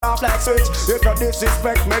off like switch. If you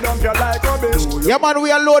disrespect me, dump you like rubbish. Yeah, man,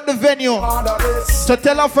 we unload the venue. So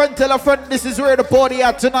tell a friend, this is where the party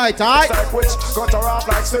at tonight, alright? Cut her off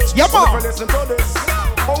like switch. Yeah, man. Listen to this.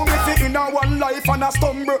 Only fit in a one life and a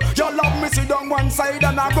stumble. You love me, sit down one side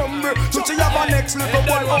and a rumble. So she have a next little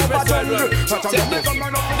boy over jungle.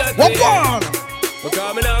 What on?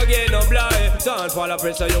 Because me now get no blind. Don't fall a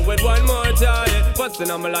pressure you with one more time.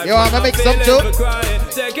 Bustin' on my life. Yo, I'm gonna make some too.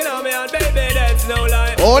 Taking on me and baby, that's no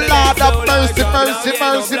lie. Oh Lord of mercy, mercy,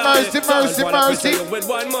 mercy, mercy, mercy, mercy. With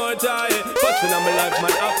one more time. Bustin' on my life,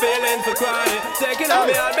 man, I'm feeling for crying. Taking on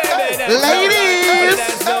me and baby, that's ladies.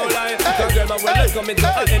 That's no lie. So girl, my will is coming to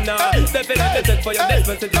an now. Definitely check for your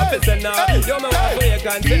despacito officer now. You're my wife, you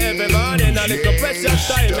can see every morning. A little precious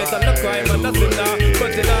time, it's on the crime and nothing now.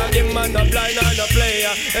 But you know, give man the blind and the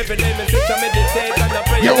player. Every day me sit and meditate and I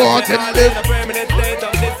pray. You want to live in a permanent state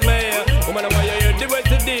of dismay. Woman, why you hear the words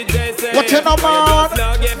the DJ say? What you know, man?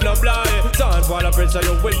 Now give no blind. Don't fall a pressure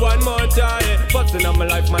you with one more time. Busting on my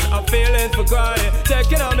life, man, I'm feeling for crying.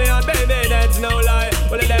 Taking on me and baby, that's no lie.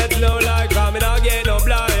 Well, that's no lie. Cause me now get no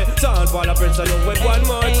blind. Don't fall a pressure you with one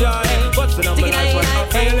more time. Busting on my life, man, I'm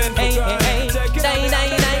feeling for crying.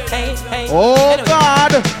 Oh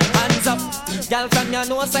God. Hands up. Girl from your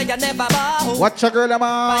nose say you never bow. Watch a girl,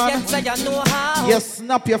 man. Yes, say you know how. Yes,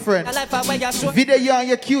 snap your friend. Video you and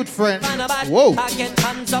your cute friend. Whoa. Again,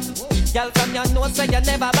 hands up. Girl from your nose say you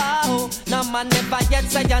never bow. No man never yet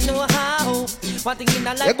say you know how. One thing in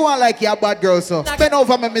a life. You go on like you're a bad girl, so bend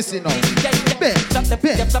over me missing now. Bend.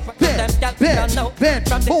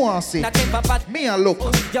 Who want to see? Me a look.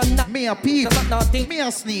 Me a peep. Me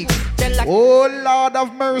a sneak. Oh Lord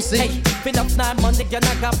of mercy. Hey, fill up now money you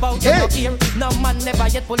knock about your ear. No man never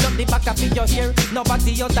yet pull up the back of your hair.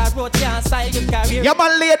 Nobody on the road can style your career. Yeah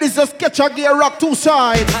man, ladies, just catch a gear rock two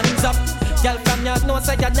sides. Hands up. Girl from your nose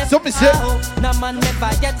say you never know. No man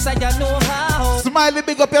never yet say you know how. Smiley,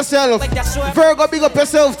 big up yourself. Virgo, big up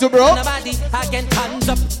yourself too, bro. Nobody again, hands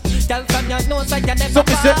up. Girl from your nose say you never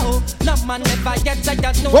bow. No man never yet say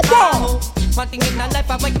you know how. One thing in a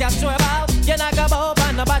life I make that sure about. You not go bow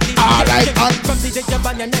by nobody. Alright, from the day you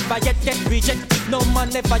born you never yet get reject. No man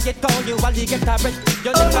never yet call you while you get a break.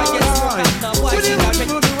 You never get smoke no boy she got it.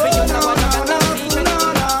 When you know what you got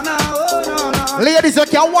ladies, you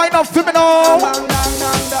can wind up for me now.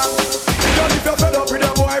 If you're fed up with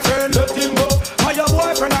your boyfriend, let him go. Or your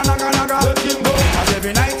boyfriend and naga, let him go. As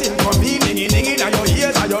every night him come in, dinging in your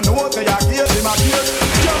ears, and you know say your ears in my ears.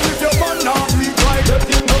 If your man now sweet right, let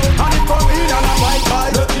him go. And he come in and a white guy,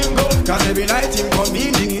 let him go. Cause every night him come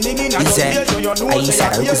in, dinging in your ears, so you know say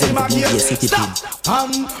your ears in my ears. Stop.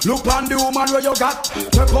 Look on the woman where you got.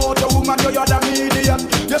 Check out the woman where you're the medium.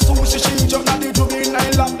 You sushi she jump and the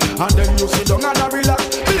juvenile lap. And then you sit down and a relax.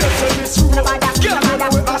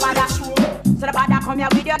 So the bada come here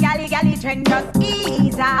with your galley trend. Just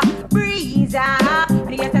ease up, breeze up.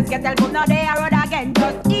 The essence get tell put no day a road again.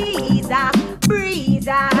 Just ease up, breeze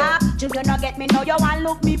up. Children don't get me now you want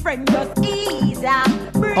look me friend. Just ease up,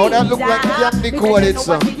 breeze up. Oh, that look like Candy Coded,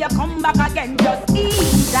 so you come back again. Just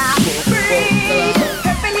ease up, breeze.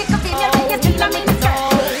 Every little thing you think you still a me to say.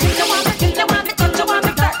 You want me, touch, you want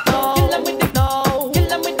me touch. Kill 'em with the no,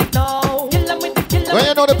 kill 'em with the no, kill 'em with the, kill 'em. When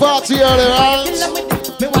you know the party early, right?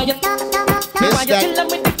 Me why you kill 'em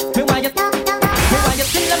with the, me why you kill 'em with the,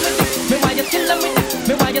 me why you kill 'em with the,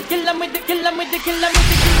 me why you kill 'em with the, kill 'em with the, kill 'em with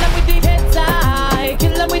the, kill 'em with the head side,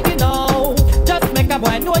 kill 'em with the no. Just make a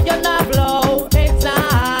boy know you're not blow. Head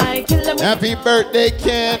side, kill 'em with the. Happy birthday,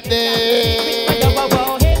 Candy.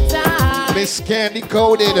 Miss Candy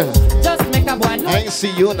Coded. Just make a boy know. I ain't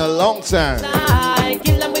see you in a long time.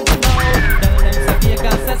 Kill 'em with the no.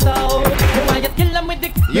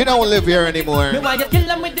 You don't live here anymore. Me why you kill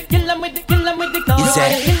 'em with the, kill 'em with the, kill 'em with the.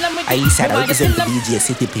 I said I represent the DJ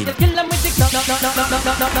City Pin. Kill 'em with the, no.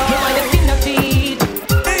 Me why you skin your teeth.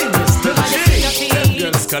 Me why you skin your teeth.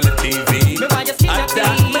 Girls call it TV. Me why you skin your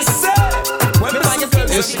teeth.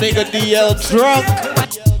 This nigga DL drunk.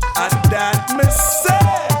 At that me say.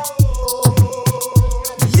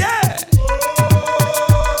 Yeah.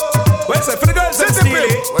 Where's it for the girls in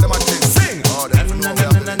Steely? What am I saying? Sing. Oh, that's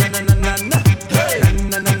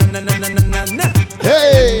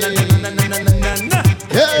Hey.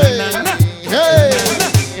 Hey. Hey.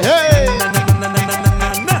 Hey.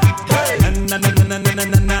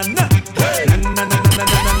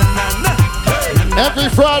 Every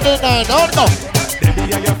Friday night, oh no. Baby,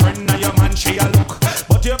 your friend and your man, she a look.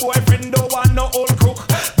 But your boyfriend don't want no old crook.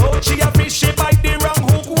 But she a fish, she bite the wrong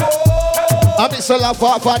hook. Whoa. I'm so la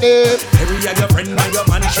papa de. Baby, your friend and your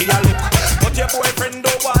man, she a look. But your boyfriend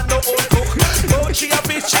don't want no old crook. But she a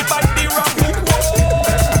fish, she bite the wrong hook. Whoa.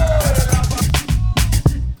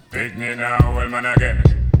 Pick me now, old man again.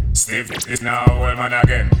 Steve is now, old man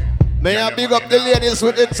again. May I big up the ladies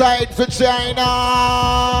with the tight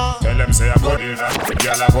vagina? Tell them say I go do that.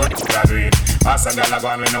 Girl I go do it. Ask a girl I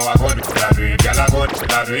go me know I go do that. Girl I go do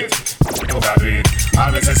it. Do that.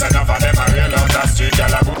 Always say enough of them are real on the street.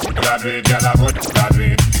 Girl I go do that. Girl I go do that.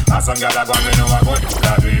 Ask a girl I go me know I go do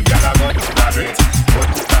that. Girl I go do that. Go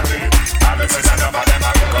do that. Always say enough of them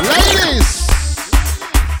are real.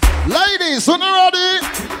 Ladies, who are ready?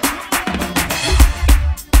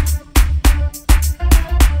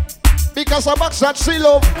 Because a box that seal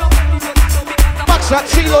up. Box that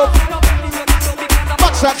seal up.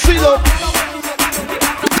 Box that seal up.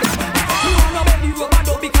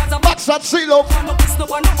 Box that seal up.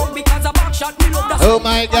 Oh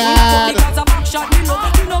my God.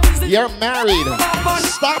 You're married.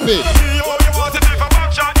 Stop it.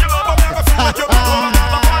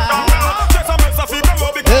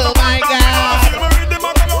 Oh my God.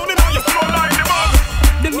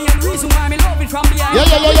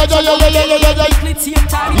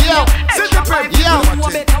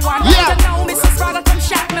 Yeah.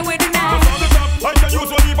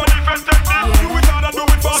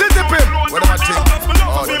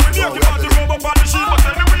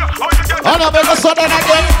 Oh no, make a sudden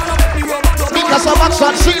again. Because of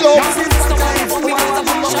action, seal up.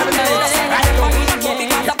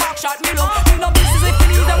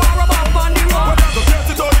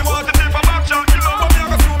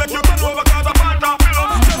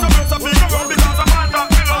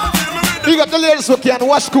 Big up the ladies who can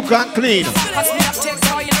wash, cook and clean.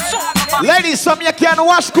 Ladies, some you can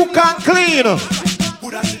wash, cook and clean.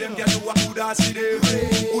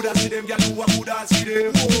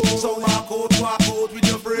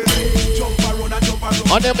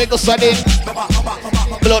 On them make a sudden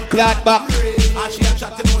blood clot back.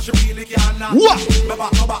 What?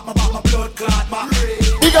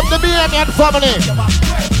 Big up the BNN family.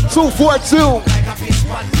 242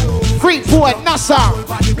 Freeport, Nassau.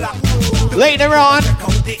 Later on,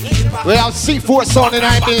 we have C4 sound in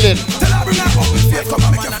our building.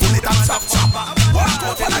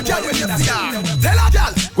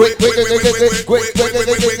 Quick,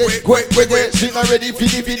 she not ready for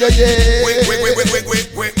the video yet.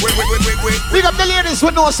 Big up the ladies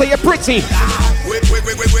who know say you're pretty.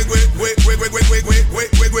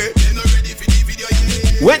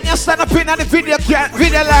 When you stand up in the video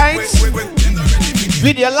lights,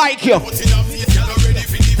 video like you.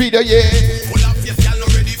 Video yeah.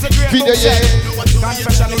 Video yeah.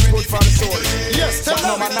 Confession is good for the soul. Yes, but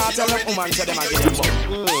no man not tell a woman say them again.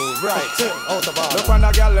 Right, out of all. Look on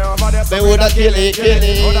the girl over there. They woulda kill it.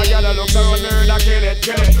 Other girl looks around there, da kill it.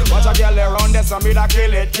 Watch a girl around there, some me da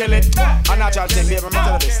kill it. A natural thing, baby, me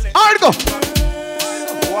tell you this. All go.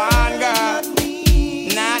 One girl,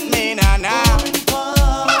 not me, nah.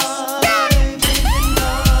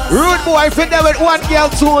 Rude boy, if you're there with one girl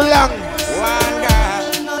too long. One girl.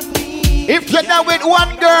 If you're there with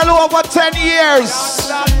one girl over 10 years,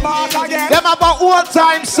 them about one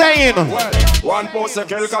time saying. One post a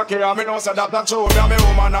kill cocky, and me know say that that's true. Me a me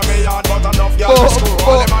woman and me yard, but enough girl to screw.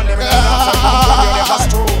 All them and them in the dance, you never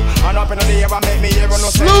screw. And up in the day, make me hear no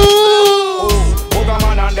say. Booga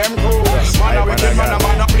man and them crew. Man a wicked man, a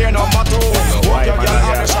man a play number 2. Walk your girl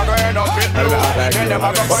and the sugar end up with blue. Then them a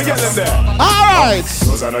go go get them there. All right.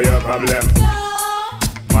 Those are not your problem.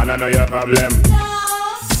 Man, I know your problem.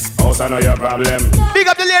 House, I know your problem. Big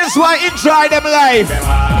up the ladies who enjoy them life.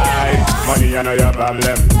 Money, I know your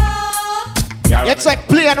problem. It's like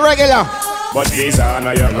playing regular. But these are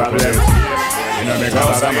not your problem. You know, make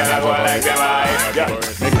us a man, I go like them.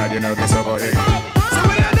 Make God, you know, this over here.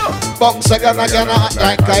 Bounce again, act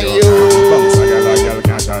like a you. Bounce a girl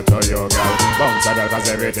can't shut to you, girl. Bounce a girl cause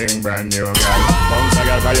everything brand new, girl. Bounce a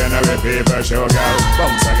girl cause you know with people show, girl.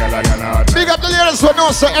 Bounce a girl like an big up the ladies who know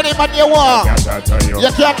so any man you want. You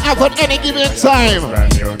can't have at any given time.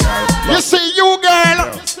 You see you, girl.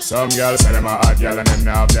 Some girls say them a hot girl and them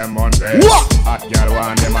have them on face. What? Hot girl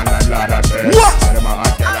want them and like lot of face. What? Say them a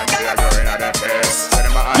hot girl and they're going at their face. Say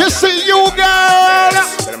them a hot you girl. See you, girl.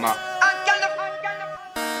 Say them a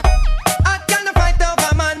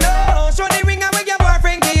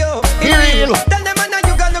real. Tell them man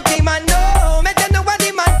you gonna look him man no. Make them know what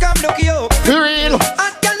the man come look you. Real.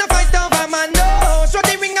 I can't fight over man no. So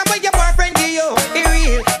the ring away your boyfriend give you.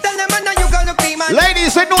 Real. Tell them man you gonna look him man.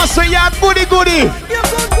 Ladies, I know say you're goody. You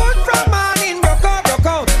good from morning, broke out. You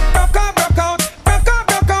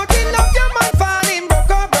love your man falling,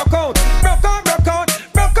 broke out.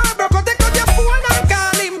 Take out your phone and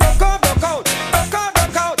call him, broke out.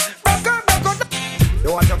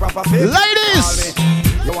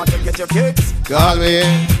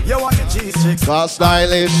 Fast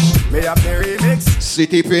Stylish. Me have the remix.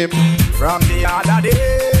 City Pimp. From the other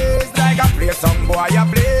days, like I play some boy I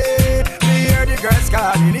play. Me hear the girls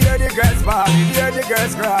calling, hear the girls bawling, hear the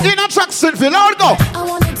girls crying. In a Jacksonville, I'll go. I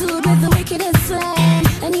wanna do it with the wickedest slam.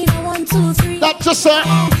 I need a 1, 2, 3. That's just it.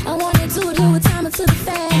 I wanna do it who would time it to the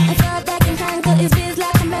fan. I thought that can handle his biz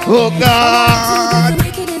like a man. Oh God. I wanna do it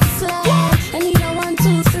with the wickedest slam. I need a 1,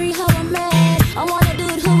 2, 3, how I'm mad. I wanna do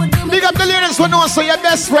it who would do me. Big up the ladies who know so your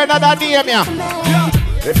best friend at that name, yeah.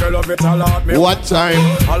 If you love it, allot me. One time.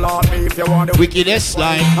 Allot me if you want the Wickedest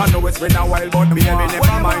line. I know it's been a while, but baby,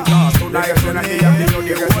 never mind. Cause tonight, tonight,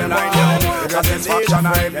 the girls tonight. The satisfaction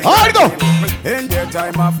I I'll go. in their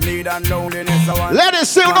time of need and loneliness. I want Ladies,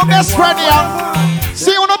 see you no best friend here.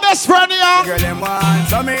 See you no best friend here. girl them want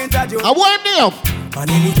some interview. I want name. On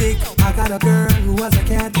anything, I got a girl who was a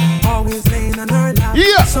cat, always laying on her lap.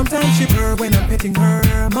 Yeah. Sometimes she purr when I'm petting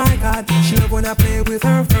her. My God, she love when I play with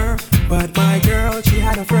her fur. But my girl, she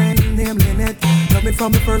had a friend named Lynette. Loved me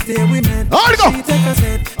from the first day we met. I'll go. She take a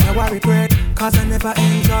set, now I regret, cause I never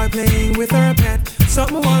enjoy playing with her pet.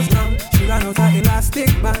 Something was wrong, she ran out her elastic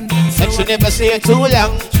band. So And she never say it too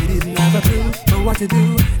long. she didn't have a clue for what to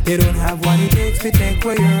do. They don't have what it takes to take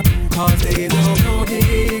for you, cause they don't know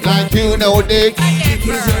dick. Like you know, Dick. Dick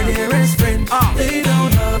is your dearest friend. They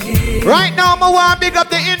don't hug it. Right now, I want to big up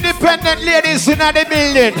the independent ladies in the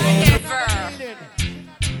building.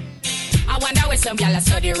 I wonder where some gyal a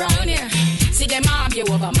study round here. See them argue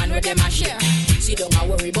over man with them a share. See don't a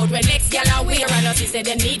worry about when next gyal a wear. And us say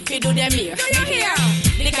they need to do them here. Do you hear?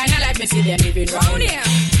 The kind of life me see them living round here.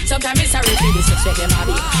 Sometimes it's sorry for the sex with them a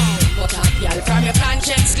be. But a gyal from your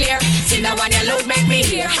conscience clear. See now when your load make me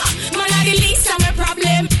hear. Man a the least of my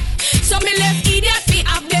problem. So me left idiot fi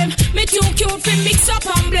have them. Me too cute fi mix up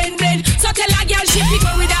and blend blend. So tell a girl she fi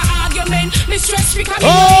go with a argument. Me stress free cause me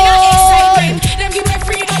know in a excitement. Them give me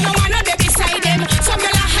freedom, no one a dey beside them. Some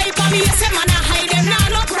girl a hype on me, say man a hide them.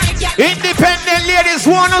 Nah, no cry, girl. Independent ladies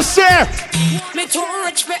wanna say. Me too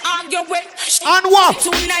rich fi argue with. On what?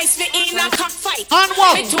 Too nice fi in a cockfight. On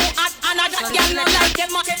what? Me too hot and a that girl no like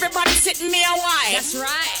them. Everybody sitting me a while. That's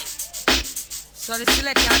right. So the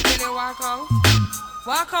selector tell you walk out.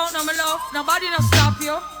 Walk out, no my love. Nobody no stop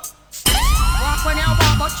you. Walk when you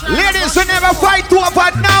walk, but try. Ladies who never fight over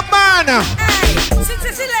no man. Hey, since the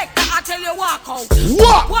selector, I tell you walk out.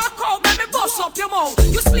 What? Walk out, let me bust up your mouth.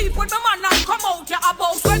 You sleep with my man and come out, you're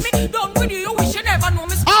about. When me done with you, you wish you never know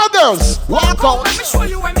me. All girls, walk out. Let me show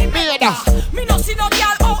you when me made her. Me no see no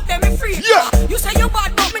girl out there, me free. Yeah. You say you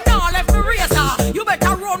bad, but me now left me razor. You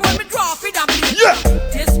better run when me drop it up. Yeah.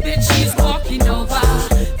 This bitch, she's walking over,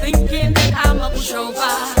 thinking that I'm a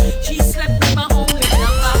pushover. She slept with my homie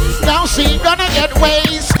number. Now she gonna get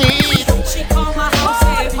wasted. She called my house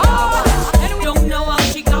every hour. And don't know how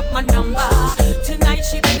she got my number. Tonight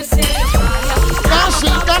she better say a prayer. Now she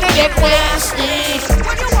gonna get wasted.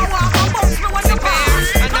 When you walk out, bounce me when you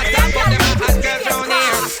pass. And I can't put them hot girls down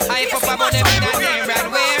here. I pop about them in a name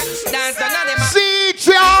brand wear. Dance down on them See,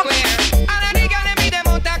 John. square. And I gotta be them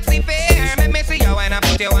on taxi fare. Make me see you when I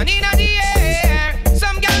put you on in the air.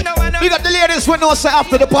 Some girl no one Big up the ladies who know say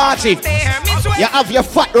after the party, you have your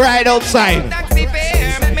fat ride outside. taxi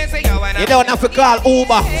fare. Make me see you when You don't have to call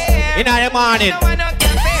Uber in the morning.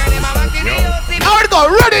 I'll go,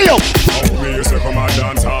 ready up. We used to come and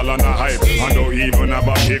dance all on a hype. And don't even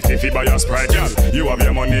about 50 fi buy a Sprite, girl. You have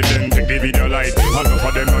your money, then take the video light. And enough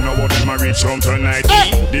of them don't know what them a reach home tonight.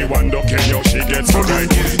 The one don't care how she gets so right.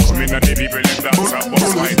 Come in at the people in dance up,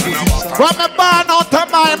 bust wine and a walk. From the barn out to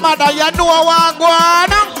my mother, you know I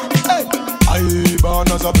want I born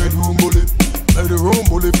as a bedroom bully. Bedroom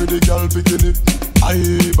bully for the girl picking it. I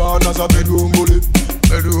born as a bedroom bully.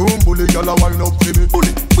 Bedroom bully, girl a wine up for me.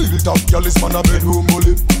 Bully, built up, girl is man a bedroom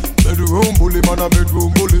bully. Bedroom bully, man a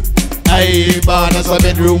bedroom bully. I born as a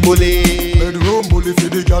bedroom bully. Bedroom bully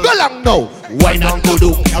for the girl. Go long now, wine and go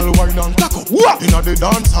do. Girl wine and cock up. What? Inna the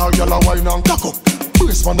dance hall, girl a wine and cock up.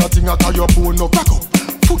 Brace man a thing a call your bone no crack up.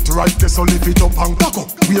 Foot right there, so lift it up and cock up.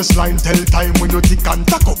 Waistline tell time when you tick and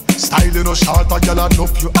tack up. Style in a short, a girl and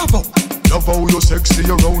up you have up. Love how you sexy,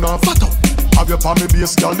 you round and fat up. Have your palmy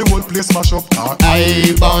base, girl, the whole place mash up.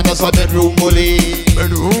 I born as a bedroom bully.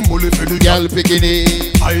 Bedroom bully for the Girl picking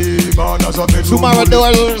it. I born as a bedroom Tomorrow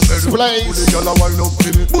bully. doors Bedroom place. bully, girl a wine up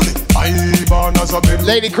for me. Bully. I born as a bedroom.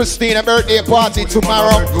 Lady Christina birthday party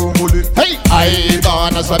tomorrow. Bedroom bully. Hey, I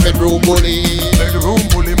born as a bedroom bully. Bedroom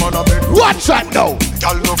bully, man a bedroom. Watch that now.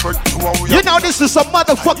 Girl no fret to how we. You know this is a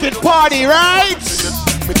motherfucking party, right?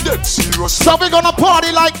 Me dead serious. So we're gonna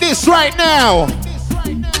party like this right now.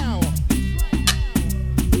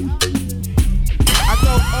 I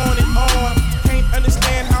go on and on, can't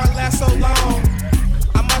understand how it lasts so long.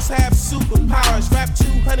 I must have super superpowers. Rap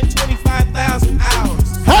 225,000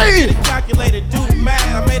 hours. Hey! Calculated, do the math.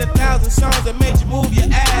 I made 1,000 songs that made you move your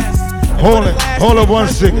ass. Hold on 1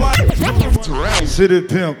 second. City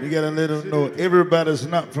Pimp, you gotta let them know everybody's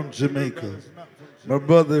not from Jamaica. My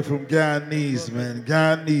brother from Guyanese, man.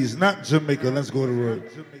 Guyanese, not Jamaica. Let's go to work.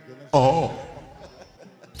 Oh.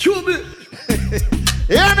 Chubby.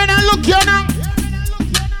 Yeah, man, I look here now.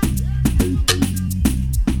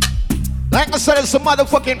 Like I said, it's a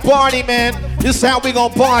motherfucking party, man. This is how we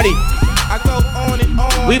gonna party. I go on and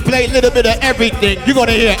on. We play a little bit of everything. You're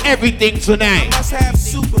gonna hear everything tonight. I must have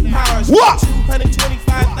superpowers. What?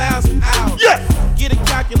 225,000 hours. Yeah. Get it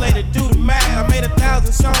calculated, do the math. I made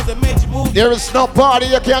 1,000 songs that made you move. There is no party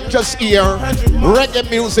you can just hear. Reggae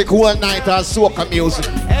music all night or soca music.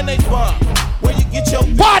 And they bump. Where you get your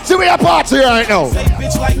party, we a party right now. Say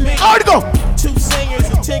bitch like me. How'd it go? 2 singers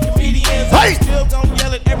and 10 comedians. Hey. Still gon'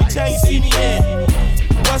 yell it every time you see me in.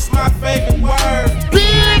 What's my favorite word?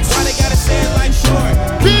 Bitch. Why they gotta say it like short?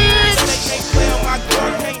 Bitch. So they can't play on my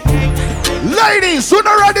court. Ladies, who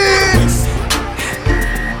not ready?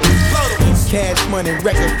 Cash money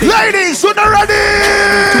record. Ladies, who not ready?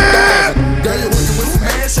 Girl, you're working with some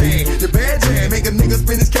ass hand. Your bad jam, make a nigga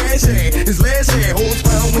spend his cash hand. His last hand, holds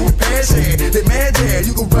pound with your passion. That mad jam,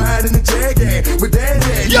 you can ride in the jag hand. With that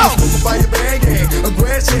hand, you can smoke by your bag hand. A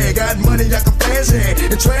grass hand, got money, I can flash hand.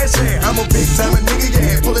 And trash hand, I'm a big time nigga,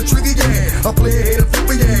 yeah. Pull a trigger, yeah. I play a hater,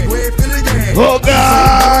 flipper, yeah. Way filler, yeah. Oh,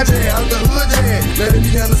 God. Yeah, I'm the hood, yeah. Let it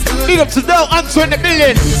be understood. Big up to Doe, answer in the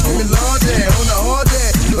million. Screaming large, yeah. On the hard,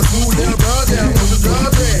 yeah. A smooth down, broad, yeah. On the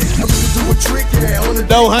guard, yeah. I'm gonna do a trick, yeah. On the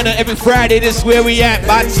Doe Hunter every Friday, this is where we at,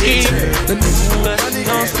 Batsy.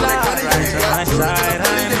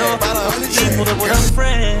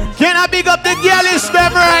 Can I big up the girlies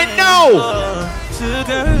them right now?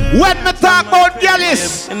 When me talk about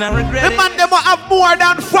girlies, the man them will have more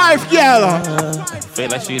than 5 girls. Feel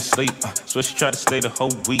like she asleep, so she tried to stay the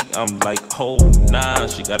whole week. I'm like, oh nah,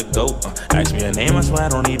 she gotta go. Ask me her name, I swear I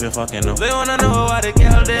don't even fucking know. They wanna know why the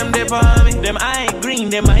girl them dip on me. Them I ain't green,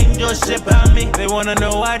 them I ain't just ship on me. They wanna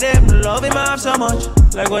know why them love him off so much.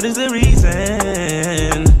 Like what is the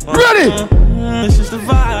reason? Ready? It's just the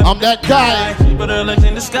vibe. I'm that guy. She put her legs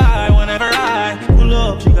in the sky whenever I pull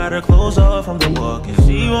up. She got her clothes off from the walk and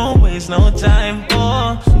she won't waste no time.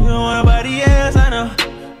 Oh, she don't want nobody else, I know.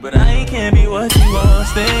 But I can't be what you want.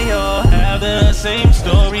 They all have the same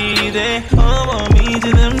story. They all want me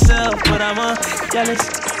to themselves, but I'm a jealous.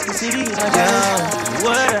 See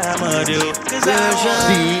what I'ma do?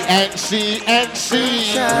 CNC.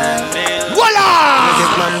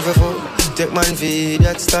 Voila! Take man feed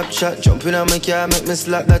that stop shot. Jump in on my car, make me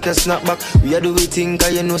slap that a snap back. We a do we think,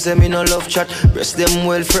 cause you know say me no love chat. Breast them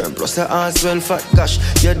well firm, plus the ass well fat. Gosh,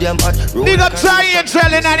 you're damn hot. Big up Zion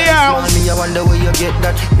Trellin at the house. Me, I wonder where you get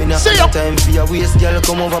that. Me not have time for your waist, girl,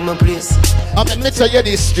 come over my place. I'm gonna tell you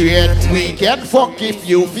this straight. We can fuck if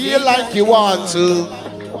you feel like you want to.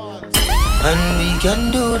 And we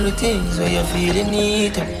can do the things where you feel the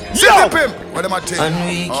need to. Yo! What am I taking? And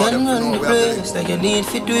we can run the place like you need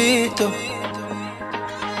to do it too.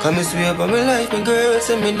 Come and swear by my life, my girl,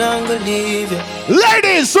 say me not gonna leave you.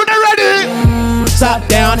 Ladies, when you ready? Top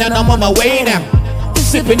down and I'm on my way now.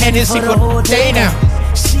 Sipping anything for the day now.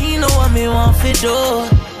 She know what me want to do.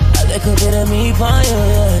 I like a bit of me by your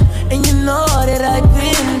head. And you know that I've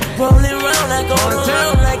been rolling around like all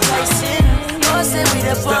around like Tyson.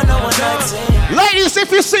 Ladies,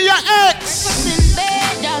 if you see your ex,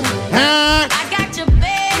 I got your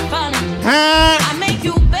bed fun. I make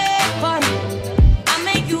you bed fun. I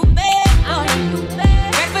make you bed fun.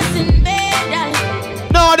 Breakfast in bed,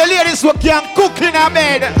 darling. No, the ladies who can cook in a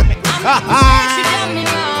bed.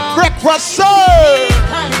 Breakfast, sir.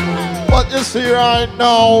 What you see right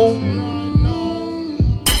now?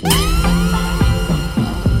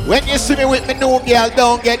 When you see me with my new girl,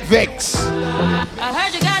 don't get vexed. I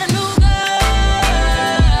heard you got a new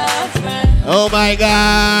girlfriend. Oh my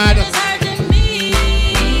God. It's hurting me.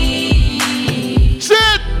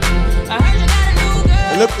 Shit. I heard you got a new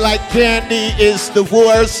girl. Look like Candy is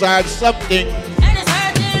divorced or something. And it's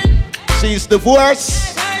hurting. She's divorced.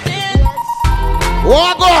 It's hurting.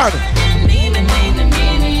 Oh God.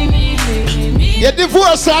 You're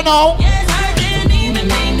divorced now. Yeah, it's hurting.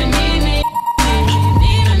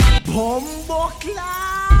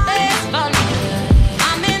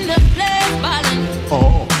 I'm in the place ballin'.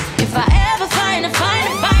 Oh. If I ever find a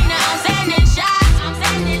fine now, I'm sending shots. I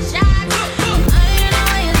know you're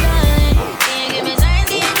lying. Can't give me signs,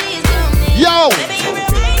 can you please tell me? Yo! Baby, you're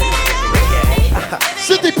reminding.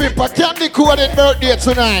 City Pimp, Candy Coding birthday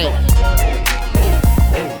tonight.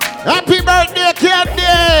 Happy birthday,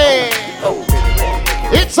 Candy!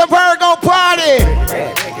 It's a Virgo party.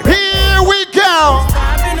 Here we go.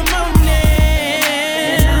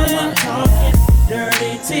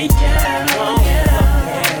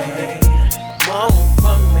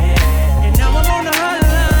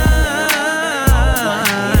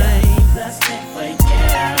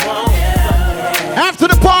 After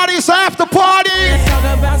the party's after party. Let's talk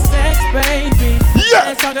about sex, baby. Yeah.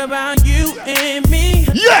 Let's talk about you and me.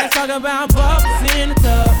 Yeah. Let's talk about bubbles in the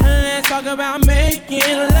tub. Let's talk about making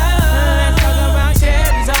love. Let's talk about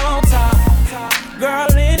cherries on top. Girl,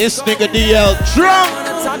 this nigga DL drunk. I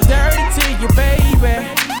wanna talk dirty to you, baby.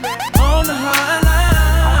 On the hotline.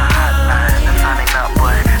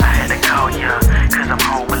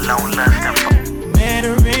 Met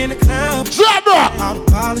her in the club. All the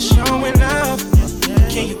polish showing up.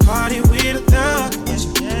 Can you party with a thug?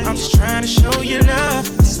 I'm just trying to show you love.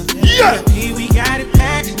 Yeah. We got it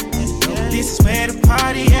packed. This is where the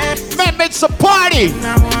party at. Man, it's a party.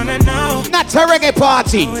 I wanna know. Not a reggae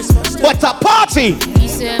party, but a party. He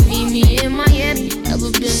said, meet me in Miami.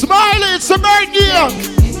 Smiley, it's a birthday.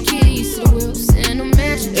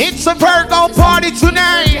 It's a Virgo party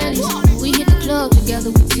tonight. We hit the club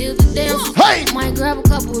together, we chill the dance. Hey! Might grab a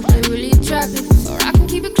couple if they really attractive. Or I can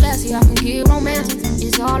keep it classy, I can keep it romantic.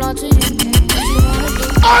 It's all up to you. What you wanna do?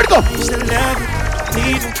 Argo! Used to love it,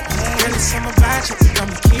 need it. Girl, it's something about you.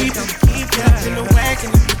 I'ma keep it. Get up in the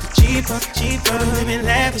wagon, get the Jeep up. Living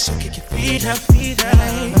lavish, so kick your feet up.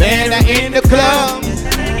 Man, I'm in the club.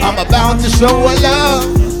 I'm about to show a love.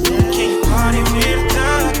 Can you party with a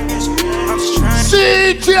thug? I'm just trying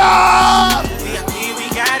to see ya.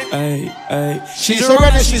 Hey, hey. She's a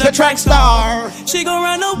runner, she's a track star. She gon'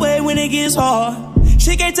 run away when it gets hard.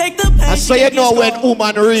 She can't take the pain. I so you know when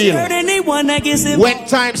woman real. Anyone that gets it. When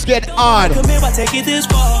times get hard. Come here, I take it this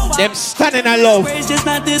far. Them standing in love. It's just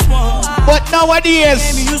not this one. But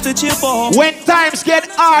nowadays, used to cheer for. when times get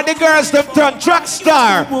hard, the girls them turn track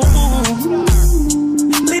star.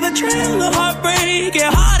 Leave a trail of heartbreak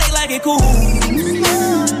and heartache like it cool.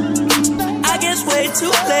 I guess way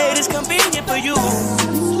too late is convenient for you.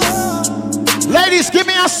 Ladies, give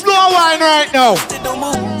me a slow wine right now.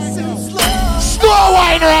 Slow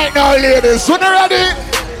wine right now, ladies. When you ready?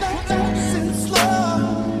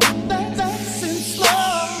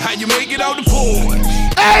 How you make it out the pool?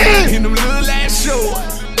 Hey! In them little ass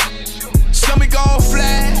shorts. Stomach all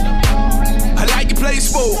flat. I like you play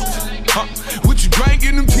sports. What you drink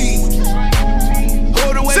in them teeth?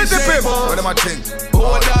 Hold away, sit the paper. What am I think?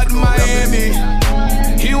 Hold out in Miami.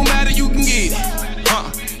 It don't matter, you can get it.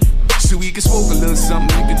 So we can smoke a little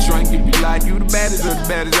something, you can drink if you like. You the baddest of the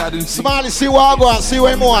baddest I done seen. Smiley, see what I go and see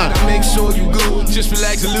what more. Make sure you good, just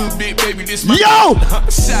relax a little bit, baby. This my yo!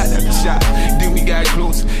 Shot after shot, then we got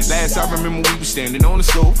close. Last I remember we was standing on the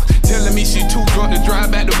stove, telling me she too drunk to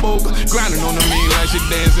drive back to Boca, grinding on the mean like she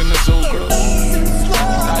dancing the soca.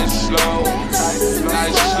 Nice slow,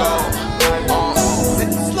 nice slow.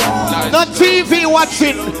 No TV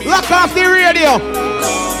watching, lock off the radio.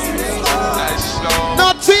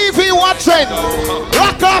 No TV watching,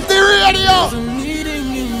 lock off the radio. There's a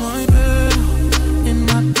meeting in my bed, in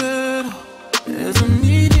my bed. There's a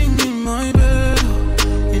meeting in my bed,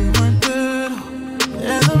 in my bed.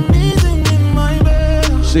 There's a meeting in my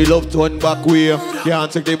bed. She love turn back way,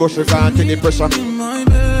 can't take the bush, can't take the pressure. In my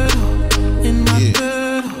bed, in my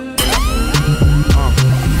bed.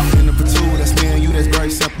 In the platoon, that's me and you, that's very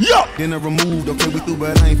simple. Yo! Dinner removed, okay, we through,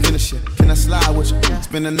 but I ain't finished yet. Can I slide with you?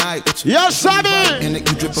 Spend the night with you. Yo, Shabby!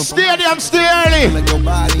 Stadium still early. Let your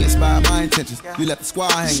body inspire my intentions. You let the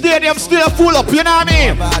squad hang. Stadium still full up, you know what I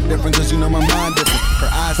mean? Vibe different, cause you know my mind different. Her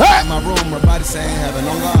eyes in my room, her body saying heaven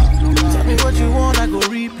on God. Tell me what you want, I go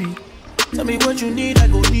repeat. Tell me what you need, I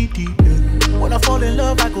go deep, deep. When I fall in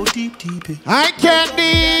love, I go deep, deep. I can't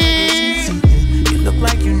be. You look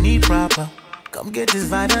like you need proper. Come get this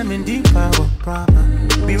vitamin D power proper.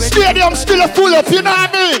 Stadium still full up, you know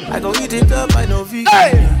what I mean? I go eat it up, I know vegan.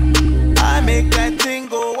 Hey! I make that thing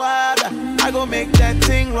go wilder. I go make that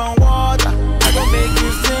thing run water. I go make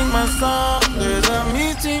you sing my song. There's a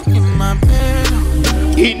meeting in my bed.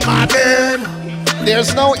 In my bed.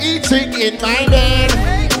 There's no eating in my bed.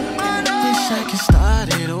 Wish I could start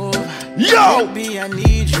it over. Yo! Baby, I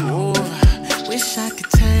need you over. Wish I could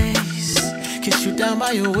taste. Kiss you down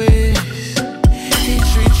by your waist. Can't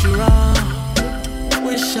treat you wrong.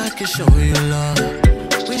 Wish I could show you love.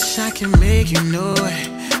 Wish I could make you know it.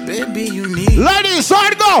 Baby, you need. Ladies,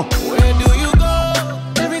 hard go! Where do you go?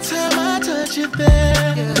 Every time I touch you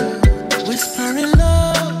there. Whispering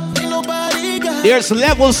love. Ain't nobody got. There's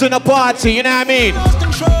levels in a party, you know what I mean?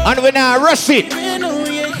 And we now rush it.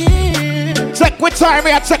 Take with time,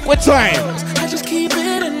 yeah, take with time. I just keep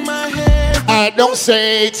it in my head. I don't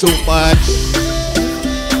say too much.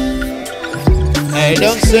 I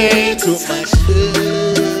don't say too much.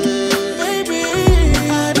 Baby,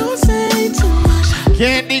 I don't say too much.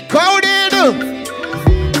 Can't decode it.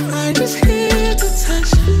 I just here to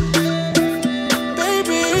touch.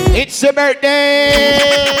 Baby, it's your birthday.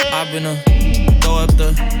 I've been throw up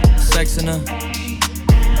the sex in her.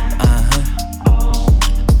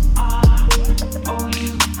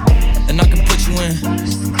 And I can put you in.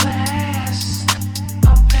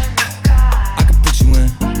 I can put you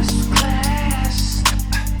in.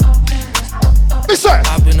 Listen.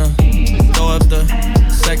 I've been throw up the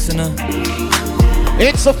sex in her.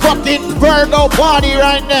 It's a fucking Virgo party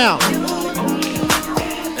right now.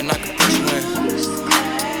 And I can put you in.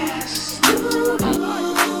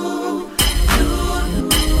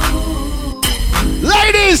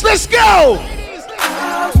 Ladies, let's go.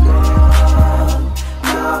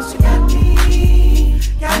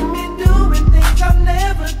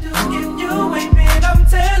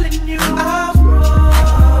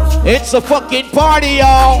 It's a fucking party,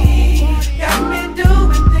 y'all.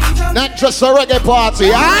 Not just a reggae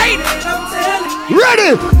party, alright?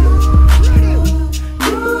 Ready?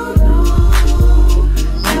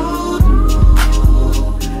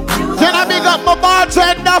 Can I big up my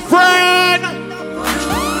bartender friend?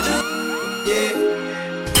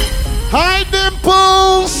 Hi,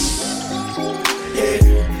 Dimples.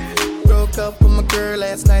 Broke up with my girl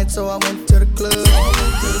last night, so I went to the club.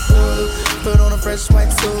 Put on a fresh white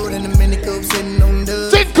suit and a mini coupe sitting on the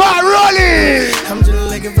Think car rolling. I'm just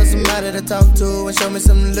looking for somebody to talk to and show me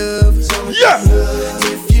some love. Yeah.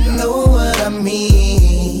 If you know what I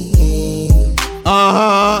mean.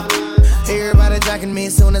 Uh-huh. Everybody jacking me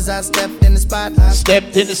as soon as I stepped in the spot.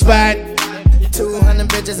 200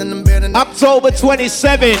 bitches in the building. October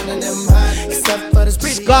 27th.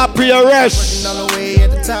 Scorpio Rush.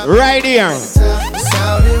 Right here.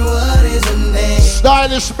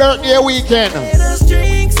 Stylish birthday weekend.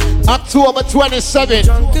 October 27th.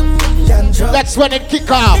 That's when it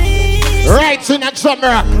kick off. Right in a drum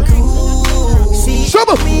rock.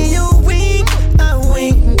 Trouble. I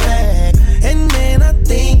wink back. And then I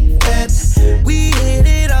think that we hit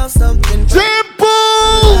it off something.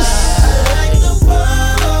 Dimples.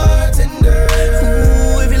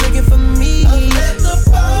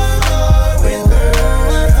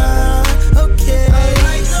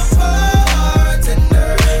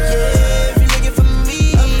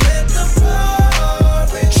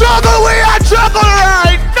 Juggle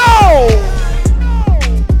right now.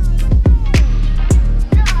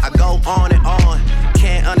 I go on and on.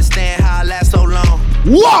 Can't understand how I last so long.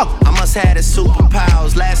 What? I must have the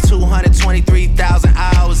superpowers. Last 223,000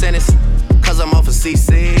 hours, and it's cause I'm off of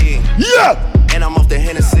CC. Yeah. And I'm off the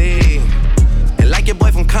Hennessy. And like your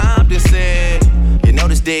boy from Compton said, you know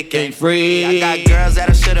this dick ain't free. I got girls that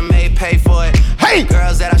I should've made pay for it. Hey.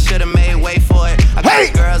 Girls that I should've made wait for it. I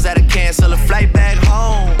got girls that'll cancel a flight back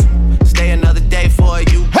home. Stay another day for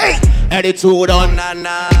you. Hey, attitude on.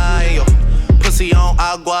 Yo. Pussy on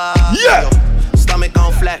agua. Yeah. Yo. Stomach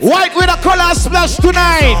on flat. White with a color splash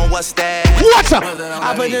tonight. What's that? What's up?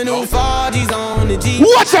 I put the new 4Gs on the G.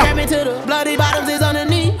 What's up? Grab me to the bloody bottoms is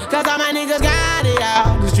underneath. Cause all my niggas got it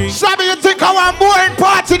out the street. Sammy, you think how I'm boring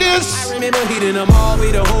party this? I remember hitting them all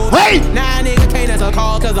with a whole. Hey! Now nigga can't answer a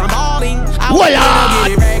call cause I'm balling. I was gonna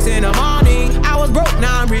get racks in the morning. I was broke,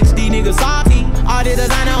 now I'm rich, these niggas salty. All this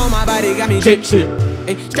designer on my body got me chip.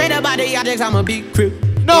 Straight up body objects, I'm a big crip.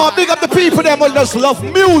 No, I big up the people that will just love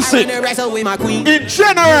music. I wrestle with my queen. In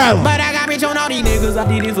general. But I got rich on all these niggas, I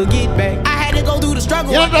didn't forget back. I had to go through the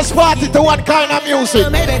struggle. You don't just party to one kind of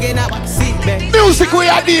music. Maybe get up, sit back. Music we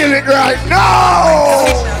are dealing right now.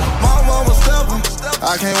 My mama steppin',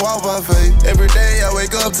 I can't walk by faith. Every day I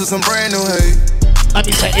wake up to some brand new hate. I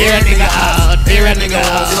be say, here a nigga out, here a nigga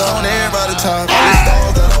out. You on everybody talk, all these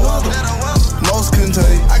stars that I welcome. Most couldn't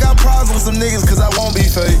take. I got problems with some niggas cause I won't be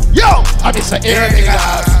fake. Yo, I be say, here a nigga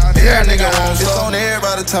out, here a nigga out. It's on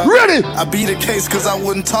everybody talk. Ready? I beat a case cause I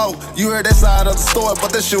wouldn't talk. You heard that side of the story,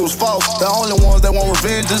 but that shit was false. The only ones that want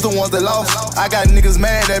revenge is the ones that lost. I got niggas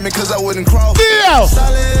mad at me cause I wouldn't cross. Yeah.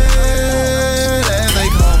 Solid as they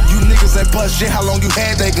come. You niggas ain't bust shit, how long you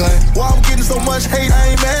had that gun? Why I'm getting so much hate, I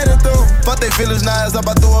ain't mad at them. Fuck they feelings, now it's up,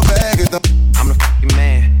 I throw a bag at them. I'm the f***ing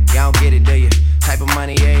man, y'all don't get it, do you? Type of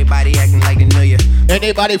money, everybody acting like they knew you.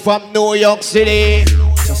 Anybody from New York City?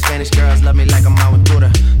 Some Spanish girls love me like I'm out with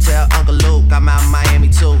Buddha. Tell Uncle Luke I'm out in Miami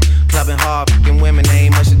too. Clubbing hard, f***ing women, they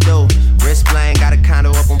ain't much to do. Wrist playing, got a condo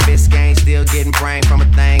up on Biscayne, still still getting brain from a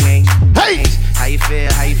thing, ain't hey. How you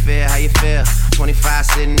feel, how you feel, how you feel? 25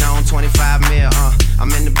 sitting on 25 mil, I'm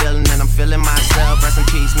in the building and I'm feeling myself. Rest in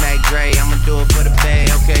peace, Mac Dre, I'ma do it for the bay,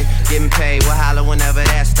 okay? Getting paid, we'll holler whenever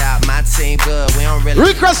that stop. My team good, we don't really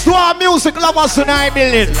request to our music lovers tonight,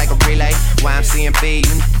 million. Like a relay, YMCMB,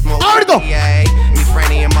 you more yeah. Me,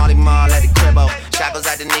 Franny, and Molly Mall at the cribbo. Shackles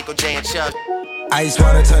out to Nico, J, and Chuck. Ice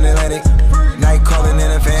water turn Atlantic, night calling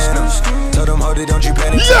in a phantom. Told them, hold it, don't you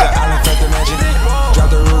panic. Yeah. Island front the mansion, drop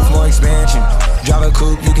the roof, more expansion. Drive a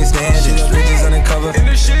coupe, you can stand it. Bitches undercover,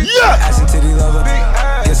 yeah. Ass and titty lover.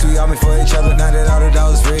 Guess we all meant for each other. Now that all the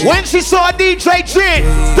dogs free. When she saw DJ G,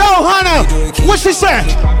 go Hannah, what she said?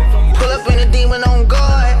 Pull up in a demon on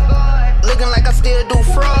guard, looking like I still do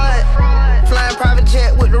fraud. Flying private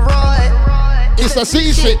jet with the rod. It's a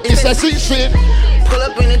C shit, it's a C shit. Pull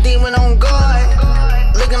up in a demon on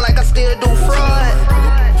guard, looking like I still do fraud.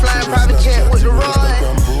 Flying private jet with the rod.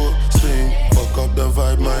 Fuck up the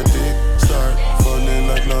vibe, my dick start falling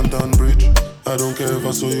like London Bridge. I don't care if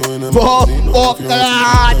I saw you in a magazine. Oh,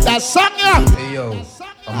 that song, yeah. Hey, yo.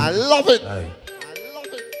 I love it.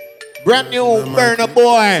 Brand new Burner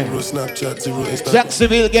Boy.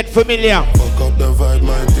 Jacksonville, get familiar. Fuck up the vibe,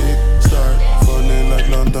 my dick start falling like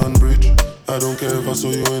London Bridge. I don't care if I saw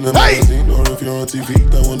you in a magazine or if you're on TV.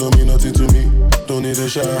 That one don't mean nothing to me. Don't need a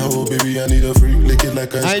shower, baby, I need a free. Lick it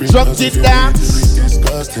like ice cream. Drunk it dance.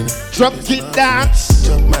 Disgusting. Drunk it dance.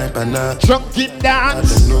 Chop my banana. Drunk it dance.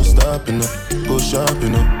 There's no stopping up. Go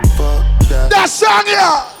shopping up. Fuck that. That song,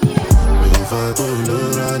 yeah.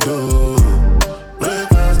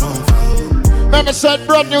 Remember said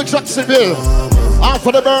brand new Jacksonville. And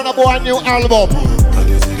for the Burner Boy new album.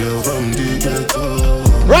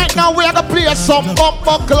 Right now we are gonna play some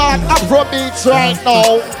bumper clock Afro beats right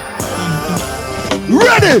now.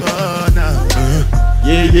 Ready?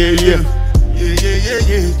 Yeah, yeah, yeah.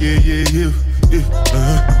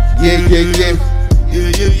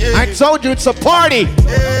 I told you it's a party.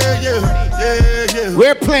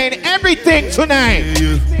 We're playing everything tonight.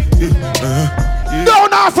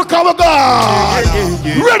 Down Africa, we go.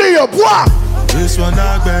 Ready up, what? This one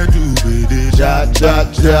I better do with it. Ja, ja,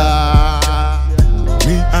 ja.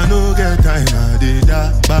 Me, I no get time, I did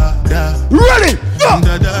that, ba, da. Ready?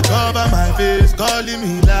 Under the cover my face, calling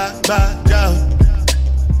me like ba, da.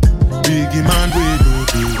 Biggie man, we do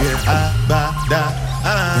to get ba, da.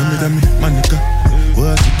 Tell me, my nigga,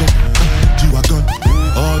 what's it gon'? G-Wagon,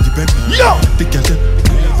 all the bed. Yo! The girl said,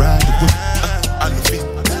 ride the whip, I no fit,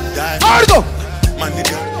 die. Argo! My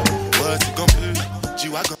nigga, what's it gon'?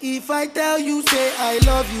 G-Wagon. If I tell you, say I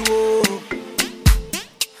love you, oh.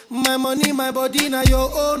 My money, my body, now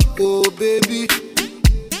your own, oh baby.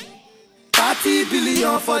 30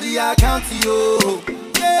 billion for the account, yo.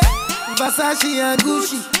 Yeah. Versace and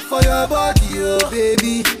Gucci for your body, oh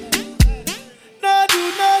baby. No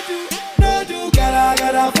do,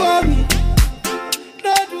 gotta for me.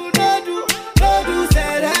 No do,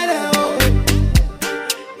 say that, oh.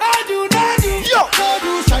 No do, yo. No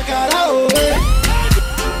do, shakara, oh.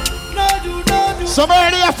 No do. Some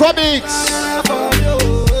early Afro beats.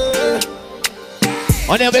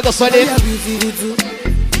 On est avec Solid.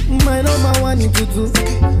 My number one in tutu.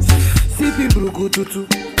 Sipping bruku tutu.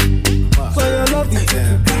 For your love tutu.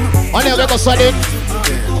 On est avec Solid.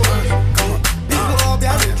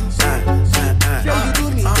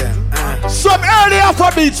 Some early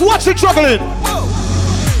Afro beats. Watch it juggling.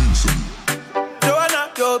 Joanna,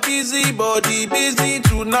 your busy body, busy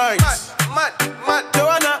tonight. Mad.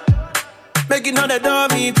 Joanna, making all the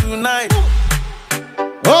dummy tonight.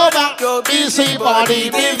 Oh, my your busy body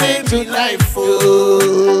living to life.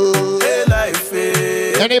 Oh, hey, life.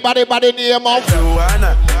 Anybody by the name of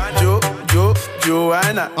Joanna?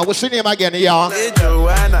 Joanna. And what's your name again, y'all? Hey,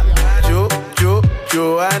 Joanna.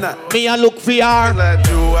 Joanna. Me and look for y'all.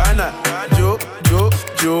 Joanna.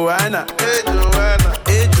 Joanna. Hey, Joanna.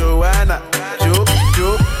 Hey, Joanna.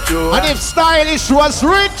 Joanna. And if Stylish was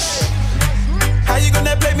rich, how you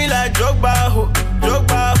gonna play me like Drogba?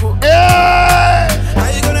 Yeah. How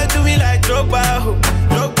you gonna do me like Drogba?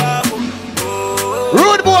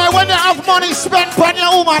 Rude boy, when you have money, spend on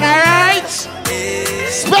your woman, alright?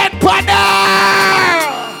 Spend on her!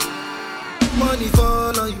 Money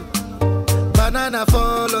fall on you, banana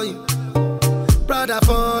fall on you, brother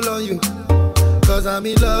fall on you, cause I'm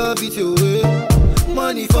in love with you.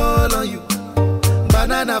 Money fall on you,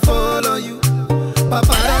 banana fall on you,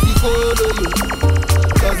 paparazzi follow you,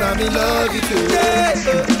 cause I'm in love with you.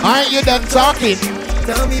 Aren't you done talking?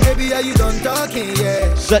 Tell me, baby, are you done talking?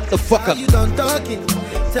 Yeah. Shut the fuck up. Are you done talking?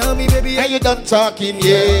 Tell me, baby, are you done talking?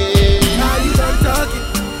 Yeah. Are you done talking?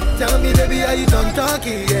 Tell me, baby, are you done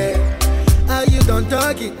talking? Yeah. Are you done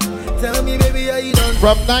talking? Tell me, baby, how you done?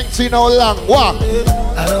 From 19 how long? What?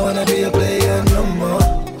 I don't wanna be a player no more.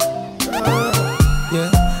 Yeah,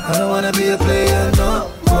 I don't wanna be a player no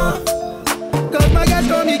more. Cause my guys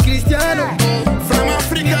call me Cristiano. From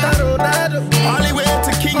Africa, all the way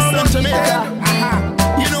to Kingston, Jamaica.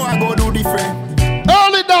 You know I go do different.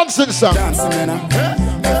 Only dancing, sir. Dancing, man.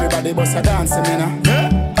 Everybody bust a dancing, man.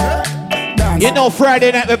 You know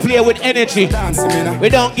Friday night we play with energy. We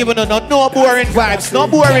don't give no boring vibes. No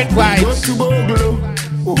boring vibes.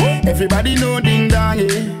 Everybody know ding dong,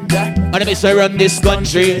 yeah. And me say run this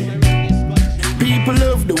country. People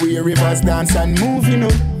love the way rivers dance and move, you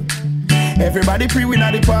know. Everybody pre-win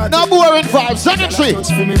at the party. No boring vibes, energy. Touch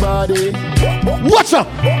for me body. Watch out.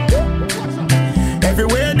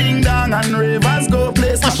 Everywhere ding dong and ravers go.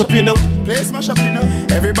 Place mash up, you know. Place mash up, you know.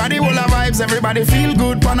 Everybody will have vibes. Everybody feel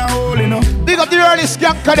good pan a hole, you know. Big up the early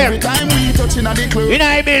skank of them. Every time we touch in the club. In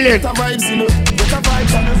I building. Get a vibes, you know. Get a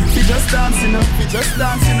vibes, you know. We just dance, you know. We just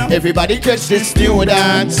dance, you know. Everybody catch this new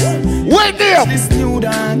dance. Wait there. This new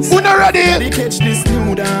dance. Who not ready? Everybody catch this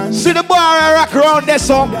new dance. See the bar and rock around this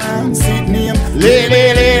song. Dance, it name.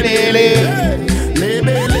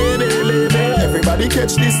 Everybody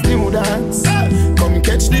catch this new dance. Come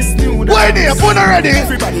catch this new dance. Wait there. Who not ready?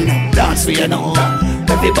 Everybody now. Dance for you know.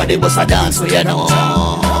 Everybody must a dance for you know.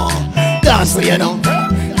 Dance for you know.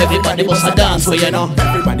 Everybody must a dance for you know.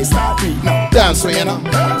 Everybody start beat now. Dance for you know.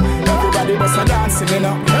 Everybody must a dancing, you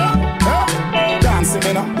know. Dancing,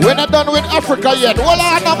 you know. We're not done with Africa yet. Hold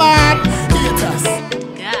on, no man.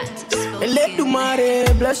 Let the money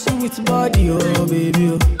bless you with body, oh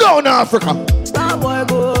baby. Down Africa. Star boy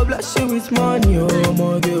go bless you with money, oh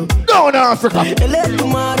my girl. Down Africa. Let the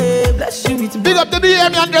money bless you with big up the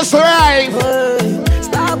BM and just arrive.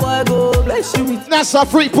 Star boy go bless you with NASA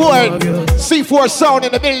Freeport. C4 sound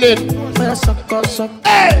in the building. Sucker, sucker.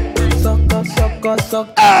 Hey. Sucker, sucker,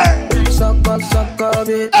 sucker. Hey. Sucker, sucker,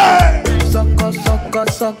 baby. Hey. Sucker, sucker,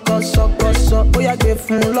 sucker, sucker, sucker. Oh, yeah, give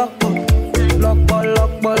me lock. That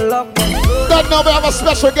now we have a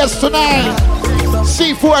special guest tonight.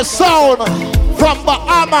 C4 Sound from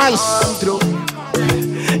Bahamas.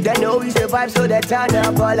 They know we survive, so they turn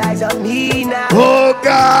up all eyes on me now. Oh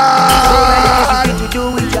God! So to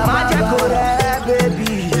do with your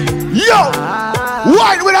baby. Yo!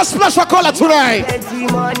 White with a splash of color tonight.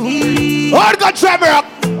 All got Trevor up.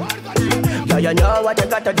 You know what you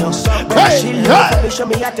gotta do. Hey, hey. Show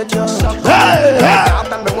me how to do. Hey, hey.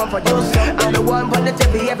 I'm the one for you. I'm the one for the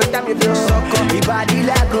TV every time you do. Your body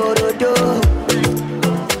like go to do.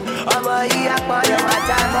 I'm a yak for your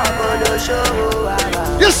time. I'm gonna show.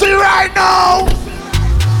 You see right now.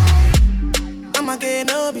 I'm again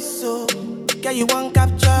no be so. Girl, you won't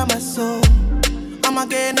capture my soul. I'm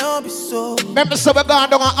again no be so. Remember, so we're going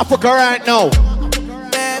down Africa right now.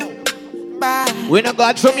 We not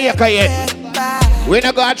got Jamaica yet. We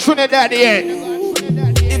not got Trinidad yet.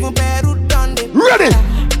 Ready?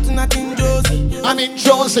 I'm in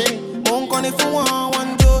Josie.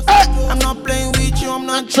 Hey. I'm not playing with you, I'm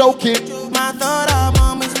not joking. My thought of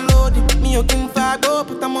mom is loaded. Me you can go,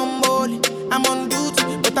 but I'm on body. I'm on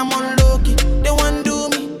duty, but I'm on low-key. They want do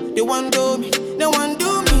me, they want do me. They want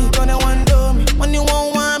do me, but they want do me. When you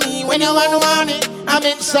won't want me, when you want me, I'm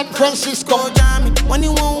in San Francisco. When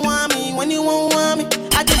you won't want me, when you won't want me,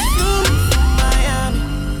 I just flew from Miami.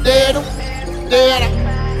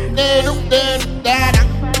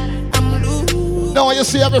 I'm loose. No, you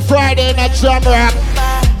see every Friday in that jam rap.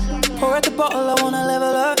 Pour out the bottle, I wanna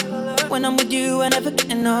level up. When I'm with you, I never get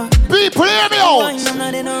enough. People hear me out. I'm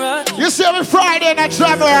not in a rush. You see every Friday in that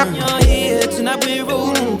jam rap. You're here, tonight we're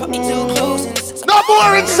rolling, party too close. No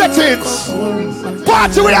boring settings.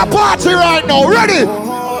 Party with a party right now. Ready?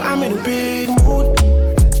 I'm in a big mood.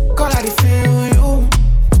 Call I feel you.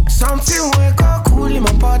 Something will go cool in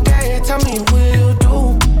my body. Tell me what you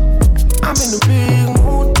do. I'm in a big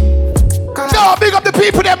mood. No, big up the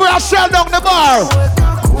people that will sell down the bar.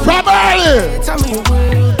 From early. Tell me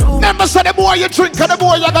what you do. Members of the more you drink and the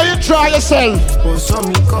more you're gonna enjoy yourself. Oh, some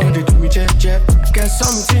me call it me jet. Get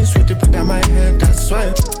something sweet to put on my head, that's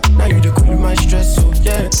why. Now you the cool my stress, so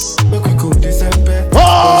yeah. Make we go this and bed.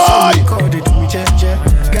 Oh, some me call it me jet.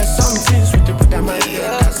 Get something sweet to put on my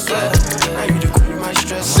head, that's why. Now you the cool my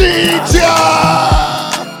stress. CJ!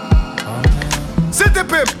 City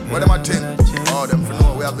Pimp! What am I think? Oh, them for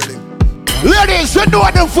know we are building. Ladies, you know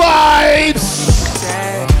the vibes!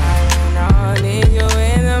 I need you in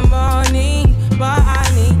the morning, but I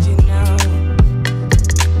need you now.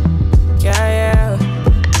 Yeah.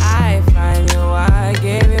 I find you, I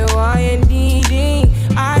give you all you needing.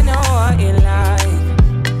 I know what you like.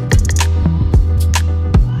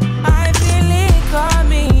 I feel it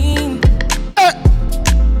coming.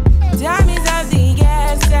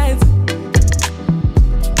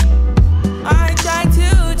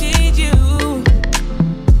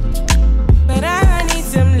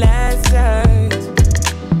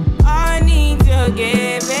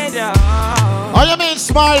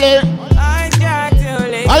 Smiley.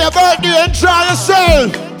 On your birthday, enjoy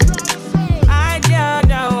yourself. I don't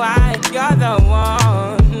know why you're the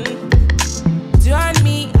one. Join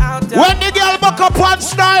me out. When the girl buck up on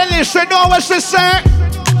Stylish, you know what she say?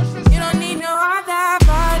 You don't need no other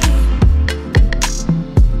body.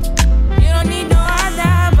 You don't need no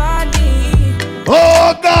other body.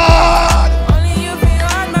 Oh God! Only you feel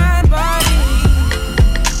on my body.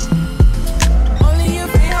 Only you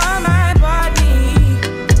feel on my body.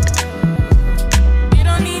 You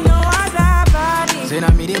don't need no other body. Say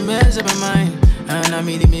I made it mess up my mind, and I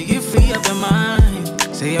made it make you free up your mind.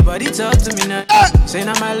 Say your body talk to me now. Say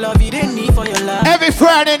now my love you didn't need for your love. Every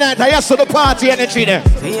Friday night I used to the party energy there.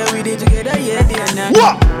 Say yeah we did together, yeah, day and night.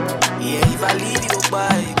 What? Yeah, if I leave you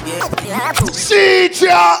by, yeah. See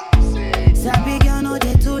ya. Sabi girl know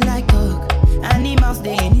they too like dog. Animals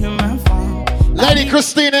they in human form. Lady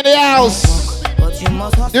Christine in the house. But you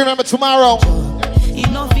must Do you remember tomorrow?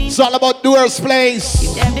 It's all about Doers Place.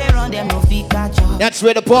 if them they run them no feet catch up. That's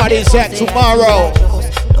where the party is at tomorrow.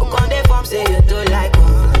 Look on the form say you too like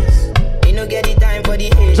us. You no get the time for the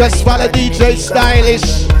hate. Just follow DJ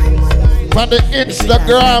Stylish on the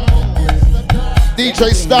Instagram.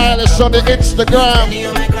 DJ Stylish on the Instagram.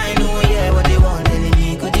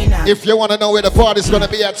 If you want to know where the party's going to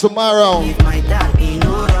be at tomorrow. He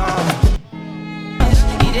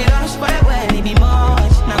dey rush well, he be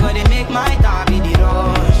much. Now gotta make my dog be the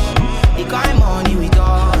rush. He got money with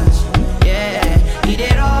us. Yeah, he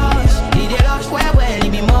dey rush well, he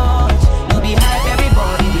be much. No be hype,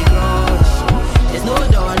 everybody be crush. There's no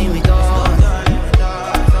dawning with us.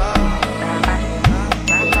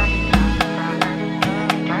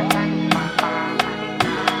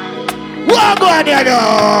 What going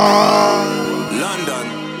on? London.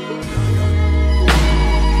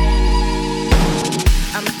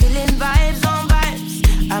 I'm feeling vibes on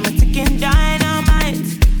vibes. I'm a ticking dynamite.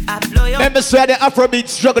 I blow your Remember, sir, the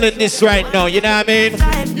Afrobeat's struggling this right now, you know what I mean?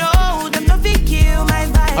 vibe. No, them no fit kill my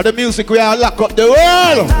vibe. On the music, we are lock up the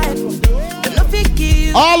world. Them no fit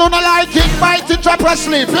kill. All who not like it, might drop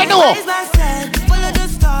asleep, you know? Rise myself, follow the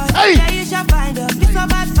stars. Hey. Yeah, you shall find a piece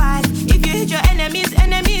of advice. If you hit your enemies,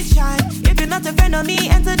 enemies shine. If you're not a friend of me,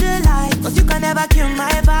 enter the light. Cause you can never kill my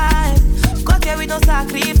vibe. Got here with no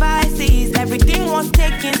sacrifices. Everything was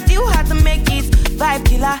taken, still had to make it. Vibe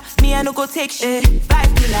killer, me I no go take shit.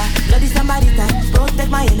 Vibe killer, bloody somebody time. Protect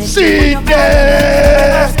my energy. See When you're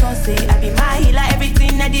that? don't say I be my healer,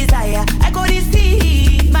 everything I desire. I go this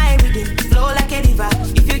see my rhythm, flow like a river.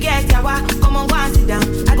 If you get yawa, come on, go and sit down.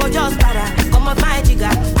 I go just para, come up my jigger.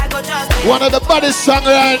 I go just. One of the baddest songs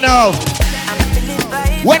right now.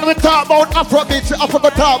 When we talk about Afrobeat, I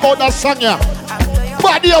forgot to talk about that song, yeah.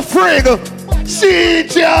 Body of frig, see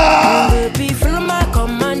ya. Baby, follow my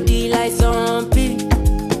command, like zombie.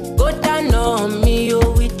 Go down on me, you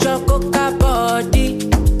with your coca body.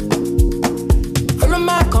 Follow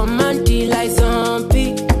my command, like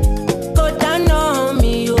zombie. Go down on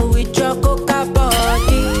me, you with your coca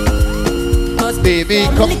body. Cause baby,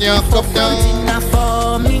 come here, come here. Not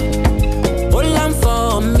for me, hold on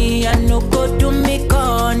for me, I no go do me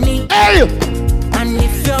corny. Hey! And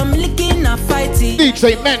if you're licking a fighty,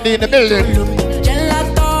 DJ Mandy in the building.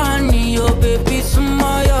 gelato honey, oh baby,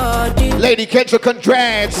 sumo Lady Kendra,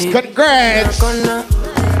 congrats, congrats.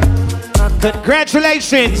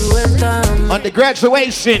 Congratulations on the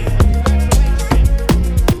graduation.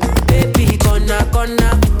 Baby, gonna.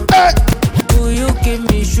 Hey. Do you give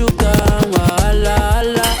me sugar?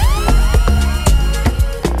 Wala,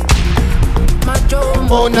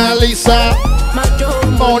 Mona Lisa,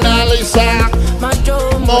 Mona Lisa,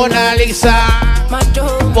 Mona Lisa,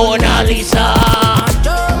 Mona Lisa.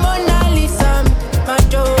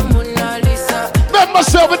 Remember,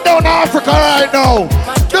 serving down Africa right now.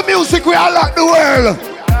 The music we all like the world.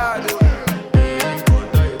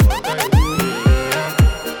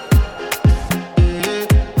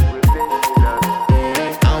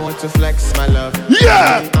 I want to flex my love.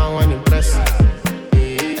 Yeah. I want to impress.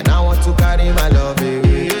 And I want to carry my love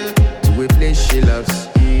away to a place she loves.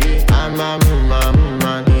 I'm a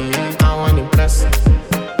man. I want to impress.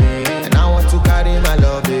 And I want to carry my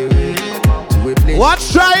love away to a place.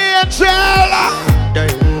 What's Angel?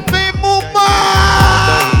 Be mama.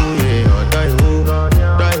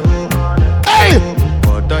 Hey.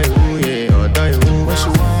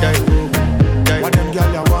 What them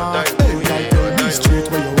girl you want? Hey, girl, be straight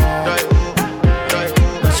where you want.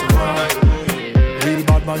 What she want? Real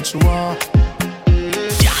bad man she want.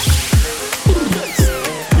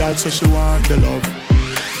 Girl say she want the love.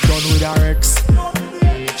 Done with her ex.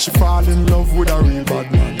 She fall in love with a real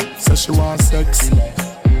bad man. Say she want sex.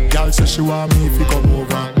 Girl say she want me if you come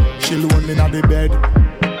over. She lonely in the bed.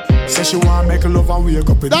 Say she want make love and wake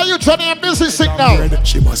up in. Now you trying to busy sick now.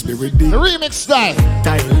 She must be ready. Remix style.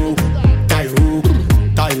 Tyro.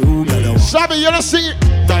 Shabby, you don't see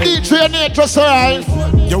DJ Nate just arrive.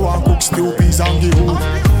 You want cook stew peas and give you.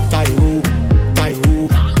 Tyro.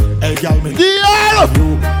 Hey, girl, me. DL.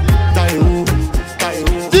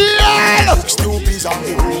 Cook stew peas and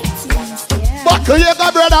give you. Buckle you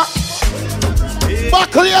go, brother.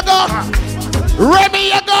 Buckle you go. Remy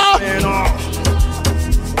you go.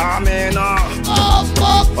 Amen. Oh,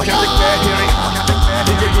 fuck.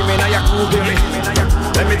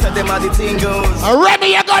 Let me tell them how the thing goes. Remy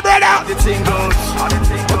you go, brother. How the thing goes.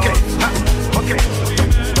 Okay.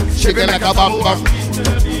 Shake it like a bamba.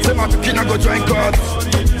 Say my pikin I go join God.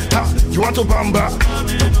 You want to bamba?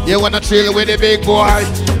 You wanna chill with the big boy?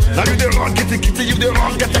 Now you the wrong, kitty, you the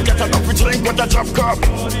wrong, get enough to drink with a drop cup.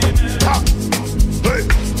 Hey,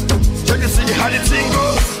 so you see how the thing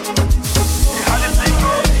goes?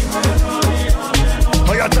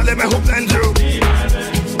 Oh, you tell them who blend you.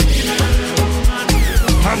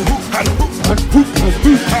 And who.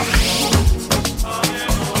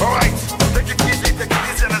 Alright, take it easy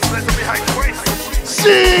and let's let them behind the waist.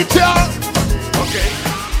 See ya. Okay.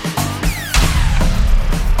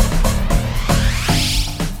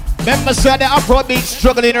 Remember, sir, the Afro beat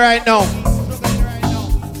struggling right now.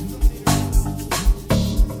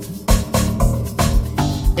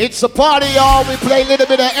 It's a party, y'all. We play a little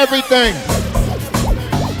bit of everything.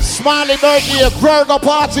 Smiley birthday, VIRGO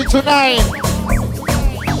party tonight.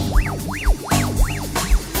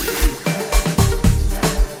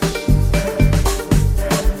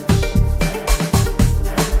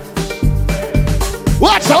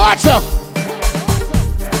 Watch out.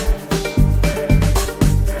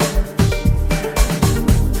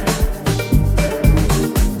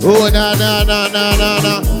 Oh, na.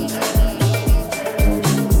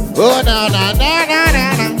 Oh, na.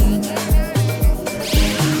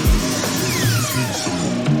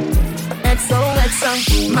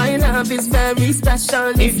 XOXO, my love is very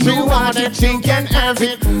special. If you want it, you can have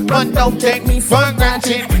it, but don't take me for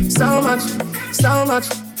granted. So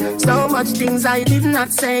much things I did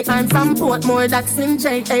not say. I'm from Portmore, that's in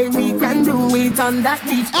JA. We can do it on that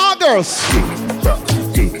beach. All girls.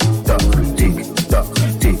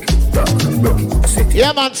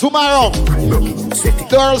 Yeah, man, tomorrow.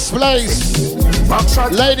 Girls' place.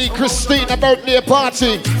 Lady Christina birthday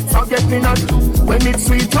party. Forget me not when it's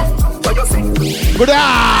sweet. What you say? Good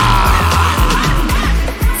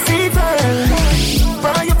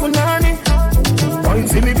Wine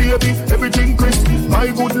see me baby, everything crisp. My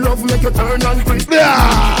good love make you turn and crisp.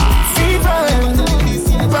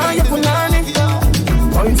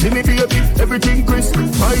 Wine see me baby, everything crisp.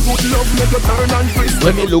 My good love make you turn and crisp.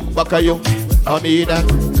 When me look back at you, I mean that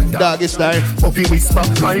doggy style. Puppy whisper,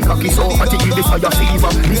 my cocky so hot it give the fire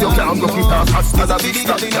fever. If you can't rock it off, as a big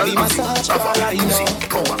stop,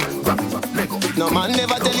 no man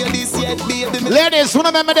never tell you this yet, baby. Ladies, who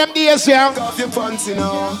remember them days, yeah? Off your pants, you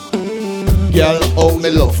know. Girl, oh me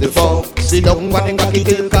love the funk. Sit down and cocky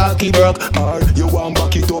till cocky broke. Or you want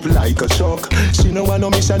back it up like a shock. She no want no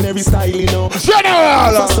missionary style, you know.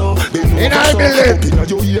 General! In our building. You know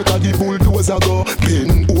your ear cause the bulldozer go.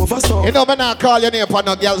 Bend over so. You know me not call your name for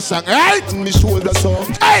no girl song, right? Me shoulder so.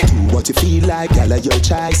 Hey! Do what you feel like, girl, your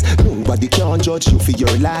choice. Nobody can judge you for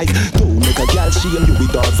your life. Don't make a girl shame you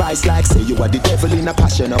with our vice. Like say you are the devil in a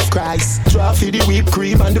passion of Christ. Draw for the whipped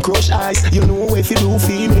cream and the crushed ice. You know if you do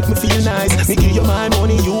feel, make me feel nice. Me give you my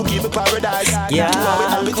money, you give me paradise. Yeah,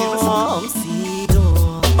 come see do.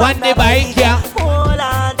 On the bike, yeah.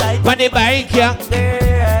 On the bike, yeah.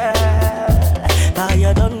 Girl,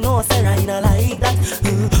 you don't know, say I don't like that.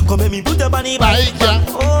 Come let me put up on the bike, yeah.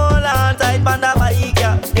 Hold on tight on the bike,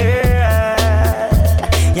 yeah.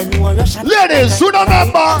 You know I rush. Ladies, who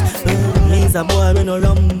remember? He's a boy when I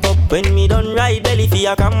ramp up. When me done ride belly for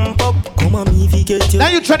your camp up. Come on me if you get you. Now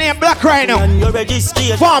you trying to black right now. And your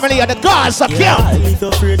registration. Family of the guards of yeah, if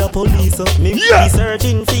you're afraid of police up. Me be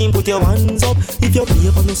searching team, put your hands up. If you're play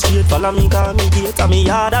on the street, follow me, call me gate. And me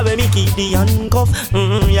yard where me keep the handcuff.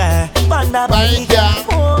 Yeah. Panda bike, yeah.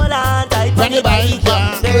 Hold on tight. Panda bike,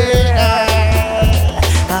 yeah.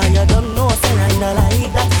 You don't know, say I don't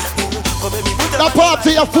like that. The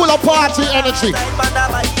party is full of party energy.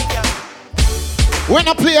 When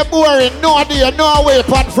I play boring, no day, no way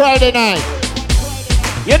on Friday night.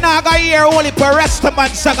 You're not gonna hear only per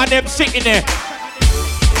restaurant song and them sitting there.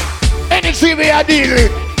 Energy we are dealing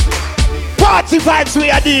with. Party vibes we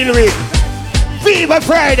are dealing with. Fever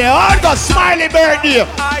Friday, all got Smiley birthday.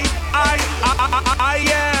 I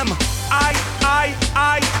am.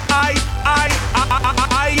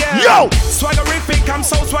 Yo! Swaggerific, I'm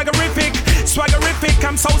so swaggerific. Swaggerific,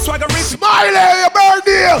 I'm so swaggerific. Smiley, your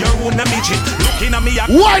birthday. You're one a midget, looking at me.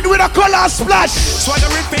 Wine with a color splash.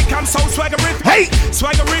 Swaggerific, I'm so swaggerific. Hey,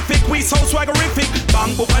 swaggerific, we so swaggerific.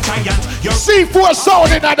 Bang, book a giant. You're C4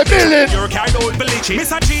 sound in the building. You're carried out village.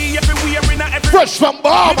 Miss a G everywhere in a every. Fresh from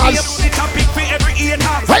Bahamas. The topic for every ear and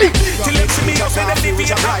half. Hey, till it's me up in the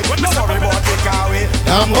TV. No worry about the car way.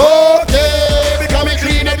 I'm okay, because me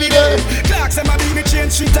clean every day. Clocks and my baby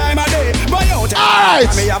change 3 times a day. Buy out.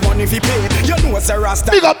 Alright. I may have money if you pay. You know it's a rasta.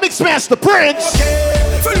 Big up Mixmaster Prince. Okay.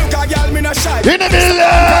 If you look at girl, me no shy. In the middle.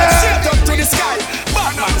 Straight up to the sky.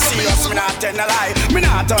 Batman serious, me not tell a lie. Me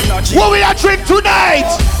not turn no cheat. What we are drink tonight?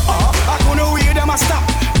 I couldn't wait them a stop.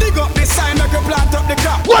 Dig up the sign, make you plant up the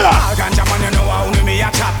crop. What up? All ganja man, you know how me a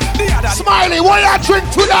chat. The other Smiley, what you drink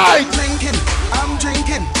tonight? I'm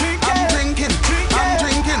drinking.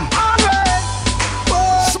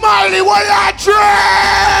 Smiley, what you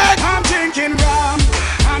drink? I'm drinking rum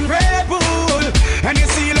and Red Bull. And you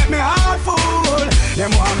see, let me heart full.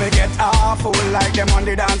 Them want me get awful. Like them on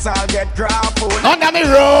the dance, I'll get grappled. Under me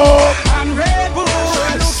rope. And Red Bull.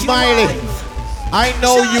 Smiley, I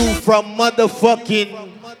know you from motherfucking.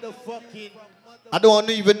 I don't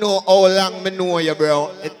even know how long me know you,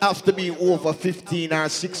 bro. It has to be over 15 or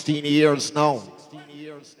 16 years now.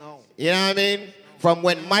 You know what I mean? From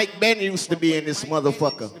when Mike Ben used to be in this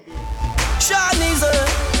motherfucker. Shawnee's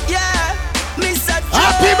yeah, Mr.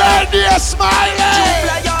 Happy birthday, Smiley!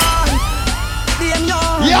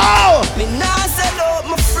 Yo! Me nah sell out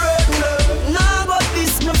my friend, nah got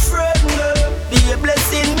this my friend. Be a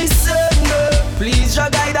blessing, me son. Please your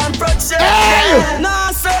guide and protect. Hey!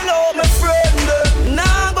 Nah sell out my friend,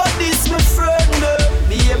 nah got this my friend.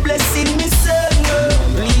 Be a blessing, me son.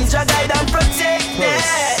 Please your guide and protect. Me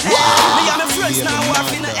and my friends now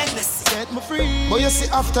walking the endless. Set me free. But you see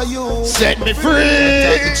after you. Set me free.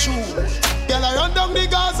 Girl, I run down the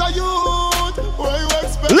Gaza youth. What you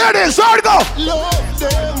expect? Ladies, hard go. Love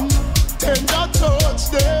them, tender touch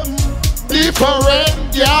them.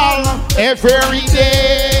 Different, y'all, every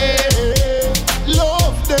day.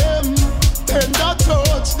 Love them, tender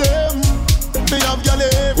touch them. Me have girl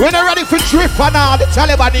every. We're not ready for drift for now, the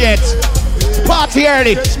Taliban yet. Party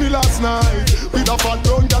early. Catch me last night with a fat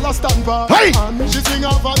brown girl a stand by. Hey! And she sing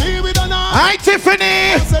off on me with a knife. Hi,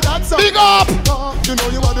 Tiffany. Big up. You know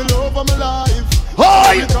you are the love of my life.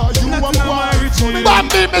 Hi. Because you are my wife.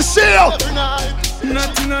 Bambi, me seal.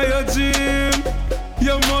 Nothing on your gym.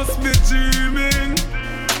 You must be dreaming.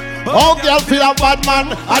 Oh, girl, feel a bad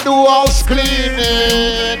man. I do house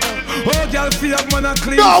cleaning. Oh, girl, feel a man a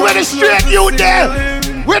clean. No, where the straight you there?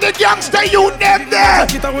 Where the gangster you them there?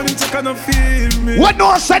 What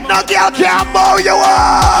no said no girl can't bow you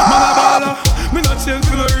up. Me not change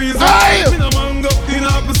for no reason. Hey. Me no mango in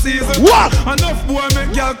half season. What? Enough boy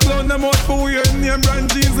make girl clown them out for weird name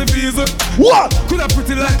brand jeans and visa. What? Coulda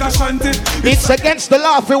pretty like a shanty. It's against the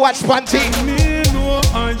law if we watch panty. Me know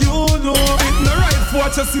and you know it no right for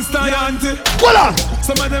watch your sister and auntie. What up?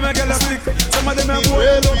 Some of them a get a stick. Some of them a boy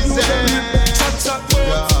love you. Chat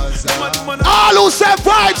boy. All who say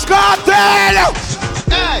vibes cartel.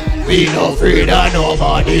 We no afraid of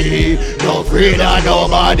nobody, no afraid of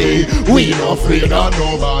nobody. We no afraid of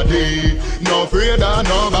nobody, no afraid of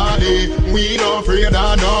nobody. We no afraid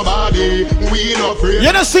of nobody, we no afraid.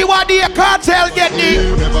 You don't see what the cartel get the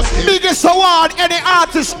biggest award any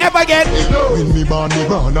artist ever get. When me born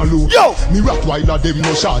a loop. Yo, me rock while a them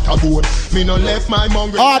no shot a bone. Me no left my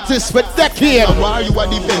mongrel. Artist for decades. Why you a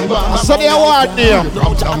defend one? So the award there.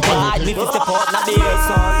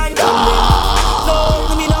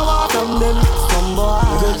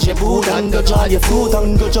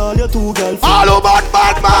 All about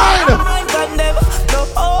bad mind.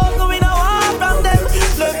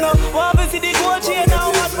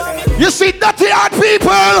 You see dirty hard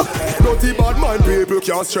people. Dirty bad mind people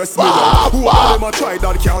can't stress me out. Who are them a try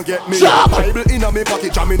that can't get me out? Bible in a me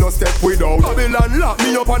pocket and me no step without. Babylon lock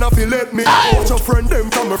me up and a feel let me out. Your friend them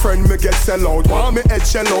from a friend me get sell out. Want me head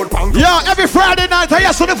shell out. Yo, every Friday night I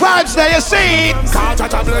hear some of the vibes there, you see. Can't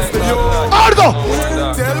touch a bless the yo. All go.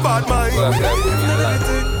 Tell bad mind.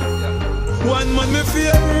 One man me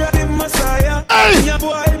fear the Messiah. Hey. Your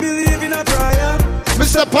boy believe in a prayer. Me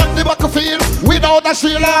step on the battlefield without a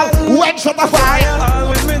shield. When shot a fire. All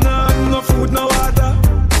when me no food, no water.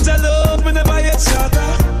 Jah love me never yet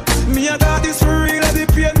shatter. Me a got this for real, the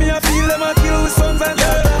pain me a feel them a kill with sons and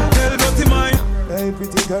daughters. Tell dirty mind. Hey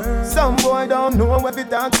pretty girl. Some boy don't know what we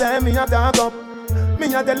talk, say me a talk up.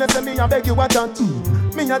 Me a tell you say me a beg you a touch.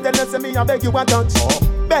 Me a tell you say me a beg you a touch.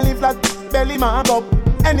 Belly flat, belly mark up.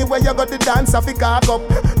 Anywhere you got the dance, I fi cock up.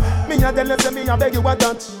 Me a tell you say me a beg you a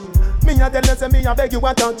touch. Me a tell you say me a beg you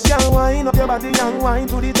a touch. Young wine up your body, young wine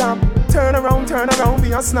to the top. Turn around,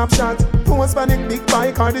 be a snapshot. Post panic, big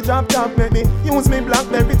bike or the drop top. Make me use me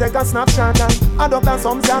BlackBerry, take a snapshot. And adopt and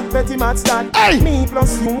some jack, petty mad start. Me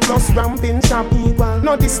plus you plus ramping shop equal.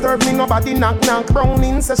 No disturb me, nobody knock.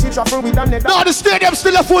 Browning says she travel with a net. No, the stadium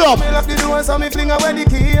still a full up. Me lock the door so me fling away the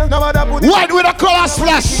key. Nobody put it. White with a color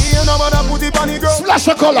splash. Nobody put it on the ground. Splash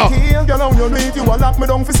a color. Girl, on your meet you a lock me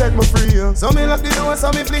down for set me free. So me lock the door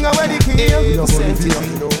so me fling away the key.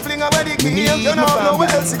 Fling away the key. You know nowhere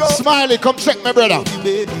else to go. Smiley, come check my brother.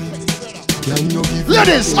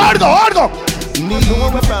 Ladies, hard go. Need no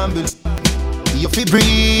more brambles. You fi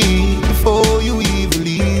breathe before you even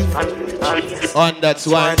leave. And that's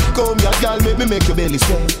why. Come here, girl, make your belly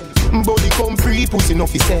swell. Body come free, pussy no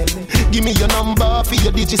fi sell. Give me your number for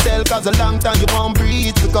your digicel, cause a long time you won't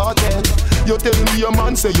breathe the cartel. You tell me your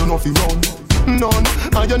man say you no fi run. None,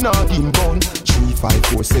 and you're not in gun. 3, 5,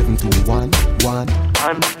 4, 7, 2, 1, 1.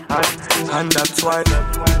 And that's why.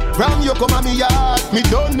 From you come at me yard, me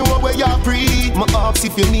don't know where you're free. My ops,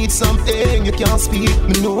 if you need something, you can't speak.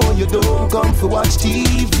 Me know you don't come for watch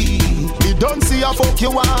TV. Me don't see a fuck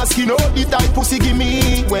you ask, you know the type pussy give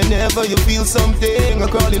me. Whenever you feel something, I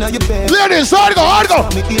crawl in on your bed. Ladies, hard go.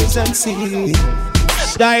 Me ears and see.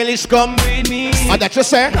 Stylish, come breed me. And that you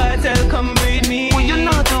say? Cartel, come breed me. Well, you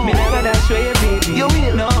know too. Me never dash away, baby. You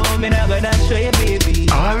will. No, me never dash away,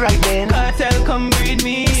 baby. Alright then. Cartel, come breed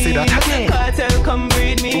me. Say that again. Cartel, come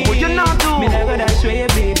breed me. Well, you know too. Me never dash away,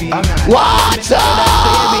 baby. Alright. Watch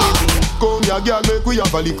out! Come here, girl, make we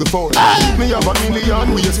have a little fun. Me have a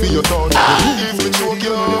million ways for your thought. If me choke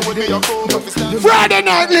you with me a phone. Friday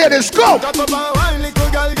night, ladies, go! Talk about wine, little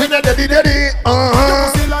girl. You know daddy. You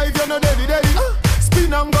pussy life, you know daddy.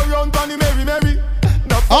 Spin and go round on the merry.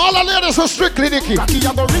 All the ladies are strictly Nicky. Cocky,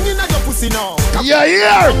 you go ringing at your pussy now. Yeah,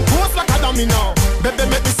 yeah. Post like a dummy now. Baby,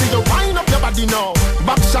 make me see you wind up your body now.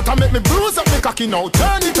 Back shot and make me bruise up me cocky now.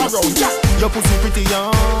 Turn it around, yeah. Your pussy pretty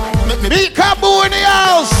young. Make me be Kabu in the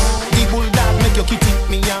house. The bulldog make your kitty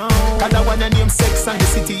me young. Cause I wanna name Sex and the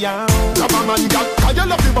City young. Come on, man, girl, cause you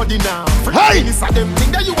love the body now. Hey! This are them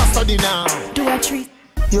thing that you are study now. Do a treat.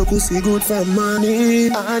 Your pussy good for money,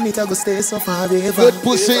 and it a go stay so forever. Good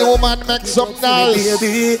pussy woman make some noise.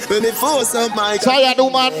 Baby, when me force up my tired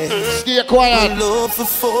woman, stay quiet. Love for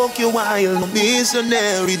fuck you while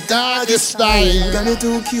missionary doggy style. Got it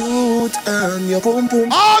too cute and your pum pum.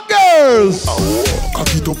 All girls.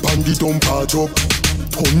 Cock it up and the dump a drop.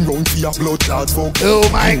 Turn round for your blood clot fuck. Oh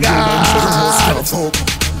my God.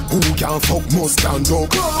 Who can fuck must stand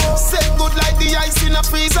up. Set good like the ice in a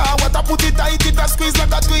freezer. What I put it tight, it a squeeze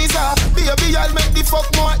like a tweezer. Baby, I'll make the fuck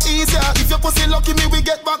more easier. If your pussy lucky me, we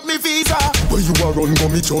get back me visa. When you are run,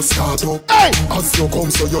 go me just start up. Hey! As you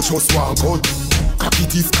come, so you just walk out. Cocky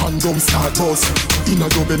teeth condom start bust. In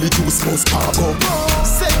a your belly juice must pop up.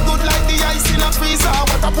 Set good like the ice in a freezer.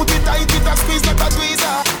 What I put it tight, it a squeeze like a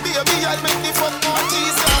tweezer. Baby, I'll make the fuck more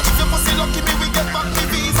easier. If your pussy lucky me, we get back me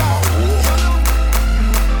visa.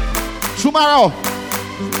 Tomorrow,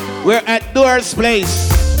 we're at Door's Place.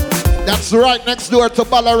 That's right next door to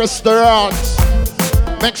Bala Restaurant.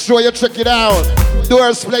 Make sure you check it out.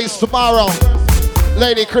 Door's Place tomorrow.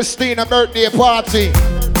 Lady Christina birthday party.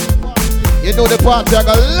 You know the party I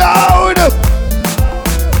got loud.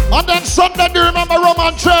 And then Sunday, do you remember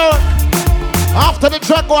Roman Church? After the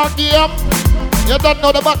track one game, you don't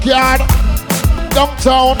know the backyard.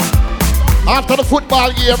 Downtown. After the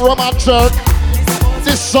football game, Roman Church.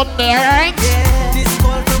 This Sunday, alright?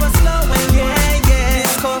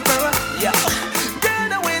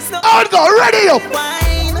 I'll go, ready up!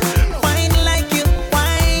 Wine like you,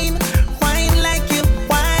 wine like you,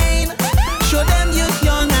 wine. Show them you're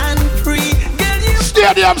young and free. Girl, you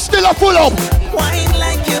stadium still a full up. Wine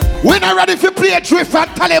like you. We're not ready for play drift and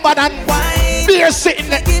Taliban and wine. Beer sitting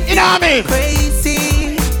there, you know what I mean?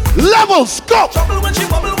 Crazy. Levels, go! Trouble when she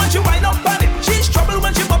bubble, when she wind up on it. She's trouble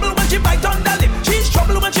when she bubble, when she bite on the lip. She's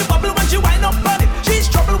trouble when she bubble, when she wind up on it. She's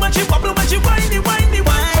trouble when she bubble, when she whiny.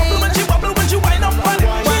 Trouble when she bubble, when she wind up on it.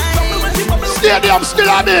 Stadium still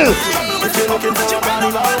on it.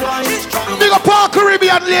 Big up all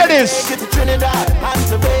Caribbean ladies. Trinidad and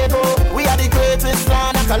Tobago. We are the greatest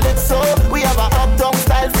land of Calypso. We have a uptown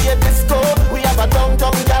style for your disco. We have a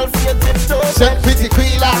downtown girl for your tiptoe. Saint Pity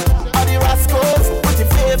Quila. Are the rascals with your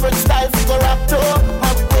favorite style for go rap to.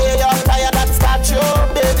 Up way you're tired that statue.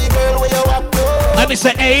 Baby girl, where you up to? Let me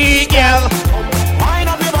say, hey girl. Wind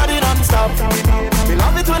up your body non-stop. We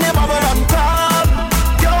love it when you bubble on top.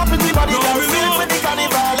 Your pretty body can fit with the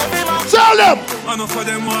carnival. Every man. Tell them. I know for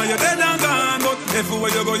them why you're dead and gone, but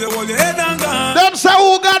everywhere you go, you hold your head and gone. Them say,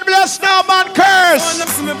 oh God bless now, man curse.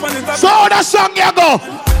 So the song you go.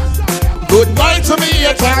 Goodbye to me,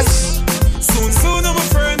 haters. Soon, my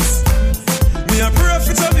friends. Me a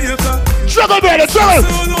profit of vehicle. Juggle, brother, juggle.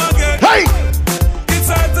 Hey. It's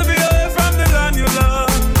hard to be away from the land you love.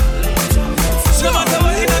 No matter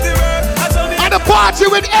what in the world, and a party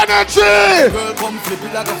with energy. Girl, come flip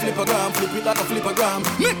it like a flippergram, flip it like a flippergram.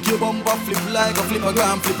 Make your bumper flip like a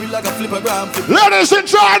flippergram, flip it like a flippergram. Ladies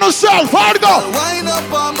enjoying yourself, how'd it go? Wind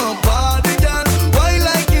up on my body, girl. Why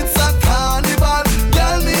like it's a carnival?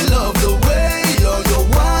 Girl, me love the way you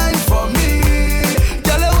wine for me.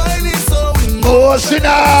 Girl, your wine is so emotional.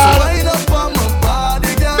 So wind up on my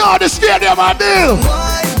body, girl. No, the stadium I do.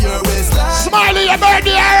 Smiley, your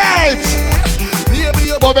birthday, alright.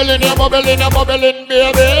 You're bubbling, you're bubbling, you're bubbling,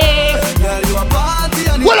 baby. Girl, you a party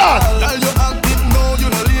animal. Hold on. Girl, you active, no, you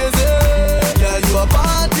no lazy. Girl, you a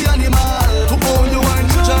party animal. To own you wine,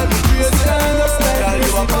 you drive me crazy. Girl,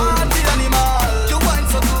 you a party animal. You wine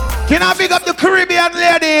so good. Can I big up the Caribbean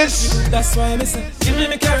ladies? That's why I say, give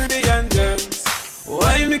me Caribbean girls.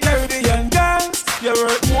 Why me Caribbean girls? You're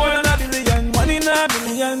worth more than a billion, one in a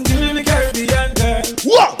billion. Give me Caribbean girls.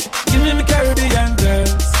 What? Give me Caribbean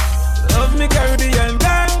girls. Love me Caribbean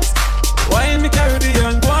girls. Why me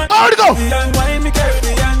Caribbean girls? How'd it go? Why me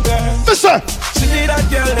Caribbean girls? Listen. She need that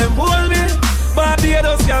girl them hold me.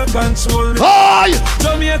 Barbados can't control me. Hi.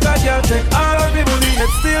 Jamaica girl take all of me money,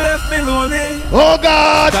 yet still left me lonely. Oh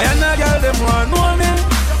God. Guyana girl them want know me.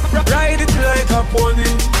 Ride it like a pony.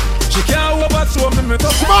 She can't overthrow me.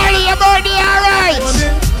 Smiley, your birthday, alright.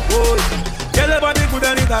 Girl, your body good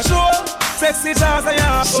and it a show. Sexy chance I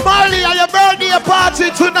have. Smiley, on your birthday party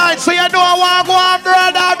tonight, so you know I want to go on,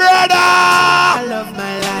 brother, brother. I love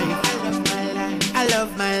my life. I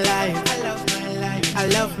love my life. I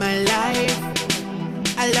love my life.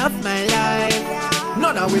 I love my life.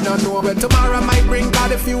 No, no, we don't know when tomorrow might bring God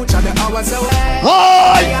the future, the hours away.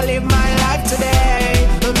 Hi. Me, I live my life today.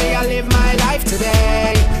 Me, I live my life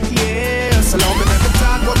today. Yeah, so long me never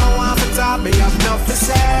talk what I want to talk. Me have enough to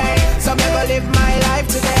say. So never live my life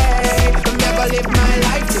today. Never live my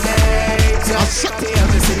life today. Just tell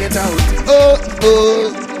me, sing it out.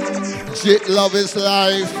 Oh, shit, love is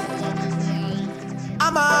life.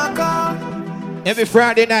 I'm a girl. Every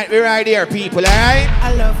Friday night we ride here, people, alright?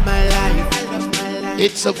 I love my life.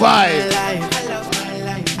 It's a vibe.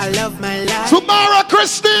 I love my life. Tomorrow,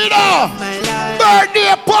 Christina,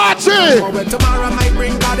 birthday party. When tomorrow might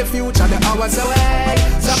bring God the future, the hours away.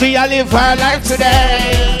 So she a live her life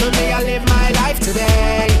today. Me, I live my life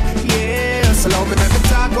today. Yeah, so long me never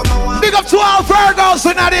talk what I want. Big up to all Virgos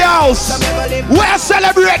in the house. We're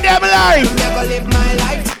celebrating them life. Never live my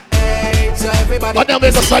life today. So everybody. But now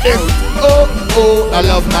make us sudden. Oh, I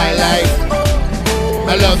love my life.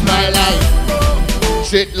 I love my life.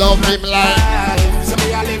 Shit, love him life. So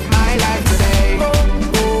me, I live my life today.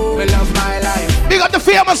 Me love my life. Big up the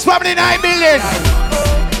famous family 9 million.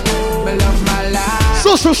 Me love my life.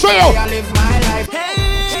 So show you. I live my life. Hey,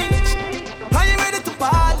 are you ready to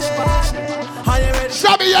party? Are you ready?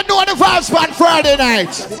 Shabby, you know the vibes on Friday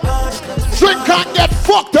night. Drink and get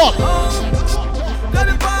fucked up.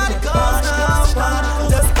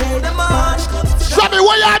 Shabby,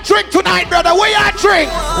 what you drink tonight, brother? What you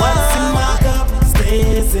drink? What's in my cup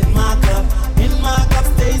stays in my cup. In my cup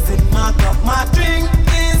stays in my cup. My drink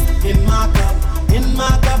is in my cup. In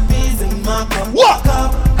my cup is in my cup. What?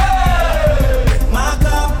 My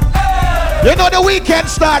cup. You know the weekend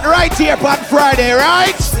start right here on Friday,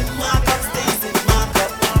 right?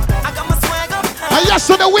 And yes,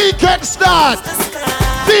 so the weekend start.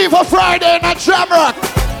 Viva Friday in a Jamrock.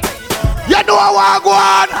 You know I want to go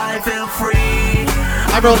on. I feel free.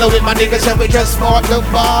 I'm rolling with my niggas and we just smoke the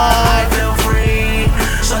bar. I feel free.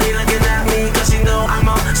 So you looking at me cause you know I'm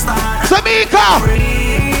a star. Tamika.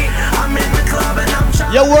 I'm in the club and I'm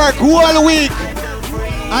trying. You work all week.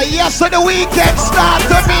 And yes, so the weekend start,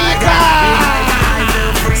 Tamika.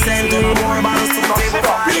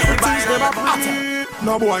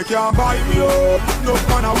 No boy can't buy me up. No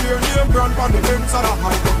man a wear name brand on the ends of the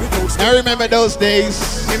high up me toast. I remember those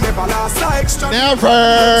days. He never last like extra. Never.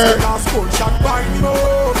 Last gun shot buy me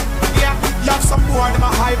up. Yeah, you have some boy them a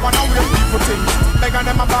hype and a weird people things. Like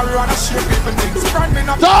them a barrow and a shake people things. Brand me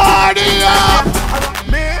not. Turn up.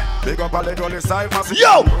 Me, big up all the dolly side massive.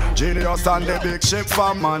 Yo. Genius and the big ship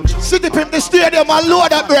for man. City Pimp the stadium and load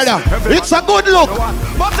that brother. It's a good look.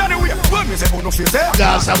 But anyway, when me say uno fi say,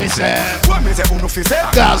 that's how me say. When me say uno fi say,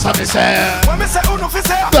 that's how me say. When me say uno fi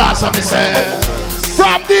say, that's how me say.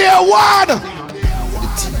 From day one.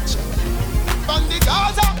 From the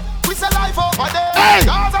Gaza, we say life over there. Hey.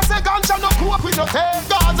 Gaza say ganja no coke with no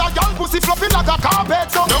taste. Gaza young pussy fluffy like a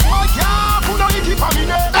carpet. So no boy can't put no icky for me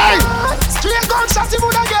name. Hey. Straight gunshot he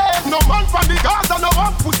would again. No man from the Gaza no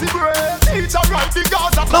one pussy brain. Teacher right the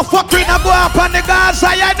Gaza. No fucking a go up on the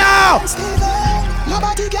Gaza, you know.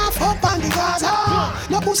 Nobody can fuck on the Gaza.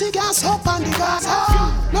 No pussy can suck on the Gaza.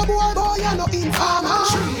 No boy, you no informer.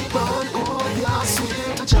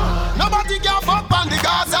 Nobody can fuck on the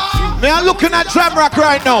Gaza. Me I'm looking at Jamrock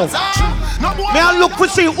right now. Me I look to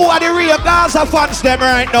see who are the real Gaza fans them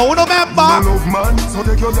right now. You remember? Man of man, so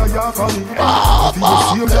take your yaya for me. If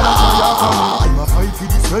you see him, I'm a fight for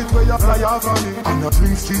the sweat where you fly off for me. I'm not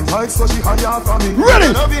doing street fights, so she high off for me.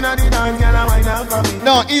 Ready?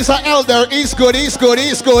 No, he's an elder. He's good. He's good.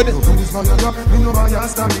 He's good. She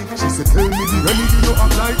said, tell me the remedy you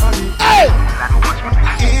apply for me. Hey!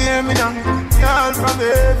 Hear me now, girl from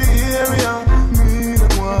every area. Me the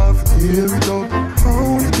wife, hear it up.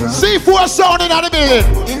 C4 sound in the building.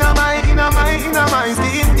 In a my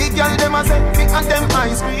skin. The girl them a say, big and them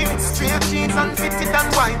ice cream. Straight jeans and fitted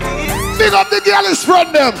and white tees. Big up the girl and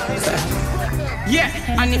spread them. Yeah,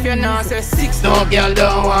 and if you're not say 6, no girl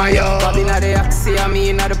don't want you. Bobby na the Axie, I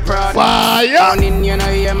mean na the Prada. Fire. Morning, you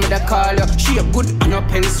know, hear me the call you. She a good and no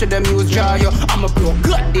pens to them use draw you. I'm a bro,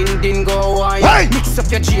 good, din go why you. Hey. Mix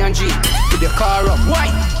up your G and G with your car up. Why?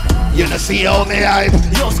 You know see how me hype.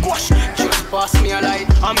 Yo, squash, just pass me a light.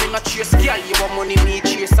 I'm in a chase, girl, you want money, me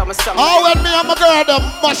chase. I'm a song. Oh, when me and my girl them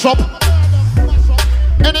mash up.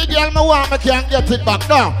 Any girl me want, me can't get it back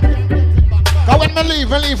now. Cause when me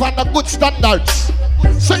leave on the good standards.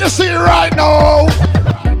 So you see right now.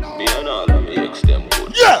 Me and all of me extend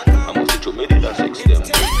good. Yeah. I must to me that's extend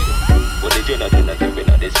good. But the general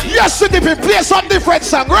yes, so if you play some different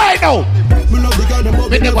song right now.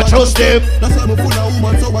 Me never trust them. That's why I'm full of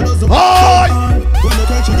woman, so I doesn't. Oh! When I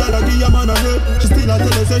catch a girl, I give a man a head. She still a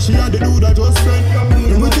tell her say she and the dude I just spent.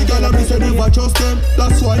 And with the girl, I be said if I trust them.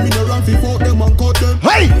 That's why me no run fi fuck them and cut them.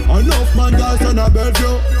 Hey! Enough man girls on a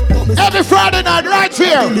Bellevue. Every Friday night right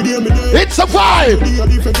here. It's a vibe. A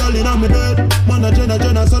different girl in my bed. Man a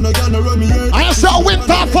Jenna, son a girl no run me head. I saw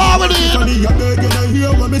winter forward in.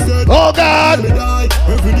 Oh God!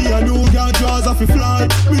 Every day a new girl draws off a fly.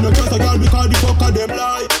 Me no trust a girl because the fuck of them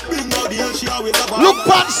lie. Big body and she always have a look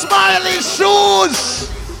on Smiley shoes.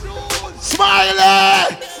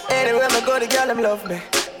 Smiley. Anywhere me go, the girl them love me.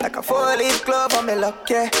 Like a 4-leaf glove on me luck,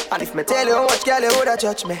 yeah. And if me tell you how much girl you woulda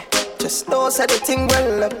judge me, just know say the thing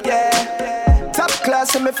well up, yeah. Top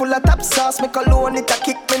class and me full of top sauce. Me cologne it a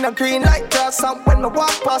kick me no green like grass. And when me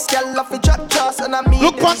walk past, girl love it drop jaws. And I mean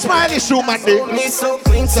look on Smiley shoe, man. Me so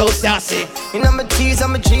clean, so sassy. You know my tees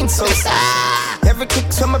and my jeans so sassy. Every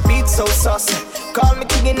kick from my beat so saucy. Call me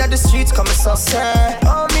king in the streets, come saucy.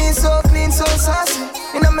 Oh me so clean, so sassy.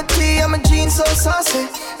 You know my tee and my jeans so saucy.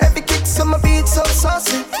 Every kick from my beat so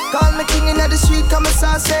saucy. Call me king in the street, come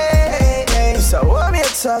saucy. So what me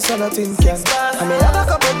sauce and nothing can. I mean I have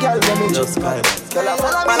a couple girl when me just buy. Girl I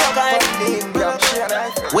follow me up on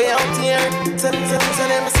the way out here. Tell them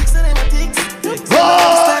 6 and them a ticks.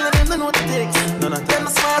 Style of them they know the ticks. None of them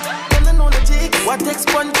smart, them they know the ticks. What takes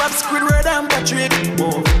SpongeBob, Squidward and Patrick?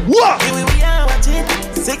 What? Here we are, watch it.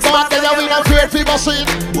 6 months that we not fear people see.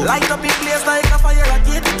 Light up in place like a fire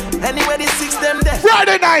rocket. Anyway the 6 them there.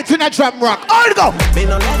 Friday night in a Jamrock. All go. Me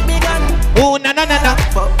no let me gun. Oh na na na na.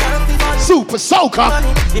 Super soaker.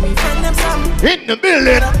 Give me friend them some. In the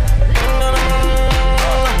building.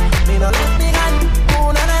 Me no let me gun.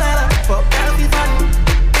 Oh na na na. Fuck healthy fun.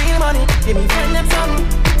 Real money. Give me friend them some.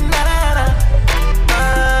 Na na na.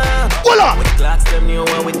 Voila. With clocks them new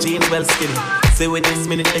one with jeans well skinny. Say with this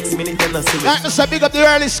minute, next minute, then I see it. Like to say big up the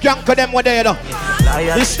early skunk of them were there though.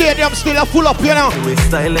 The stadium still a full up, you know. We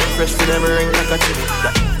style it fresh to them ring like a chili.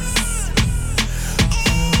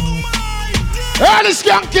 Early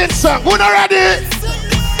skanking song, who not ready?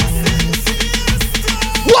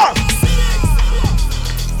 What?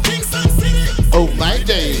 Oh my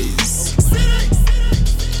days.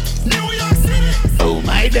 Oh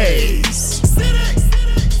my days.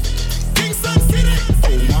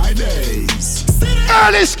 Oh my days.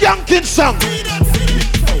 Early skanking song.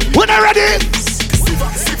 Who not ready?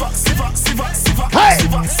 Hey.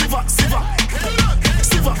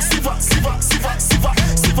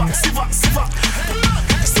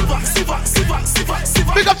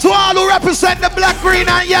 Big up to all who represent the black, green,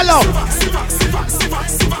 and yellow.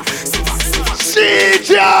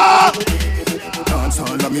 CJ! Dance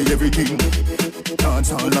all of me everything.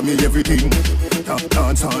 Dance all of me everything.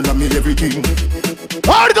 Dance all of me everything.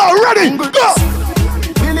 All go, ready, go!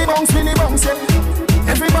 Billy bounce, yeah.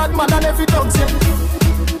 Every bad man and every dog, yeah.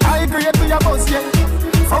 I agree to your boss, yeah.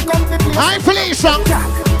 Fuck up the place. I'm Felicia.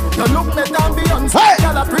 You look better than Beyonce. Hey!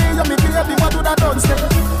 Girl, I pray you, me baby, what do that done say?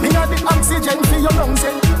 Me got the oxygen for your lungs,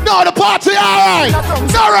 eh? No, the party alright.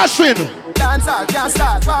 No rushing. Dance all, can't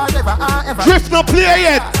start forever, ever. Drift no play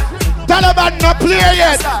yet. Taliban not play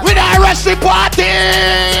yet. We not rush the party.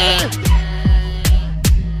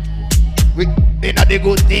 We inna the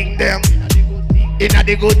good thing them. Inna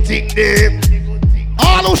the good thing them.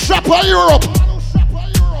 All who shop at Europe.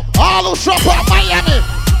 All who shop at Miami.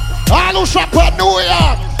 All who shop at New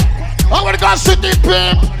York. I wanna go see the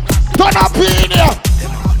pimp. Turn up in here.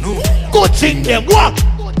 Good thing them. What?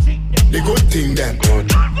 The good thing them.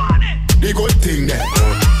 The good thing them.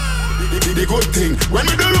 The good thing. When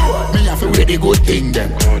we do road, me have to wear the good thing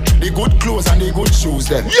them. The good clothes and the good shoes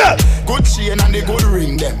them. Yeah. Good chain and the good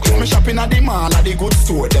ring them. Me shopping at the mall at the good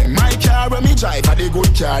store them. My car when me drive at the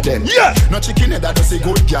good car them. Yeah. No chicken head that does a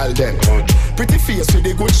good girl them. Pretty face with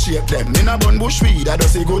the good shape them. In a bun bush weed that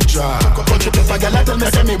does a good job. Country pepper girl I tell me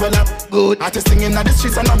say me well up. Good. Artist singing at the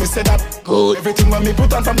streets and I me say that. Good. Everything when me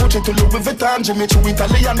put on from Gucci to Louis Vuitton, Jimmy Choo,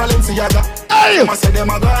 Italy and Balenciaga. Hey. Them a say them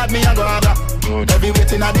a god, me a god. Every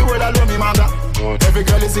waiting at the world I love me maga. Every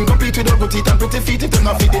girl is incomplete with her good teeth and pretty feet. It will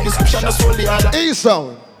not fit the description of soul the other.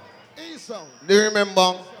 E-Sound. Do you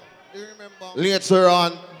remember? Later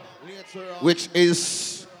on, which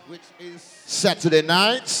is Saturday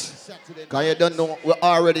night. Cause you don't know we're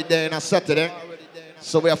already there on a Saturday.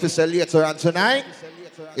 So we have to say later on tonight.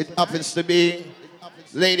 It happens to be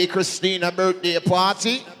Lady Christina's birthday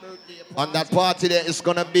party. And that party there is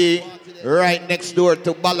gonna be right next door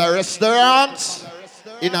to Bala Restaurant.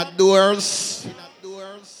 In a doors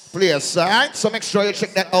place, alright? So make sure you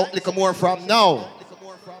check that out a little more from now.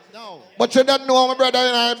 But you don't know my brother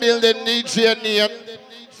in our building DJ Nate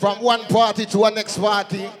from one party to a next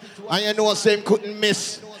party. And you know same couldn't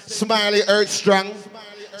miss Smiley Earthstrong.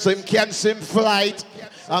 So him cancel him flight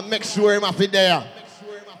and make sure him happy there.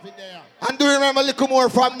 And do remember a little more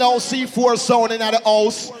from now, C4 sound in the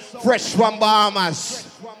house, fresh from Bahamas.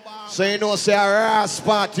 So you know say a Ras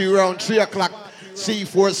party around 3 o'clock.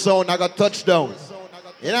 C4 sound, I got touchdown.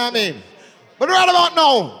 You know what I mean? But right about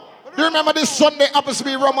now, do you remember this Sunday happens to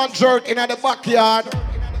be rum and jerk in the backyard?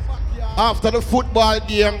 After the football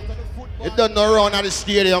game, it done no round at the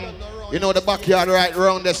stadium. You know the backyard right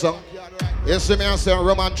around there, son. You see me, I say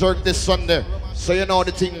rum and jerk this Sunday. So you know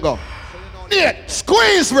the thing go. Yeah,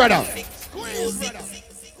 squeeze, brother. Hey.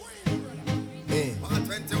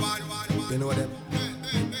 You know them.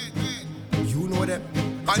 You know them.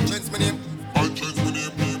 Conscience, my name.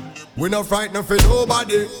 We not frightened for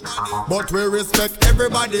nobody, but we respect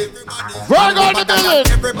everybody. VIRGO in the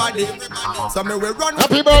building. Everybody. So me we run.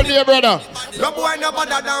 Happy birthday, brother. No boy no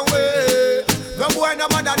better than we. No boy no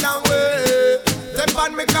better than we. Step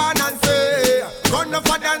on me can and say, run up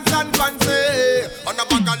for dance and fancy. On the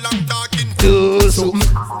back of long talking. Do something,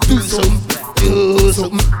 do something, do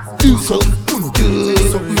something, do something, do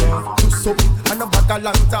something, do something. On the back of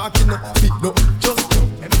long talking. No, just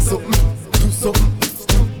something, do something.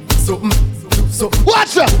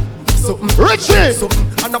 Watch out! Richie!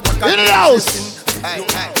 In the house! Hey,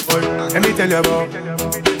 let me tell you about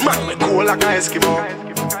man, we cool like a Eskimo.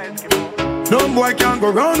 No boy can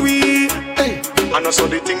go round we. Hey. I know so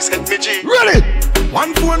the things hit me G. Ready?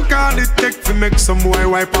 One phone call it take to make some boy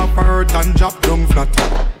wipe up her hurt and drop down flat.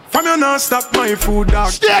 From you not stop my food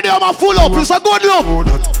dog. Stadium are full up, it's a good look.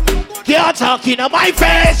 You're talking on my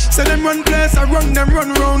face. Say them run place, I run them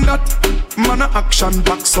run round that. Man a action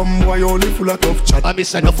back, some boy only full of tough chat. I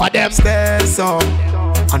miss enough of them. Stairs up,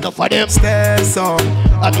 enough of them. Stairs up,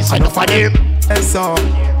 I miss enough of them. Stairs up,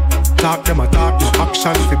 talk them a talk, the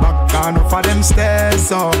action fi back. Enough of them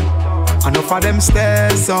stairs up, enough of them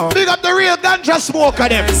stairs up. Big up the real ganja smoker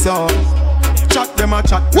them. Chat them a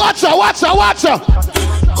chat. Watch out, watch out, watch out.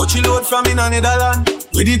 Coachy load from in a Netherland.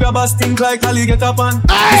 We the grabbers think like Ali get up on.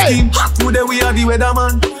 Hey! The team hot today we are the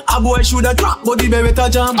weatherman. A boy shoulda drop but the beretta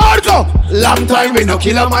jam. Argo! Long time we no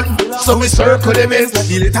kill a man. So we circle them in.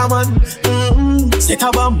 The little man. Set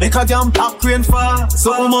a bomb, make a jam, black rain fall.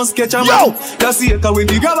 So we must catch a man. That's the echo when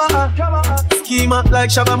the grabber. Schema like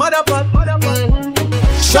Shabba Motherfucker.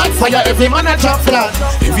 Shot fire, every man a drop flat.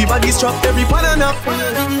 Everybody's trapped, every pan up.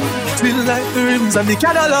 Feel like the rims and the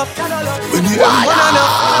Cadillac. When the every man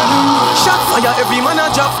up. Shot fire, every man a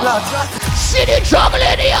drop flat. See the trouble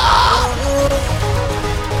in here.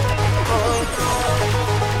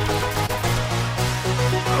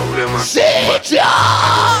 Sit ya.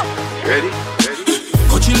 Ready?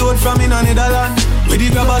 Coachy load from in a Netherland. Where the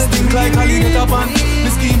grabbers think like Ali get up on. The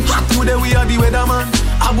scheme hot today we are the weatherman.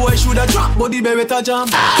 A boy shoulda drop but the beretta jam.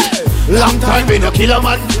 Long time we no kill a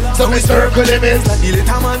man. So we circle them in. The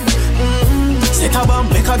little man. Set a bomb,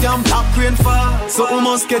 make a damn black rain fall. So we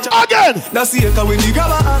must catch a again. That's the echo when the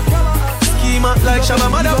grabber. Schema like Shabba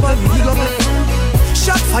Motherfucker.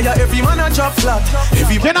 Shot fire, every man a drop flat.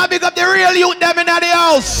 Can I pick up the real youth them in the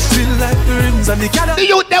house? Feel like the rims and the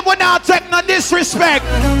youth them will not take no disrespect.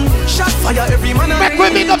 Shot fire, every man a make we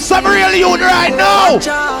pick up some real youth right now.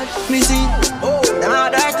 Me see, them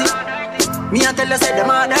are dirty. Me a tell you say them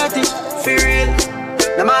are dirty. For real,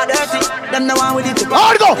 them are dirty. Them the one with it.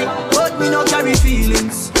 Hard go. But me no carry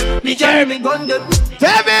feelings. Me carry me gun them.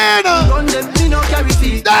 Devin. Gun them. Me no carry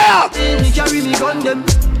feelings. Damn. Me carry me gun them.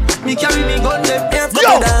 Me carry me gun them.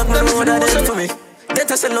 Yo. Them for me.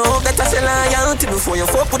 That I say love, that I say loyalty. Before you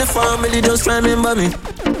fuck with the family, just remember me. I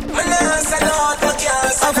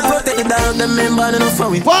can protect the dog, them member enough for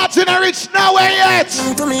me. Party not rich nowhere yet.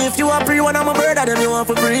 To me, if you are free, when I'm a brother, then you want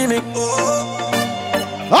to free me.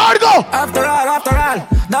 Hard go. After all,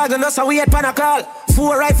 dog and us a wait pan a call.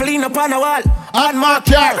 4 rifle in upon a wall. And mark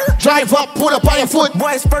car, drive up, pull up on your foot.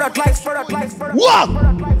 Boys, product like. What?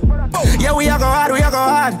 Yeah, we a go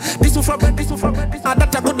hard. This will from this.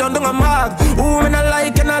 That I put down a mark. Who me not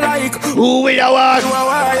like and I like. Who we a want?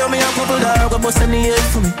 You me a couple dog, but send the head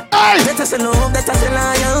for me. Hey! That I say love, that I say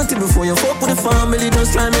loyalty. Before you fuck with the family,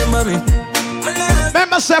 just remember me.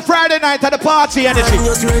 Remember say Friday night at the party energy.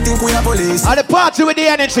 At the party with the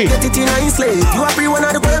energy. Get it in a slave. You are free one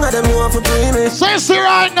of the going of them you want to pray me. So you see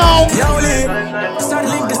right now. Start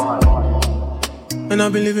link this. And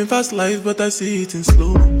I've been living fast life, but I see it in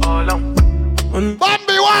slow. Bambi,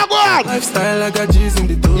 what? Lifestyle, I got G's in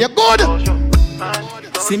the door. You good?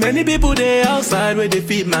 See many people there outside where they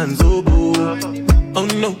feed man's oboe. Oh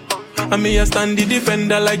no, I mean I stand the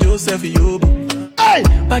defender like Joseph Yobo. Hey!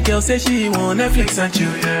 But girl say she want Netflix and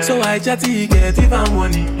chill, so I chatty get even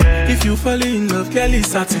money. If you fall in love, Kelly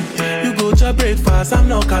satin. You go to breakfast, I'm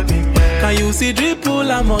not capping. Can you see dripple,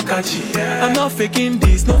 I'm not catching. I'm not faking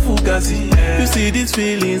this, no fugazi. You see these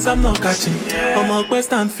feelings, I'm not catching. I'm a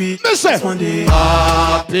quest and feet. Listen. One day.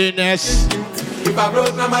 Happiness. If I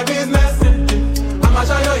broke, now my business. I'ma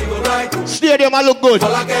show you go right. Stadium, I look good.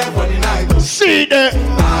 All I care for the night. See there.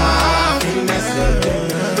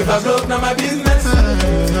 If I broke, now my business.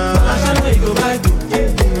 I'ma show you go right.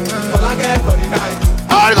 All I care for the night.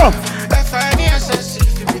 I'll go.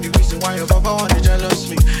 If you be the reason why your papa want to jealous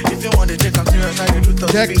me. If you want to take up serious, I can do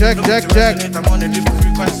tough. Check. I'm on a different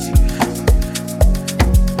frequency.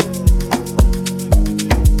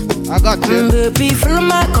 I got you. Baby, follow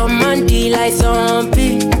my command, like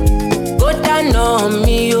zombie. Go down on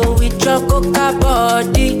me, you with your coca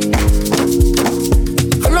body.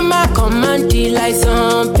 Follow my command, like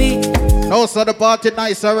zombie. No, so the party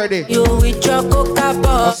nice already. You with your coca body.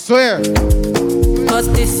 I swear. Cause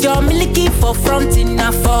this your milky for fronting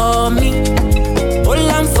now for me. Hold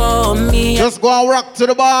on for me. Just go and rock to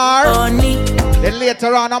the bar. Honey. Then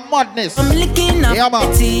later on a madness. I'm licking up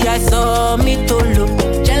I saw me to look.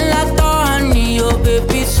 Gelato honey, oh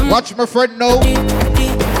baby. Watch my friend now.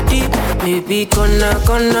 Baby, gonna.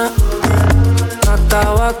 Waka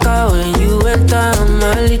waka when you enter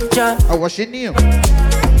my licha. Oh, what's your name?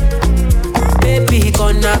 Baby,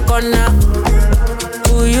 gonna.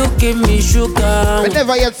 Will you give me sugar? I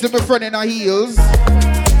never yet see my friend in her heels.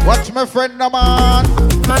 Watch my friend, no man.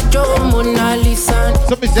 Macho Mona Lisa.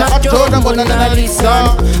 So me say, Macho Mona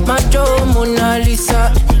Lisa. Macho Mona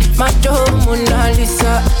Lisa. Macho Mona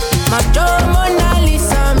Lisa. Macho Mona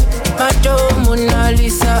Lisa. Macho Mona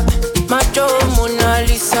Lisa. Macho Mona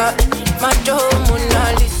Lisa. Macho Mona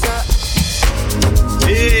Lisa.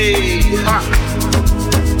 Hey, ha.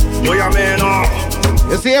 Boy, I'm in.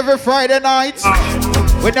 You see every Friday night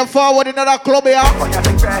when them forward in that club here. I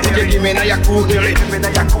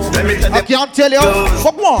can't tell you.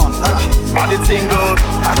 Fuck one.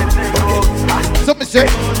 So me say.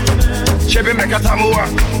 Chevy make a tamua.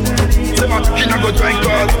 Go drink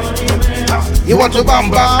God. You want to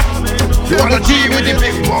bamba? You want to G with the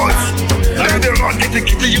big boys. You the wrong, get the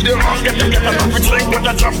kitty, you the wrong, get the drink with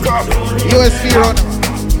the drop cup. USP run.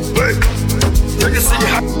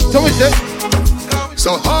 So we say.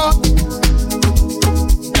 So hard.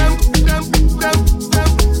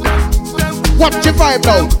 Watch your vibe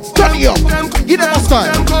now. Turn it up. Give them a style.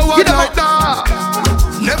 Give them like that.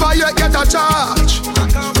 Never yet get a charge.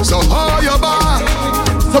 So how you bad?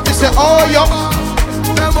 So we say, oh yo.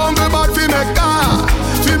 Them hungry bad fi make car,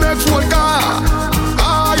 fi make phone car.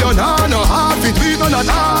 Ah, you know no half it, we don't know.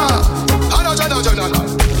 Ah, no.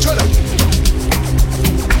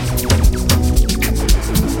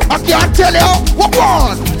 I can't tell you what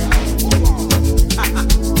one.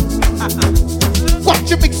 Watch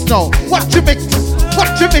your mix now. Watch your mix.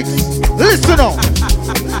 Watch your mix. Listen now.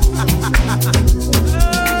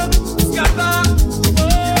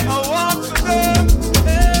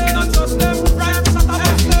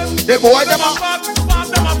 The boy them up.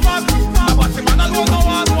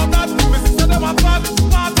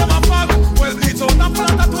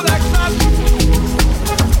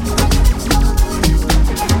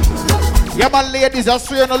 man, ladies, I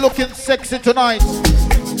swear you're looking sexy tonight.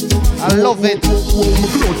 I love it.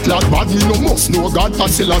 Blood clot bad, me no must know God.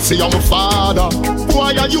 Pasilla say I'm a father.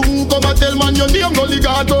 Why are you come and tell man your name? No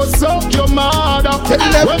God go suck your mother.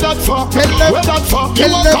 Where that for? Where that for? You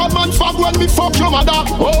a come and fuck when me fuck your mother.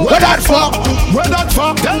 Where that for? Where that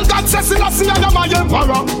for? Tell God Cecilia say I am my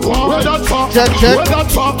emperor. Where that for? Where that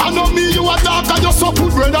for? I know me you a dark and you so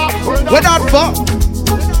good brother. Where that for?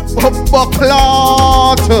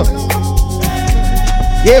 Buckclot.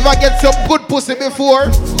 You ever get some good pussy before?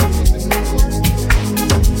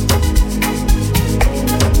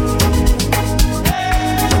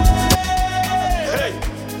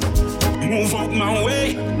 Move out my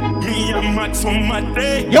way. Me and Matt from my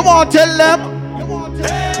day. You want to tell them?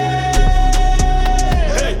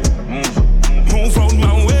 Hey. Move out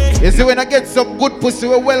my way. You see when I get some good pussy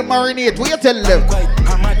we well marinate, what you tell them?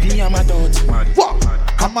 I'm at me, I'm a doubt. What?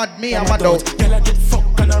 I'm at me, I'm a doubt. Girl I get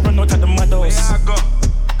fucked and I run out of the mad house.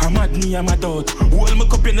 I'm at me, I'm a doubt. Hold my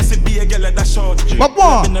cup in the city, a girl at that short. But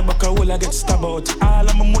what? In the back of I get stabbed out. All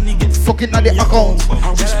of my money get fucking at the account.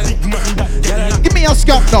 Give me a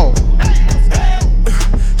scam now.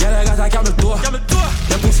 Girl I got a camel toe.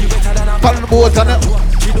 Your pussy wetter than a paddle boat and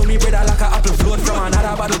she do me better like a apple float from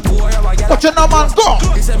another bottle pour. But you know man, go.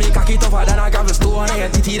 He say me cocky tougher than a gravel stone. I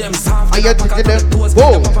get titty them soft. I get titty them.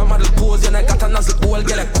 Whoa.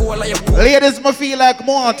 Ladies, me feel like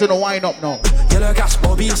more want to know wind up now. Yellow cash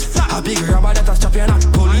bobbies, a big rubber that a strap you not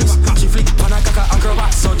police. She flick pan a caca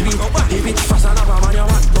acrobat surgery. The bitch fast and have a man you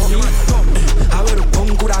want dummy. I will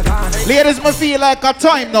punk could have gone. Ladies, me feel like a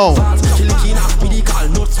time now. She licking off medical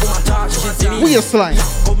nuts for my charge. We a slime.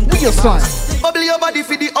 We a slime. Bubble your body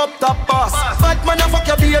for the up top boss. Bad man a fuck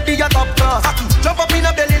your baby a top class. Jump up in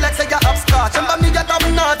a belly like say you upscotch. And me get up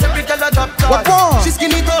nuts every girl a drop class. She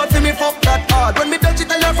skinny tall for me fuck that hard. When me touch it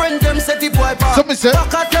tell your friend them say the boy pass. So me say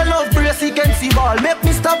back at your love brace against the ball. Make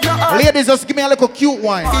me stop your heart. Ladies, just give me a little cute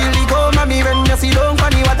wine. Feel the go mommy when you see don't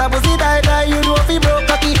funny. What a pussy die you know if he broke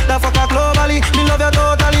cocky. The fuck a globally. Me love you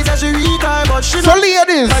totally. Say she retire but she so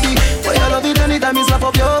ladies boy I love it anytime you slap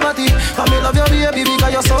up your body. And me love your baby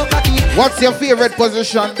because you're so cocky. What's your favorite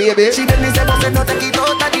position, baby? She tell me say but no take it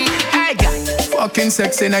out daddy. Hey girl, fucking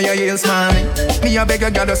sexy now your heels mommy. Me a beg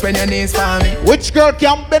a girl just when your knees for me. Which girl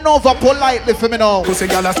can bend over politely for me now? Pussy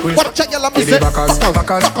girl a squeeze. Watch a girl a me say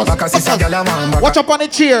Backers is a girl a man. Watch up on the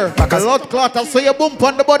chair. Blood clot and so you bump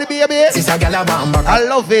on the body, baby. Is a girl a man. I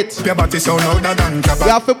love it. Your body so louder than clapper.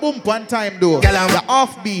 You have to bump on time though. You're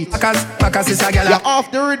off beat. Backers is a girl. You're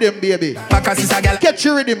off the rhythm, baby. Backers is a girl. Catch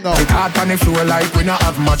your rhythm now. It hard on the floor like we not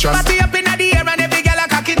have mattress. Body up in the air and every girl a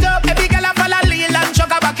cock it up. Every girl a follow Lil and chuck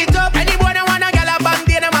a back it up. Any boy that want a girl a band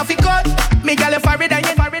they them a fi cut. Me girl a farid and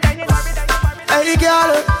you. Hey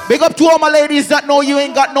girl. Big up to all my ladies that know you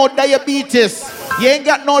ain't got no diabetes. You ain't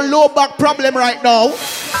got no low back problem right now.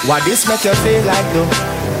 What this make you feel like though?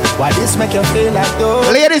 What this make you feel like though?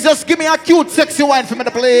 Ladies, just give me a cute sexy wine for me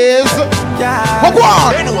to please. Yeah. Go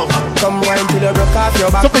on. Come wine till you broke off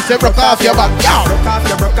your back. Somebody say broke off your back. Yeah. Broke off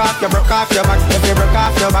your back. If you broke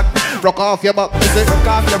off your back. Broke off your back. Broke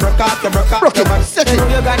off your back. Know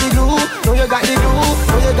you got the glue. Know you got the glue.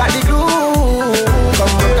 Know you got the glue.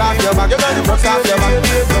 Come broke off your back. Broke off your back.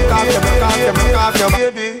 Broke off your back.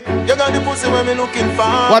 You got the pussy when me looking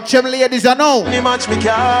for. Watch them ladies, I know. Ni match me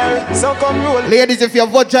car. So come roll. Ladies, if your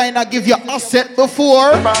vagina give you asset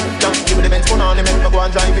before. Give me the Benz phone on the make me go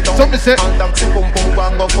and drive it down. Somebody say. All taxi pum pum go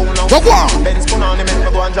and go phone now. Go on. Benz phone on the make me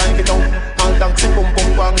go and drive it down. All taxi pum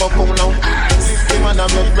pum go and go phone now. System and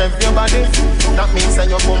I'm rev your body. That means that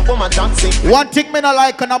your pum pum a taxi. One thing me not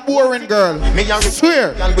like on a boring girl. Me a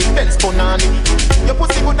swear. And with Benz phone on it. Your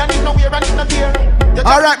pussy good and it no wear and it no tear.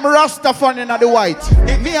 Alright, me Rasta fun in the white.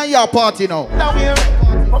 Me and your party now.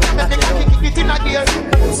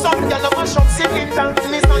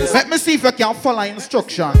 Let me see if I can follow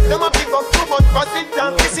instruction.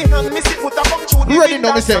 Ready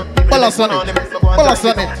now, me say, balance on it. Balance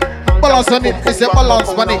on it. Balance on it, me say balance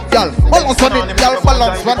on it, y'all. Balance on it, y'all,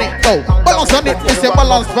 balance on it, no. Balance on it, me say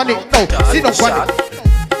balance on it, no. Sit up on it.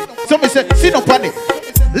 So me say, sit up on it.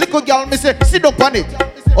 Little girl, me say, sit up on it.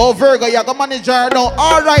 Oh, Virgo, you got manager now.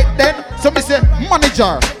 Alright then. So me say,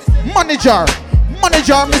 manager. Manager.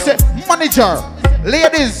 Manager, me say, manager.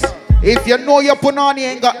 Ladies, if you know your punani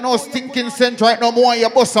ain't got no stinking scent right now, more you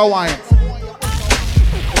bust a wine.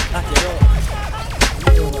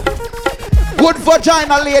 Good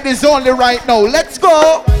vagina ladies only right now. Let's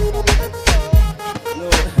go.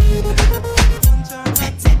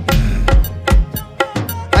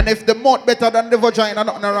 And if the mouth better than the vagina,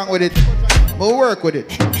 nothing wrong with it. We'll work with it.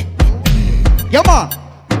 Come on.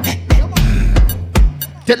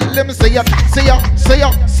 Tell them say ya,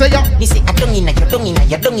 Say ya. Me say I don't inna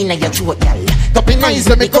your throat, y'all. Top in eyes,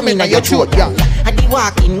 me come inna your throat, y'all. I be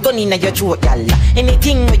walking, gun inna your throat, y'all.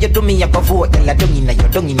 Anything where you do me, I go vote, y'all. Dung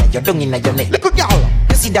inna your neck. Look at y'all.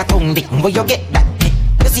 You see that tongue dick, where you get that?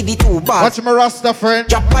 You see the two bars. Watch my Rasta friend.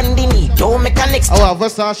 Drop on the knee, don't make a next. Oh,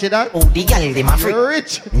 Versace that? Oh, the girl, they my free.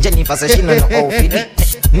 Rich. Jennifer says she know how to do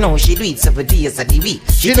it. No, she do it 7 days of the week.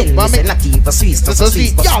 She tell me say not even sweet, so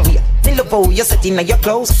sweet, but sweet. Me love how you set inna your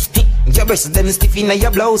clothes. Your breasts them stiff inna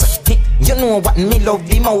your blouse. You know what me love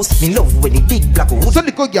the most? Me love when the big black hood. So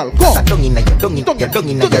little girl, go. Dung inna your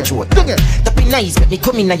throat. Top in nice, make me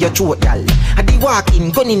come inna your throat, y'all. I be walking,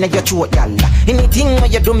 gun inna your throat, y'all. Anything where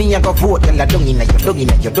you do me, I go vote, y'all. Dung inna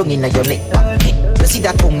your neck. You see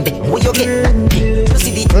that tongue there, where you get that? You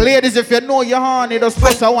see the ladies, if you know you're horny, just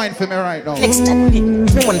press a wine for me right now. next time,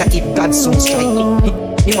 me wonder if God so strike.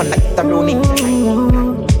 Me wonder if the rolling.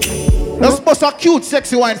 Let's bust a cute,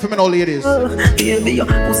 sexy wine for me now, ladies. Baby, your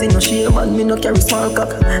pussy no shame and me no carry small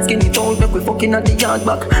cock. Skinny tone, make we fucking at the yard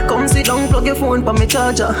back. Come sit down, plug your phone for me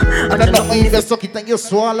charger. And then not even suck it and you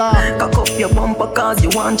swallow. Cock up your bumper cause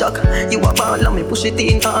you want jack. You a ball and me push it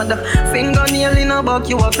in harder. Fingernail in a back,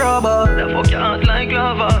 you a grabber. The fuck your heart like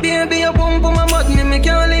lava. Baby, your bump on my butt, me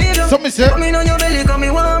can't leave you. So me say, come in on your belly, come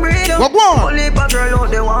me want breathe you. What one? Only a girl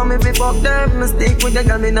out, they want me fi fuck them. Me stick with the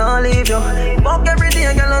girl, me not leave you. Fuck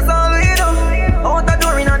everything, girl, that's all we do. Out the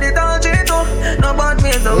door in the tall street, no bad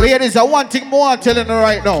ways. Ladies, I want thing more, I'm telling you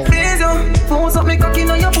right now. Please, you force up me cocky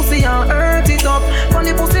on your pussy and hurt it up.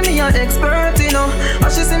 Funny pussy, me an expert, you know.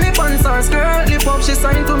 As she see me pants or skirt, lip up, she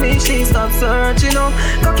signed to me, she stop searching, you know.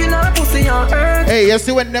 Cocky on her pussy and hurt. Hey, you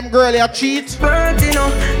see when them girls are cheat? Expert, you know.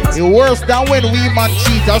 It's worse than when we man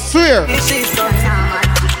cheat, I swear.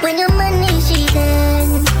 When your money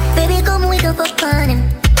cheating, baby, come with a fuck on him.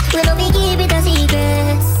 We don't be keep it a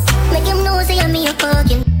secret. Make him know say I'm me a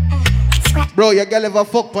fucking. Bro, your girl ever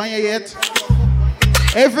fuck on you yet?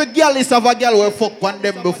 Every girl is have a girl who fuck on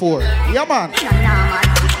them before. Yeah, man.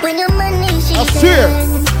 When your money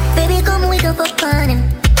cheating, baby, come with a fuck on him.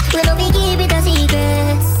 We don't be keep it a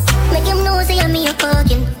secret. Make him know say I'm me a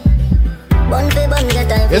fucking.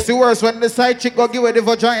 It's the worst when the side chick go give her the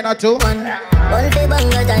vagina too.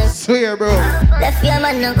 Swear, bro. Left your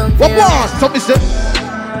man no come. What was? Tell me, say.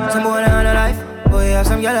 Some boy on a life. Boy, have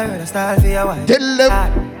some girl around the style for your wife. Tell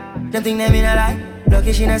them. Them think they mean a lie.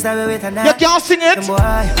 Lucky she not style with her now. You can't sing it. Some boy,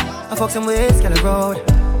 I fuck some ways, girl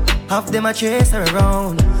road. Half them a chase her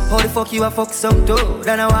around. How the fuck you a fuck some toad?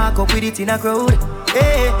 Then I walk up with it in a crowd.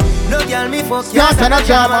 Hey, no girl me fuck you. Can't stand a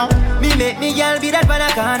drama. Me make me girl be that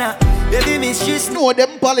banana. Baby mistress. Know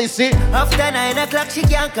them policy. After 9 o'clock she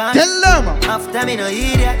can't come. Tell them. After me no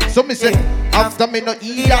eat that. So me say, after me no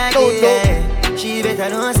eat that, no. She better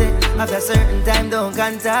know say, after certain time don't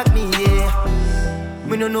contact me, yeah.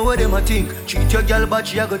 Me no know what them a think. Cheat your girl but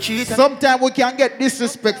she a go cheat. Sometimes we can get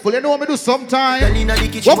disrespectful. You know what me do sometimes?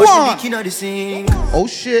 What one? Oh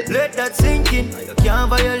shit. Let that sink in. You can't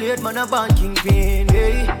violate man a banking pain,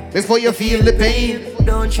 yeah. Before you feel the pain.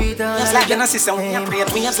 Don't treat her just like you know, sister, when you play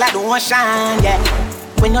it, we just like the ocean, yeah.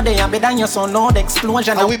 When you're there, better than your son, no the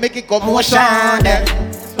explosion. And we make it come motion, yeah.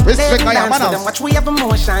 Respect on your manners. Watch we have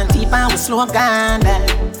emotion, deep and we slow down,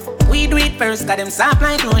 we do it first, got them soft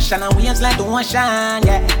like lotion and waves like the ocean,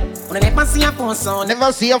 yeah. When I never see a force on,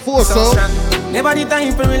 never see a force so never the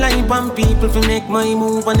time for rely on people to make my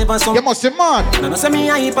move and never so. You must be mad. No say me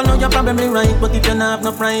hype, I know you're probably right, but if you don't have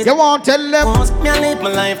no pride, you won't tell them. Me I live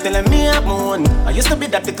my life telling me I'm on. I used to be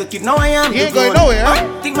that little kid, now I am. You ain't going nowhere.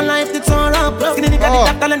 Think my life did so rough. Skinny nigga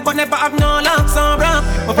got talent, but never have no luck, so rough.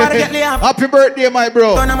 Before I get laid off. Happy birthday, my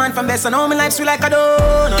bro. Turn a man from best, I know my life sweet like a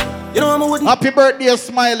donut. You know I'm a wooden. Happy birthday,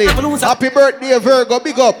 Smiley. Happy birthday, Virgo.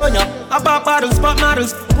 Big up.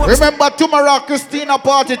 Remember tomorrow, Christina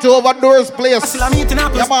party to Overdoor's place.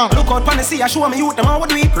 Yeah, man. Look out for the sea, I show me youth, them how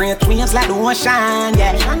do we great waves like the ocean,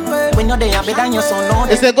 yeah. When you're there, better than your son.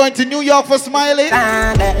 Is they going to New York for Smiley?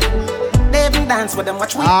 They even dance with them,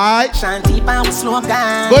 watch we shine deep and we slow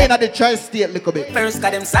down. Going at the tri-state a little bit. First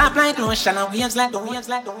got them soft like lotion and waves like the waves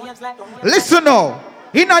like the waves like the waves. Listen now.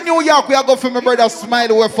 In New York, we are going for my brother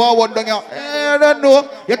Smiley. We're forward down here. I don't know.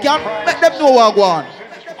 You can't make them know what go on.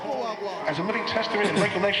 As a living testament and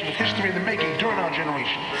recollection of history in the making during our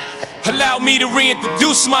generation. Allow me to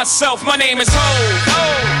reintroduce myself. My name is Ho.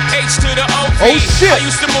 H to the O. Oh shit. I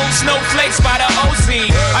used to move snowflakes by the OZ.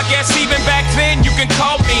 I guess even back then you can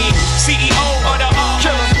call me CEO of the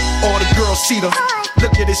Killer. All the girls see them.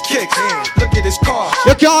 Look at his kicks. Look at his car.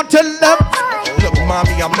 You can't tell them. Look,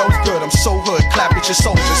 mommy, I'm no good. I'm so hood. Clap at your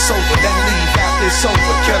soldiers sober. Then leave after it's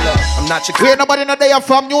over. Killer. I'm not your. We're nobody in the day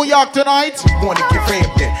from New York tonight. Wanna get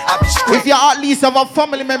rammed in? I be if you at least have a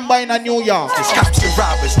family member in New York. There's cops in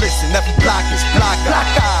robbers. Listen, every block is blocker.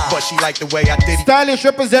 But she like the way I did it. Stylish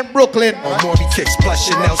represent Brooklyn. On Morby kicks plus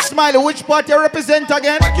Chanel. Smiley, which part you represent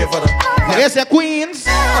again? I give her the. Yes, Queens.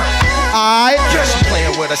 Yeah, she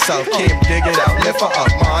playing with herself. Kim, dig it out. Lift her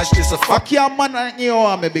up, Maj. This a fuck. I can't man you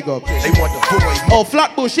are me big up. They want the boy. Oh,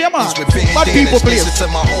 Flatbush, yeah man. Bad people please. Listen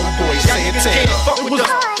to my homeboys saying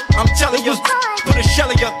I'm telling you, put a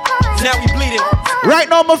shell in you. Now we bleeding. Right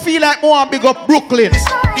now, I feel like more big up Brooklyn.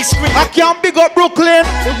 I can't big up Brooklyn.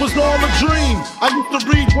 It was all a dream. I used to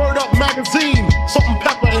read Word Up magazine. Salt and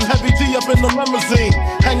pepper and heavy tea up in the limousine.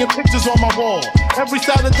 Hanging pictures on my wall. Every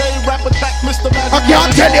Saturday, rap attack, Mr. Magic. I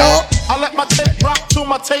can't tell you. I let my tape rock till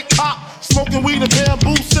my tape pop. Smoking weed and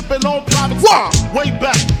bamboo, sipping on private stock. Way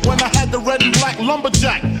back when I had the red and black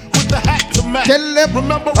lumberjack with the hat to match. Tell them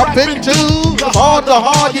remember I've been to the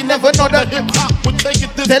hard, you never know that. Hip hop would take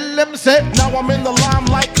it this. Tell them say. Now I'm in the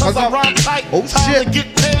limelight cause I rhyme tight. Oh time shit. to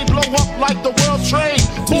get paid, blow up like the world trade.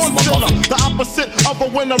 Born killer, the opposite of a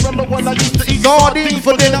winner. Remember when I used to eat sardine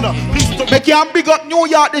for dinner. Make you big up New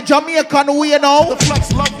York, the Jamaican way now. The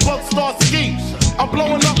flex love bug star ski. I'm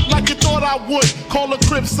blowing up like you thought I would. Call a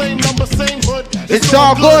crib, same number, same hood. It's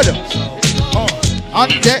all good.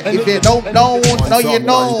 If you don't know, now you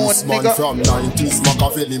know, nigga. From 90s,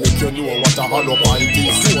 Machiavelli make you know what a hollow pint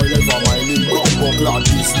is. So I never mind him, bumbo glad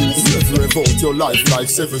business. Never revolt your life like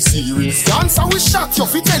 7 series. Dancer we shot you,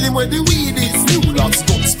 fi tell him where the weed is. New locks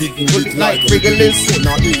don't spitting big like Wrigley's. Son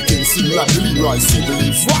of 18 sing like Leroy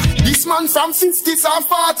Sibbles. This man from 50s and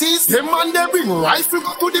 40s. Them man they bring rifle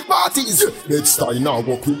go to the parties. Next time now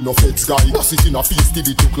walk with no feds guy. Bust it in a feast, it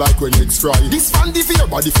look like when eggs fry. This man the fear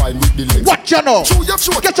body fine with the legs. Watch you know.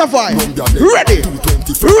 Get your vibe. Ready.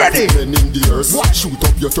 Ready. Men in the earth. Shoot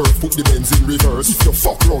up your turf, put the Benz in reverse. If you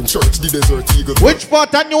fuck round church, the desert eagle. Which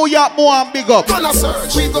part of New York more and big up? Gonna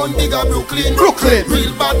search. We gon' dig a Brooklyn. Brooklyn.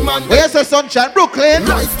 Real bad man. Where's the sunshine? Brooklyn.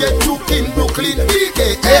 Life get took in Brooklyn.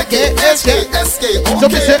 BK, AK, SK, SK. So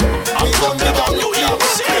me say. We gon' dig a New York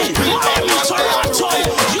City. Real bad man.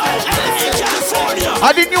 California.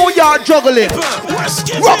 Are the New York juggling?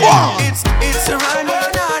 Rock on. It's a run.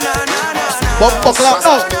 Bumper clap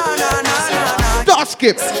now. Start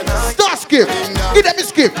skip. Start skip. Give them a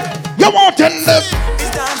skip. You won't tell them.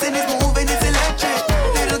 It's dancing, it's moving, it's electric.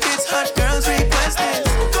 Little kids, hot girls request it.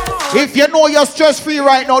 If you know you're stress free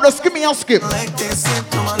right now, just give me a skip. Like this, skip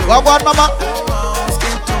to my loop. Go on, mama.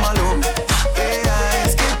 Skip to my loop. Yeah,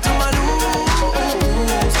 skip to my loop.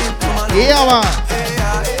 Skip to my loop. Yeah, man.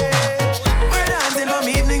 We're dancing from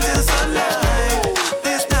evening till sunlight.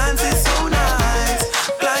 This dance is so nice.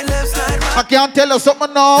 Glide left, slide right. I can't tell you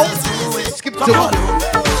something now. Skip to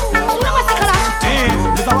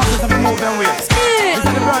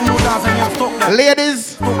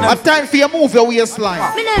ladies, a time for you move your waistline. I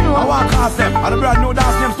walk past them. I brand new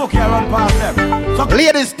dance name stuck here run past them.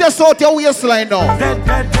 Ladies, test out your waistline now.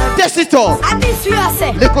 Test it out. And this you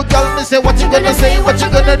say. Little girl, me say, what you gonna say, what you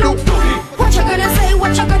gonna do? What you gonna say,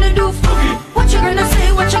 what you gonna do? What you gonna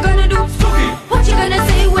say, what you gonna do? What you gonna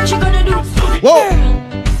say, what you gonna do? Whoa.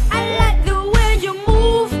 I like the way you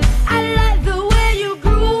move. I like the way you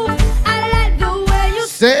groove. I like the way you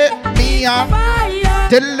say me up.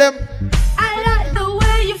 Tell them. I like the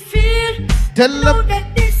way you feel. Tell know them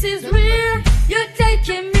that this is real. You're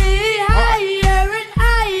taking me higher and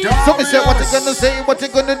higher. So me say, what you gonna say, what you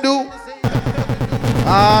gonna do?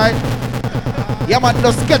 Alright. Yeah man,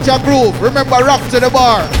 just catch a groove. Remember, rock to the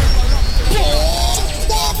bar.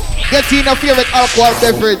 Get in a favorite alcohol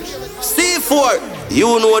beverage. C4,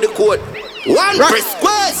 you know the code. One press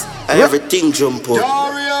squares. Everything jump up.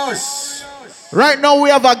 Darius. Right now we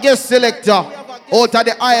have a guest selector out of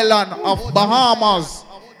the island of Bahamas.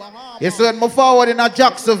 You see, when I forward in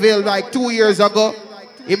Jacksonville like 2 years ago,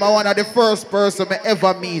 he was one of the first person I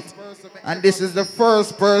ever meet. And this is the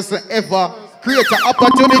first person ever create an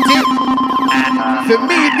opportunity for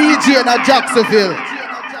me DJ in Jacksonville.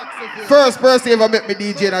 First person ever met me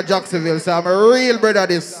DJ in Jacksonville, so I'm a real brother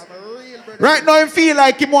this. Right now I feel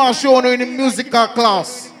like he want to show you in the musical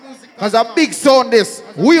class. Because a big sound this.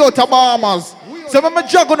 We out of Bahamas. So I'm going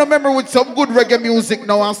to jog on the memory with some good reggae music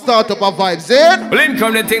now and start up a vibe, eh? Well, in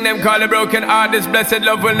come the thing them call a broken heart. This blessed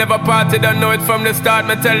love will never part. Don't know it from the start.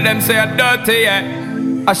 Me tell them say I'm dirty, yeah.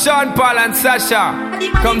 A Sean Paul and Sasha,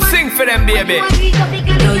 come sing for them, baby. Though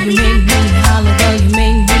you make me holler, though you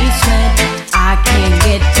make me sweat, I can't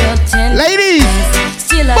get your attention. Ladies,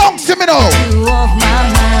 still bounce me now. You off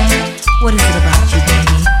my mind. What is it about you,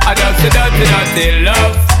 baby? I just say dirty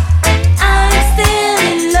love. I'm still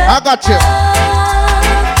in love. I got you.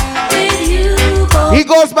 He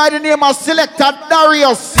goes by the name of Selector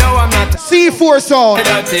Darius. No, I'm not. C4 sound.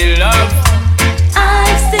 Dirty love.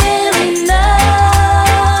 I'm still in love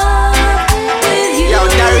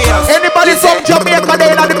Anybody from Jamaica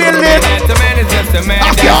there in the building?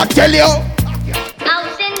 I can't tell you.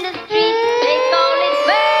 Out in the street, they call it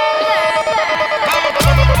murder.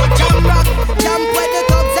 Jump with the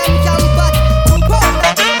thugs and jump back.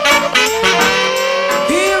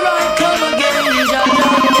 Here I come again, Jah.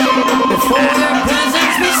 Before your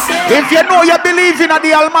presence we say. If you know you believe in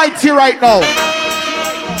the Almighty right now.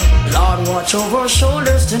 Lord, watch over our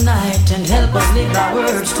shoulders tonight and help us live our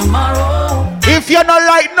words tomorrow. If you're not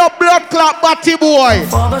like no blood clot batty boy,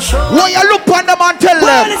 what you look on them and tell them?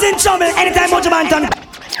 World is in trouble anytime Mojo Man done.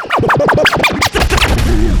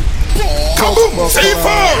 Kaboom! C4!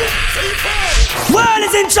 World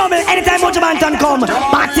is in trouble anytime Mojo Man done come.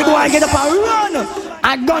 Batty boy get up and run.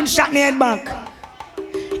 A gunshot in the head back.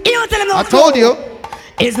 You don't tell him no. I told you.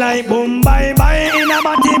 It's like boom bye bye in a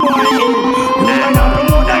batty boy.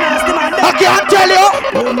 I can't tell you.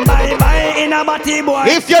 Boom bye bye in a batty boy.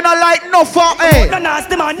 If you're not like no for the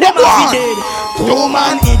nasty man never be dead. Two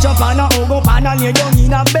man each up and a hug up and a lay down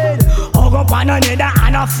in a bed. Hug up and another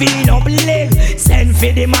and a feel up leg. Send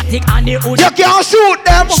for the matic and the hood. You can't shoot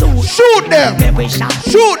them. Shoot them.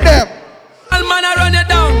 Shoot them. All man a run it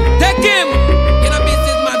down. Take him. You know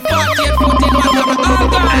business man 48, 14 man. All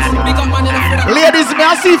guys. Big up man in the front. Ladies, may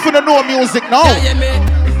I see if you know music now? Yeah, me.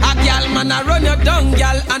 A gal man a run you down,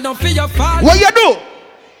 gal, and don't feel your fall. What you do?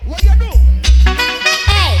 What you do?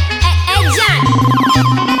 Hey, John.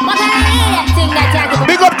 What kind of idiot thing that you do?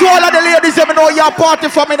 Big up to all of the ladies who know you're party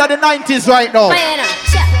from in the 90s right now.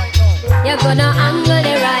 You're gonna angle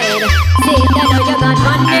the ride. See that now you got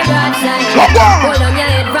on the broadside. Hold on your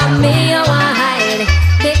head from me, you want hide.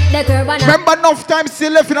 Hit the curb and remember enough time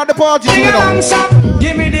still left in the party, you know.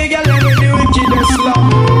 Give me the girl and the wickedest love.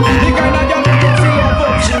 The kind of girl that feel your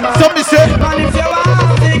bush. Somebody say. And if you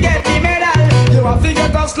want to get the medal, you have to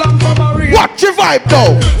get a slam from a real. Watch your vibe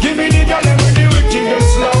though. Give me the girl and the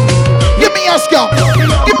wickedest love. Give me a skunk.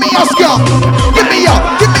 Give me a skunk. Give me a.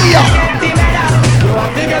 Give me a. You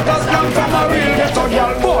have to get a slam from a real ghetto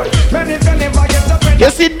girl boy. Man, if you never get up in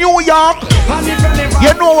you see New York.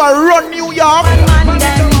 You know I run New York.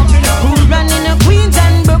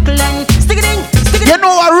 You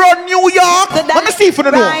know I run New York. Let me see if you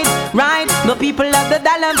know. Right, the people of the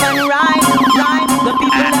dollar van right. The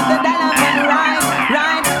people of the dollar van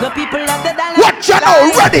right. The people of the dollar. Watch you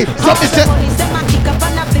now, ready. So me say.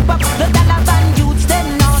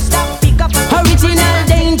 Original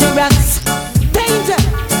dangerous. Danger.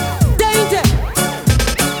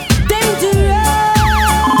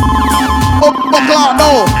 Oh,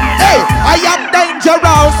 no. Hey, I am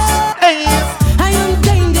dangerous. Hey. I am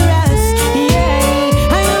dangerous. Yeah,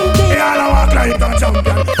 I am dangerous. Yeah, I walk like a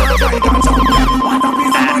champion. What a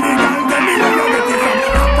piece of money, girl. Tell me where you get it from.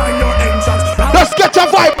 Up on your entrance. Let's get your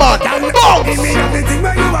vibe, man. Bounce. Give me everything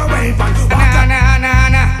where you are waiting for.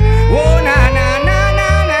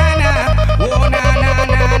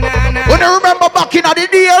 When you remember back in the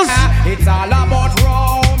days, it's all about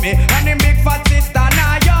Romy and the big fat sister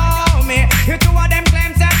Naomi. You two of them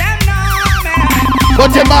claims that them know me.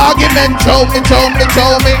 but your argument told me. You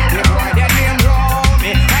boy their name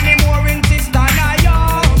Romy and the mooring sister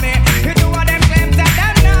Naomi. You two of them claims that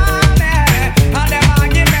them know me. And them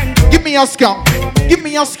argument. Give me a skunk. Give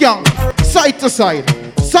me a skunk. Side to side.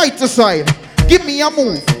 Side to side. Give me a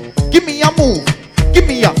move. Give me a move. Give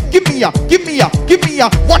me a.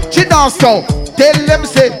 Watch it now, so tell them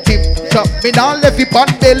say tip top. Me now left it on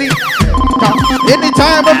belly.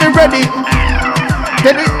 Anytime I'm ready.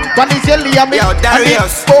 Then it when it's jelly and me. Yo,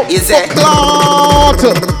 Darius, is it?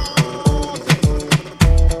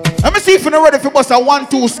 Let me see if you're ready for bust a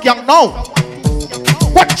 1-2 skank now.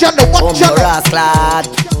 Watch you know. Watch you know.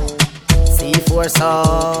 C4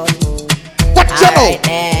 song. Watch you know.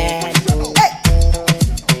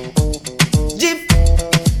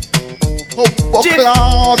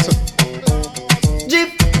 Jeep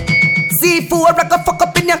C4 rock a fuck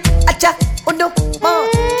up in ya. Acha uno mo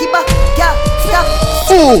kiba ya stop.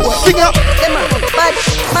 Ooh, sing up.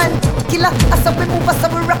 Man killer asa we move asa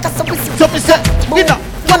we rock asa we. So me say, winner.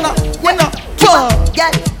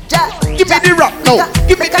 Give me the rock now.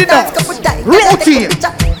 Give me the dance. Routine.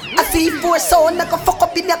 A C4 sound like a fuck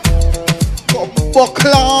up in ya.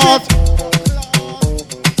 Buckland.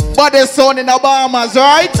 But the sound in the Bahamas,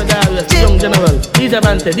 right? Young General, DJ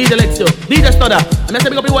Bante, DJ Lexio, DJ Studder. And I say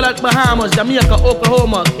big up people like Bahamas, Jamaica,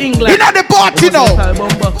 Oklahoma, England. You know the party now.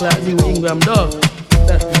 Like New England, dog.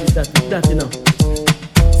 That, you know.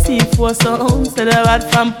 C4 sound, said I had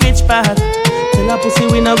from pitch part. Tell a pussy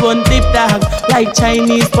we no run deep dog. Like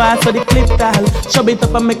Chinese part for the clip dog. Shove it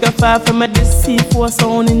up and make a fire from a this C4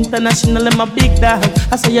 sound international. I'm a big dog.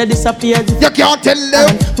 I say you disappear. You can't tell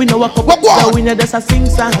them. We know what the winner does a sing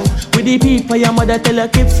song. With the people your mother tell you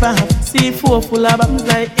keep fam. C4 full of bombs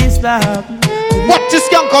like Islam. Watch this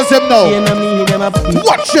gang cause them now.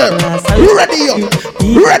 Watch them. Ready up.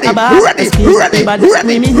 Ready.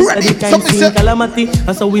 Something say calamity.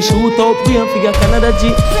 That's how we shoot up. We don't figure Canada G.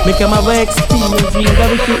 Make them have a experience.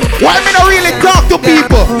 Why me not really talk to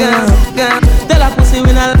people? Tell a pussy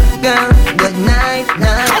we not. Good night,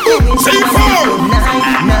 night. You make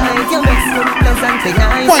so pleasant and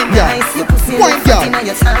nice. Your pussy Why?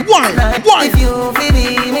 If you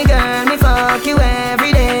feel me girl, me fuck you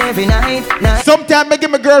every day, every night. Sometimes I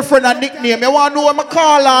give my girlfriend a nickname. You want to know what I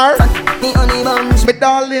call her? Me honey bunch, me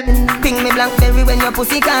darling. Ping me blackberry when your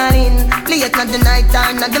pussy calling. Play it not the night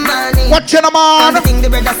time, not the morning. Watch it, man. Everything the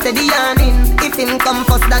brother steady yarning. If him come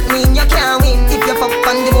first, that mean you can't win. If you fuck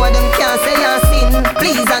on the boy, them can't say you sin.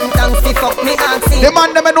 Please and thanks, me fuck me asking. The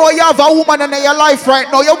man them know you have a woman in your life right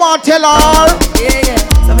now. You want to tell her? Yeah.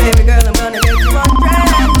 So baby girl, I'm gonna get you on track.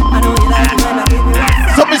 I know you like it when I give you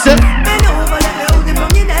that. So me say. Bend over, let me hold it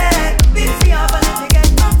from your neck. Bitch, me up and let you get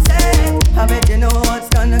upset. I bet you know what's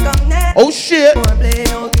gonna come next. Oh shit.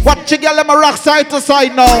 Watch your girl, let me rock side to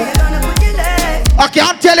side now. I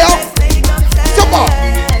can't tell you. Come on.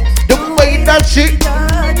 The way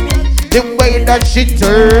that she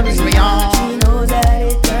turns me on.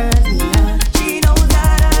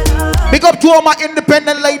 Big up to all my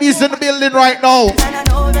independent ladies in the building right now.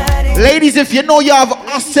 Ladies, if you know you have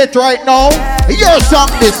asset right now, hear some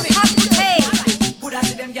this.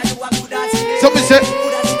 Somebody say.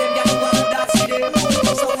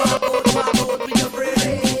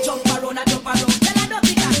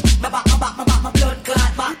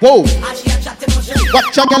 Whoa.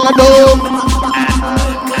 Watch a girl do.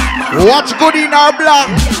 Watch good in our block.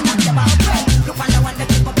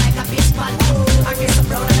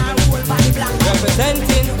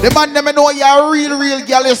 The man them know you're real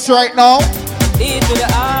gallus right now. E to the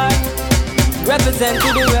R, represent to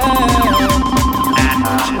the world.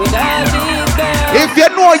 Without these girls. If you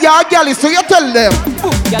know you're gallus, so you tell them.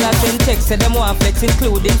 Y'all have send text, say them want flex,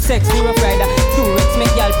 including sex. We rough rider, 2X,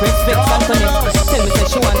 make y'all press flex and connect. Tell me say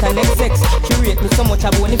she want her next sex. She rate me so much I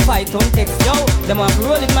only fight on text. Yo, them want to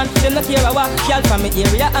roll it man, them not care about. Y'all from my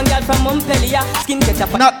area and y'all from Montpellier. Skin catch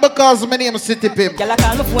up. Not because my name is City Pimp. Y'all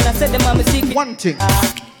call my phone and say them want me secret. One thing.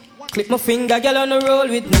 Click my finger, girl on the roll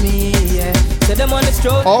with me, yeah. Say them on the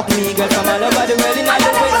stroke with me, girl from all over the world in all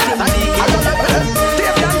the West Indies.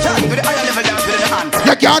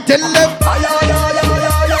 You can't tell them.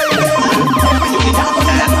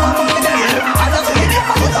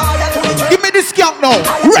 Give me this count now.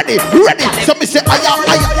 Ready. So me say, aya.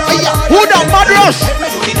 Who down, Mad Rush?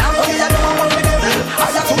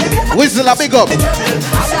 Whistle a big up.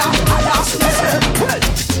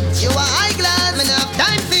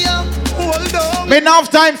 Me not have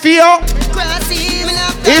time for you.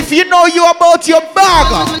 If you know you about your bag.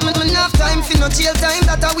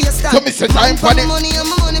 So me say time for it.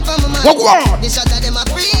 What? This shot of them a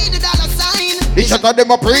pre the dollar sign. This shot of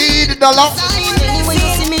them a pre the dollar. When you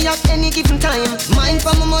see me at any given time, mine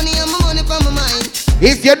for my money and my money for my mind.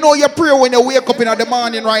 If you know your prayer when you wake up in the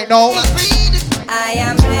morning right now. I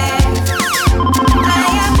am blessed. I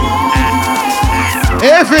am blessed.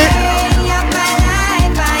 Every.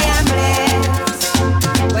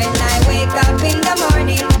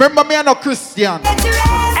 Remember me, I'm not Christian.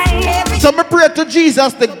 So me pray to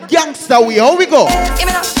Jesus, the gangster way. How we go?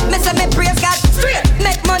 Me say me praise God,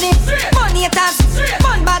 make money, money it has,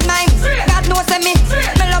 fun bad mind. God knows me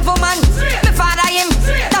love woman, me father him,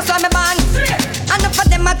 that's why me born. And for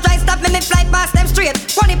them a try stop me fly past them straight.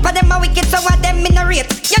 One for them a wicked, so what them in a rate.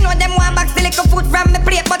 You know them want back the little food from me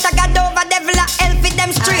plate, but I got over devil a hell for them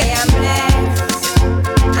straight.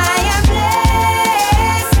 I am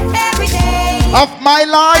blessed. Every day of my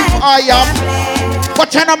life, I am. What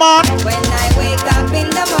kind of man? When I wake up in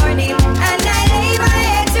the morning and I lay my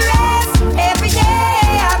head to rest, every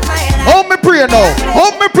day of my life. Hold me prayer now.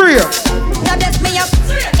 Hold me prayer. Now bless me up,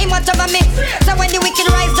 in watch over me. So when the wicked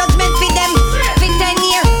rise, judgment feed them. Been 10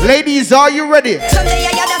 years. Ladies, are you ready? Someday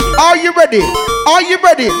I gotta. Are you ready? Are you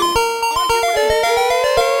ready?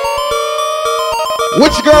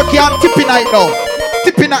 Which girl can tip in it now?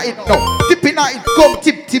 Tip in it now. Tip in it. Come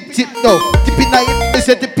tip now. Tip in it. Me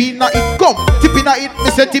say tip in it. Come. Tip in it. Me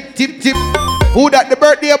say tip. Who that the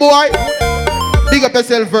birthday boy? Big up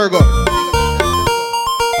yourself, Virgo.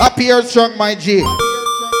 Happy year strong, my G.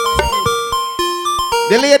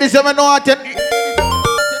 The ladies ever know how to.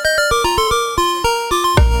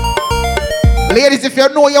 Ladies, if you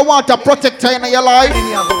know you want a protector in your life,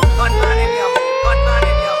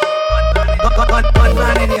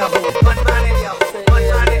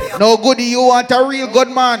 no goodie, you want a real good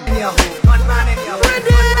man.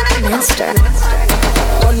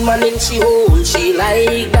 Gunman in she hole, she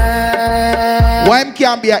like that. Why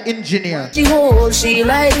can't be an engineer? She hole, she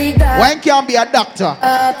like that. Why can't be a doctor?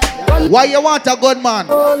 Why you want a good man?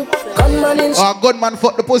 Gunman in or a good man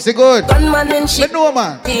fuck the pussy good? Gunman in she know,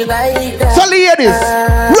 man. She like that. So ladies,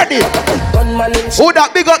 ready? Gunman in she who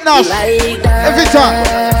that big up now? Like that. Every time.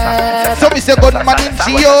 So me say good man in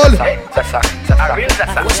she hole.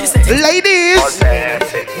 Ladies,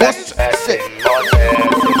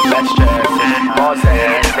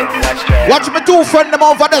 watch me two friend them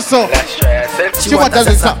over there, so. She want a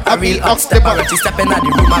zessa, a real oxtail. She step in at the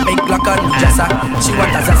room and make Glock on dresser. She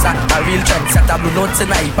want a zessa, a real trendsetter. Blue notes in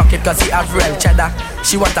her pocket cause he have real cheddar.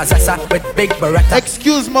 She want a zessa with big beretta.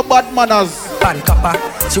 Excuse my bad manners. Pan copper.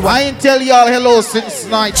 I ain't tell y'all hello since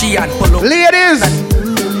night. She and polo. Ladies,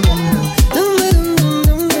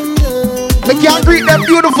 we can't greet them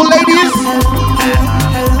beautiful ladies.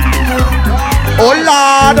 Oh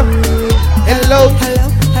Lord, hello.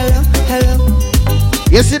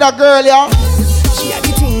 You see that girl, yeah?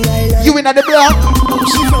 You in at the block?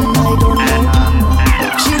 She from I don't know.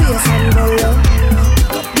 She wears and go low.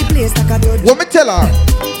 The place like a dojo. What me tell her?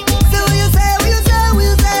 Say what you say, what you say, what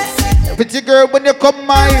you say. Pretty girl, when you come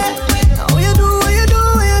my. What you do, what you do,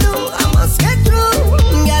 what you do. I must get through.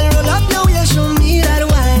 Girl, roll up now, you show me that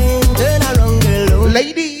wine. Turn around, girl.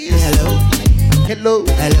 Ladies. Hello. Hello.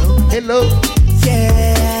 Hello. Hello.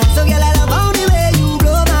 Yeah. So girl, I love how the way you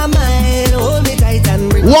blow my mind. Hold me tight and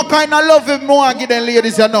bring. What kind of love if more give them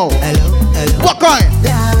ladies you know? Hello. Hello. What kind?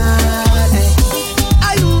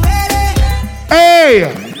 Are you ready? Hey!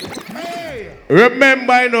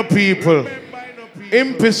 Remember, you know, people.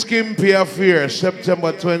 Impy Skimpy affair,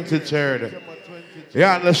 September 23rd. You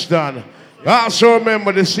understand? Also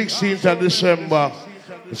remember the 16th of December.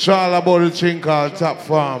 It's all about the thing called Top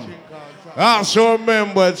Farm. Also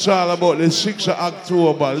remember it's all about the 6th of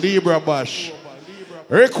October, Libra Bash.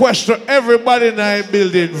 Request to everybody in the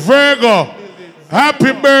building. Virgo,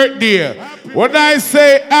 happy birthday. When I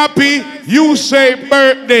say happy, you say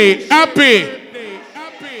birthday. Happy.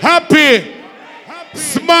 Happy.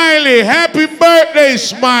 Smiley. Happy birthday,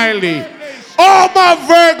 Smiley. All my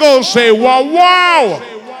Virgos say wow, wow.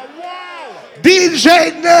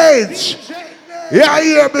 DJ Nate. Yeah,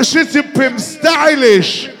 here, the city pimp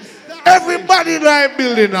stylish. Everybody in the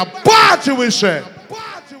building, a party we say.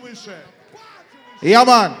 Yeah,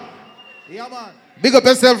 man. Big up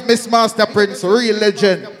yourself, Miss Master Prince, real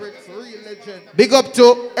legend. Big up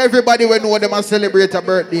to everybody when know them and celebrate a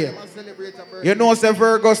birthday. You know, say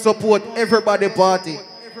Virgo support everybody party.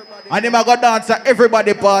 And them a go dance at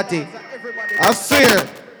everybody party. I swear.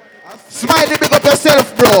 Smiley, big up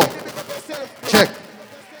yourself, bro. Check.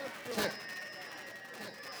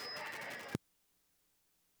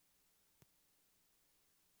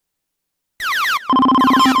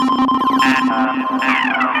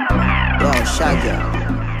 Yo, Shaggy.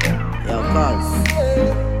 Yo, cuz.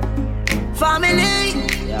 Family.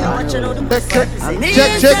 Check.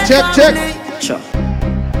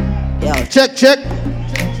 Yo, check.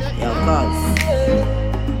 Yo, cuz.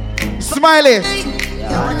 Smiley.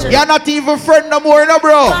 You're not even friend no more, no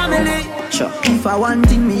bro. If I want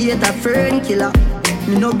thing, me hate a friend killer.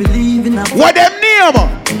 Me no believe in a. What them name?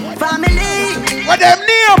 Family. What them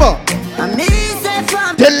name? And me say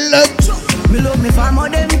family. Tell them. Me love me family,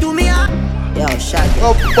 them do me up. Yo, Shaggy.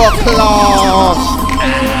 Oh, buckler.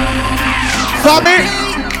 Family.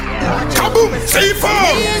 Kaboom,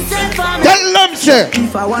 Tell them, sir.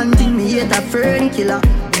 If I want thing, me hate a friend killer.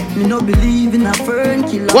 Me no believe in a friend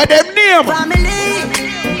killer. What them name? Family.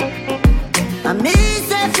 And me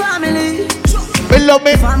say family. Me love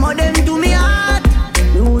me. Family, them do me hard.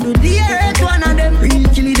 You do the earth, one of them. Real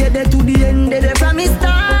kill it, to the end, they from me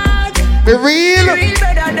start. Be real. Real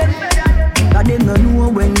better than. Cause them no know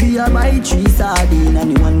when we are buy 3 sardines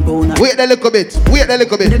and 1 pound. Wait a little bit.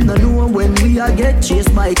 Them no know when we are get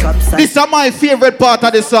chased by cops. This is my favorite part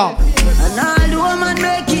of the song. And all the woman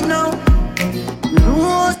make it now.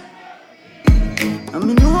 No. I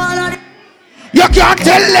mean, no all of them. You can't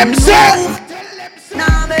tell them, sir.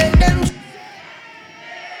 Nah, make them.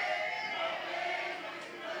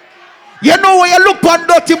 You know when you look on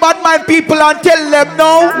dirty bad mind people and tell them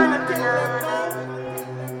no.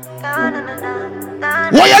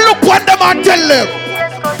 When you look on them and tell them.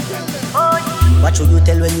 What should you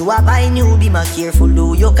tell when you are buying new? Be more careful,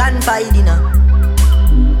 though you can find dinner.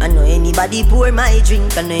 I know anybody pour my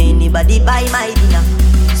drink, I know anybody buy my dinner.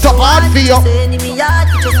 So hard for you.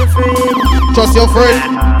 Trust your friend.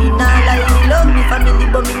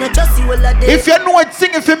 If you know it,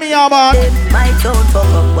 sing it for me, man. My town fuck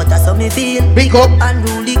up, but that's how me feel. Big up. And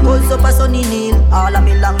rule calls up a sunny kneel. All of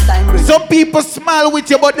me long time. Some people smile with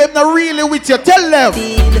you, but them not really with you. Tell them.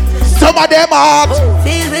 Some of them are.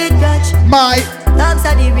 Feel with catch. My dogs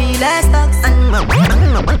are the realest dogs. And my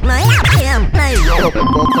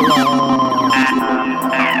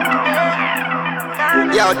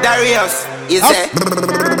Yo, Darius, is it?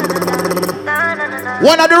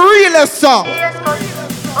 One of the realest songs.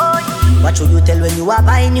 What should you tell when you are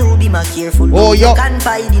buying new? Be more careful. Oh, you yo. can't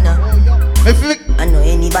buy dinner. I know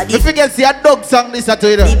anybody. If you can see a dog song, this to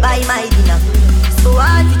you. Me buy my dinner. So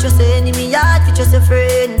hard for just your enemy, hard for just your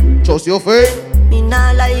friend. Trust your friend. Me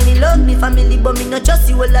nah lie, me love me family, but me not trust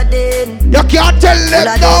you all of them. You can't tell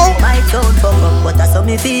them now. My town fuck up, but that's how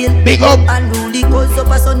me feel. Big up. And rule the calls up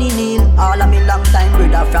a sunny kneel. All of me long time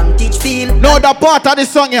brother from Teachfield. No, the part of the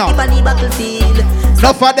song, yeah. Keep on the battlefield.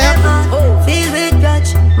 Enough for them. Feel with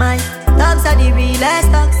grudge. My dogs are the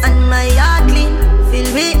realest dogs. And my heart clean,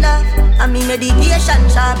 filled with love. And me medication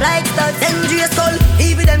sharp like studs. Dangerous soul,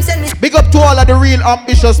 even them send me. Big up to all of the real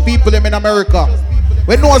ambitious people in America.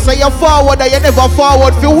 When no say you forward and you never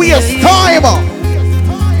forward for waste time.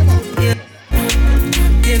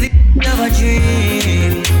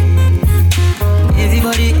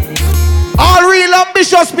 All real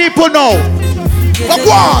ambitious people now. But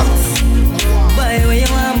what?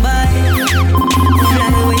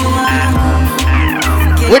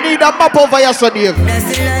 We need a map over here, so Dave. That's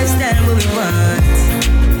the lifestyle we want.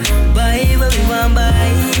 Buy what we want, buy.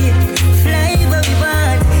 Fly what we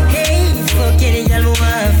want. Hey, fuck any girl we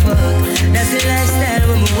want, fuck. That's the lifestyle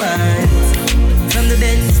we want. From the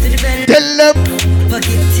Benz to the Benz. Tell them.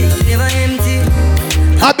 Pocket tick, never empty.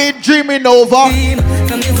 I've been dreaming over.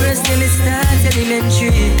 From the first time it starts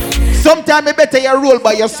elementary. Sometimes it's better you roll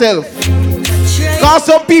by yourself. Cause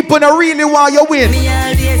some people don't really want you win.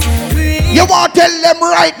 You want to tell them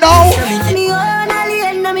right now?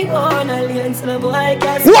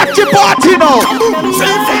 Watch your party now.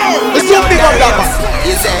 It's so big of that man.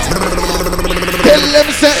 Tell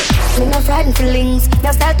them say. Me no frightened feelings,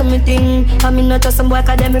 me start to me thing. And me not just some boy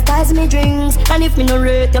academic prize me drinks. And if me no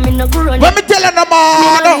rate, me no go run. When me tell them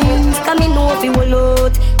man, cause me know if you will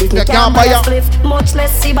out. If me can't buy a spliff, much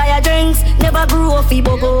less see buy a drinks. Never grew up fi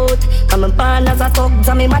bogot. Come and pan as a thugs,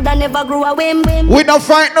 and me mother never grew a whim. We no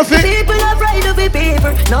frightened of it. People are frightened of it,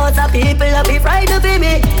 people. Not the people are be frightened of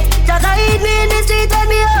me. Just hide me in the street and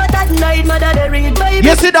me out at night, mother they read Bible.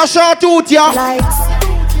 You see that short tooth, yeah? Lights.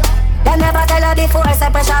 They never tell her before, say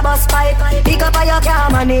pressure bus pipe. Pick up how you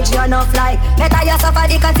can't manage your enough like. Better you suffer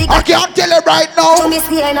the consequences. I can't tell you right now. So me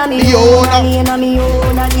stay in me own,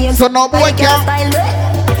 lane. So no boy can't.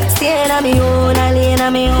 Stay in me own,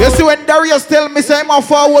 lane. You see when Darius tell me say I'm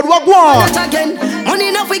forward, what go on? Money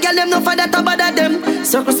enough, we get them, no for that about them.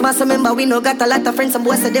 So Christmas, remember, we know got a lot of friends. Some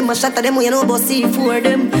boys say them, a shot at them, we know about see for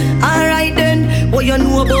them. Alright then, what you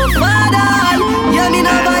know about father? Yeah, me no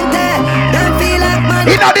want that. Them feel like man.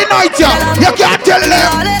 In the night, yeah, you can't tell them.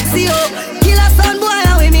 Kill a son, boy,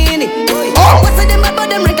 how we mean it. Oh. What's them about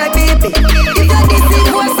them, like I baby? If you're this thing,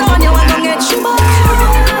 what's on, you want to get shit.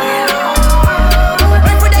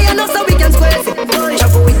 Right for day, you know, so we can squeeze it.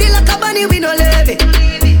 Shuffle with the like a bunny, we no love it.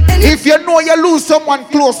 If you know you lose someone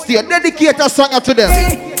close to you, dedicate a song to them.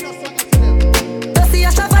 See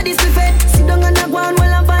a shop for this buffet. Sit down on the ground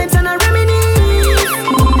while I'm vibes and I reminisce.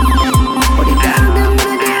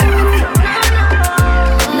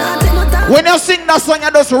 When you sing that song, you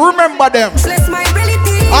just remember them.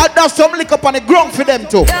 I'll have some lick up on the ground for them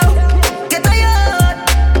too.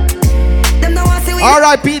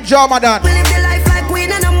 R.I.P. Jamadan.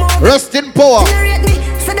 Rest in power.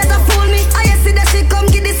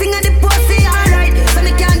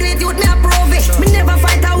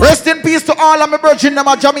 Rest in peace to all of my virgin them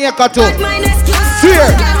at Jamaica too.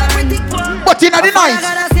 Fear. But in the night.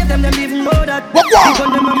 What?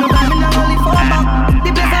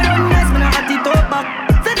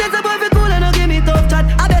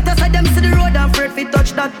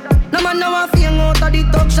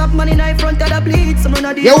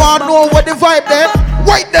 You want to know what the vibe there?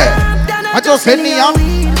 Right there. I just hit me up.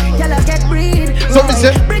 So me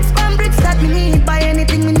say bricks from bricks that me need. Buy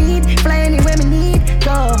anything we need. Fly anywhere me need.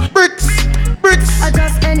 Go. Bricks. I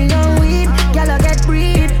just any old weed. Y'all get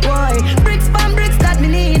breed. Boy. Bricks from bricks that me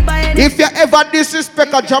need. Buy anything. If you ever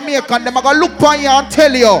disrespect a Jamaican, them I gonna look on you and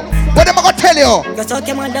tell you. What am I gonna tell you? Cause I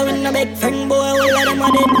came out with a big friend boy. All of them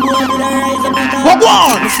are dead boy. Do the rise up and What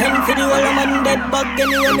one? Me send for the whole of man dead bug.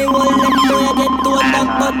 Anyway me hold them boy. I get to a dog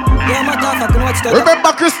bug. Yeah, my talk, I can watch the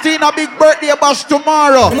Remember Christina big birthday bash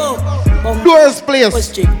tomorrow. Doors place.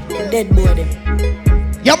 Dead boy them.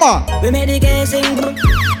 Yeah man. We made the game sing.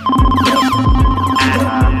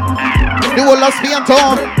 The whole of Spain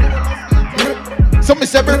town. So me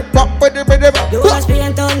say bring back with the The whole of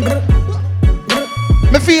Spain town.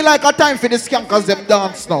 Me feel like a time for the skankers them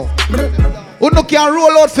dance now. Who no can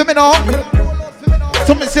roll out for me now?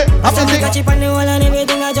 So me say, I'm say catch up on the wall and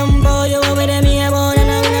everything I jump out. You over there me about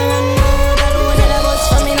and I'm gonna run out. I don't want the bus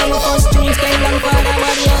for me now. My first string stay long for the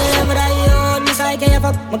body. Ever I own this I can't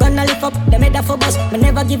up. I'm gonna lift up. They made that for bus. Me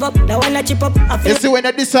never give up. Now when I chip up, I feel. You see when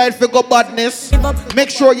they decide for go badness, make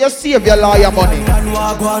sure you save your lawyer money.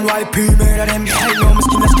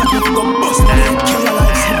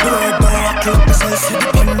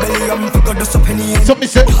 So me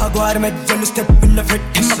say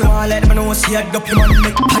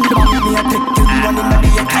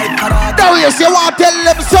Darius, you want to tell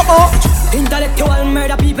them something? Intellectual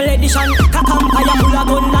murder people edition. Kampaya full of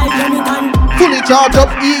gun like Remington. Fully charged up,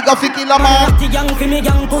 eager for kill a man. The gang for me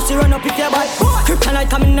gang pussy run up if you bad. Kryptonite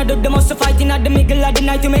coming out of the muscle fighting at the middle of the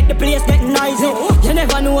night to make the place get noisy. You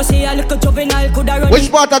never know, say a little juvenile could have run. Which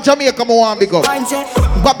part of Jamaica me want to go?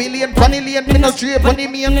 Babylon, Panillion, Ministry,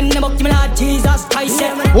 Panimian. Jesus Christ.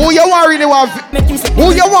 Who you want really want?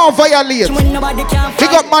 Who you want violate?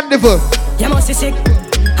 Pick up Mandeville. You must be sick.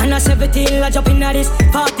 And I 17, I jump in at this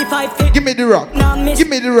 45 feet. Give me the rock. Give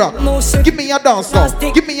me the rock. Give me your dance now.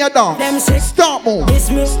 Give me your dance. Start move.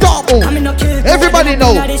 Start move. Everybody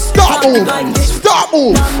know. Start move. Start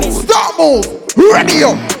move. Start move. Ready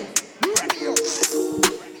up.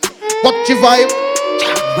 Watch your vibe.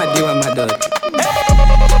 What do you want, my dog?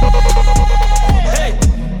 Hey.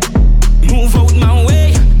 Move out my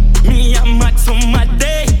way. Me and Matt from my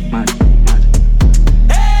day.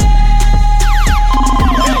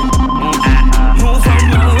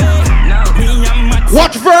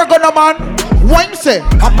 Watch Virgo no man. Wine say,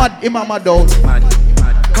 I'm mad, I'm mad out.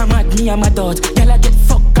 I'm mad, me, I'm mad out. Girl, I get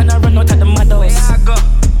fucked and I run out of the mad house.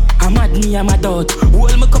 I'm mad, me, I'm mad out.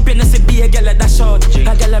 Hold my cup, you know, say be a girl at that short.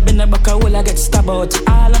 A girl, I been a back, I will I get stabbed out.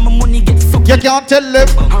 All of my money get fucked. You can't tell them.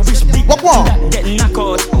 I wish big what one? Get knocked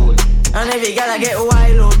out. And every girl, I get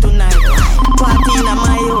wild out tonight. Party in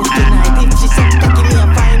my house tonight. If she said, give me a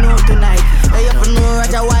fine out tonight. I have no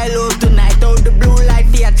Roger wild out tonight. Out the blue light,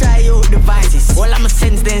 I try out devices. All I'm a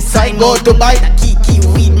sense then sign go to buy. Kiki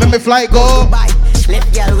weed. Let me fly go.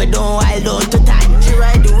 Left girl we don't wild out to time. She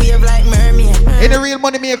ride the wave like mermaid. Any real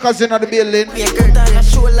money makers in the building? Yeah, girl, I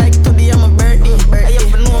show like today I'm a birthday. I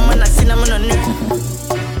have no man, I see I'm on a nerd.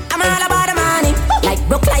 I'm all about the money. Like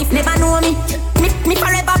broke life never know me. Me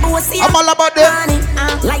forever bossy. I'm all about the money.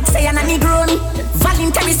 Like say I'm a Negro me.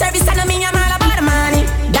 Voluntary service and me I'm all about the money.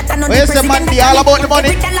 That I know the president. Where's the money? All about the money.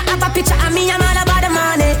 Every girl have a picture of me. I'm all about the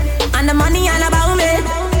money. And the money all about me.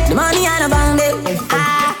 The money all about me.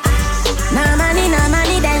 No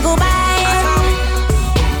money, then go buy.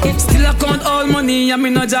 Still I count all money. I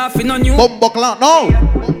mean no job for no new. Bumbuckler, no.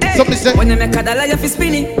 Hey, so me say when you make a dollar, you fi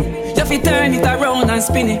spin it. You fi turn it around and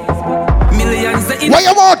spin it. Millions the in. What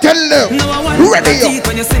you want tell them? No, I want ready up.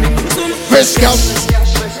 When you see me. Fresh cash.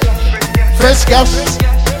 Fresh cash.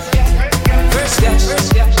 Fresh cash.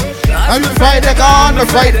 And Friday gone, the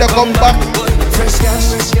Friday come back. Fresh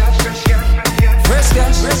cash. Fresh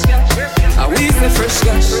cash. I wish the fresh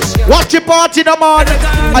cash. Watch your party no man.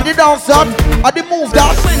 I did dance that. I did move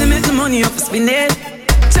that. When I make the money up, spin it.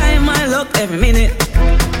 Time my luck every minute.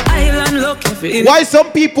 Island luck every minute. Why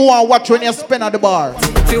some people want watch when you spend at the bar?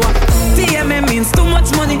 TMM means too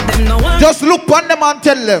much money. Them no one. Just look on them and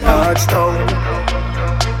tell them.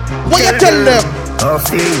 What you tell them?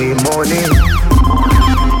 Hustling money.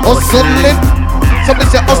 Hustling. Somebody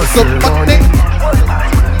say hustle money.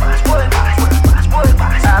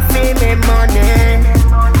 Hustling money.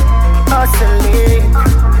 Hustling.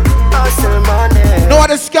 Hustle money. No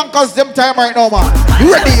other skankers them time right now, man.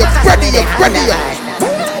 Ready up.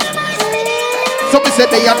 Somebody said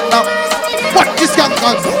they are now. What this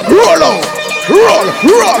skankers? Roll out.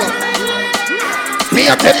 Me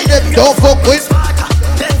I tell them don't fuck with.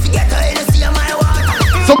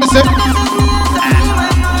 Somebody said.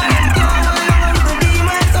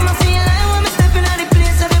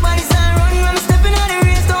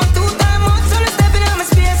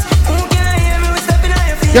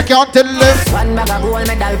 You can't tell them. One bag of gold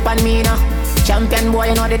medal pan me now. Champion boy,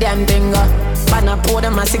 you know the damn thing. Pan a pour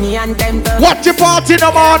them a singing and temper. Watch your party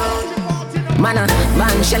no man. Man,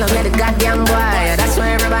 shell me the goddamn boy. That's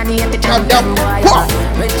why everybody at the champion boy.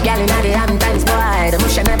 Rich gal in the Hamptons boy. The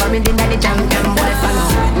mush never been in the champion boy.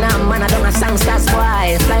 Nah, man, I don't have songsters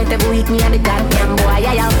boy. Flight every week, me and the goddamn boy.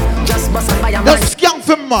 Yeah, just bust up by a man. That's skunk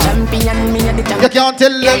for man. Champion, me and the champion. You can't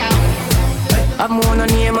tell them. I'm more no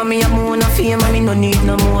name, and me I'm more no fame, and me no need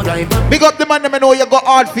no more life. Big up the man, them know you got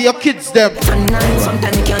hard for your kids, them.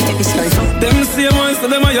 Sometimes you can't take this life up. Them same ones, so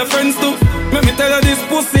them are your friends too. Let me tell you this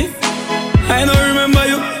pussy. I don't remember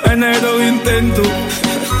you, and I don't intend to.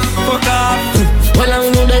 Fuck off. Well, I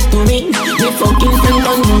know that to me. Me fucking friend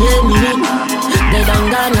on me, yeah, me. They don't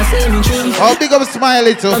gonna say me tree. Oh, big up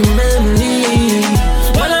Smiley too. Well,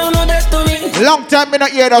 I know that to me. Long time me not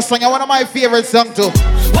hear that song. One of my favorite songs too.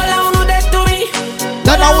 Well, I know that to me.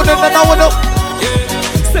 I wanna.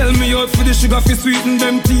 Sell me out for the sugar fi sweeten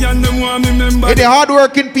them tea and them want me member. Hey, the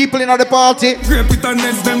hard-working people in the party. Grape it and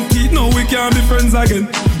next them teeth. No, we can't be friends again.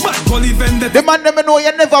 But Gully vendetta. The man them know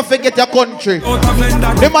you never forget your country.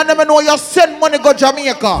 The man them know you send money go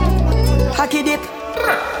Jamaica. Hockey dip.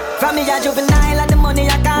 From me a juvenile and the money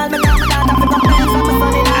I call me down.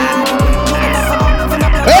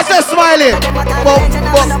 Yes, yes, Smiley.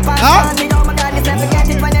 Huh?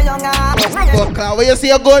 Where you see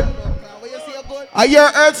you good? I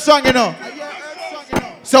hear Earth song, you know.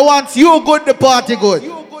 So once you good, the party good.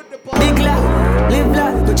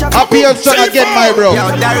 Happy and strong again, my bro.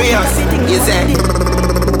 Yo, Darius, you say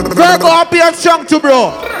Virgo, happy and strong too,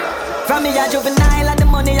 bro. From me a juvenile and the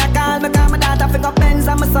money I call me down. My daughter pick up pens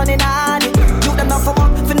and my son in Hardy.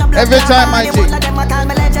 Every time I think.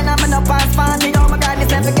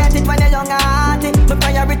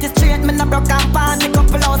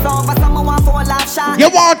 You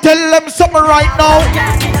want to tell them something right now?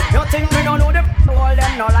 You think we don't know them? All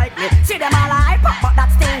them not like me. See them all hype up, but that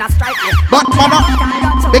still not strike me. But man,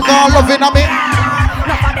 because loving me.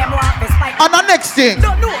 And the next thing.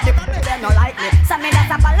 Don't know the them not like me. Some me that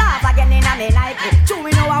up a laugh again in a me like me. True,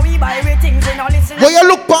 we know how we buy things, we know listen. But you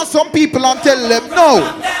look past some people and tell them no.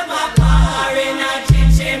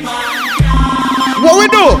 What we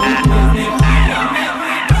do?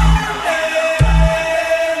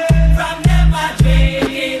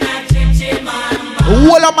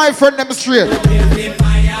 All of my friends them straight. Let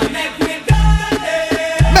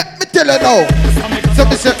me tell you now. So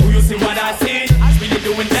me say,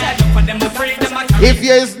 if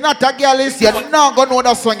you is not a girl, you're not gonna know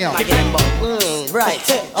that song. Right.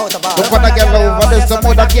 Out of look what a girl over there, some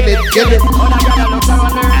other kill it.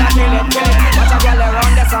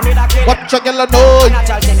 What a girl know?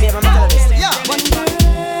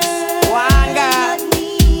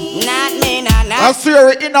 I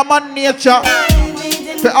swear in a man nature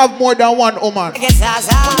to have more than one woman.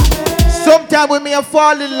 Sometimes we may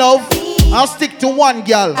fall in love and stick to one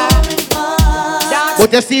girl.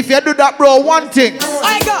 But you see, if you do that, bro, one thing.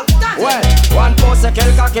 Well, one post a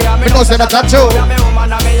kill cocky and me know say that true.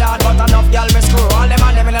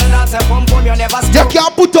 You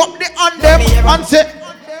can't put up the on them and say,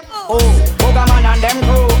 oh, Boga man and them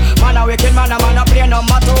crew. Man a wicked man a play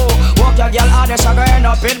number 2. Walk your girl out the sugar end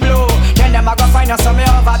up in blue. Then them a go find us some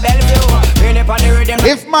over Bellevue.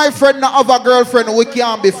 If my friend not have a girlfriend, we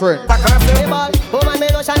can't be friends. Woman me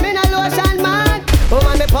lotion, me no lotion man.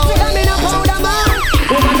 Woman me powder, me no powder man.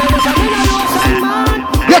 Woman me lotion, me no lotion man.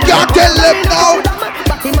 You can't tell them now.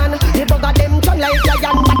 Batty man, the bugger them turn like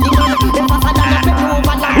lion. Batty man, them faster than a pet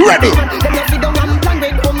over land. Ready. Them no sit down and plan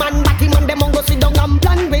with woman. Batty man, them go sit down and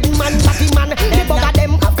plan with man. Batty man, the bugger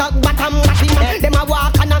them have got bottom. Batty man, them a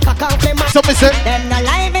walk and a cock out them. So me say, them no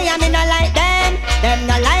lie, me no like them. Them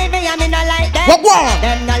no lie, me no like them. What one?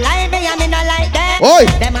 Them no lie, me no like them. Oi.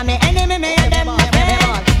 Them a me enemy, me a them.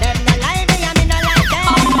 Them no lie, me no like them.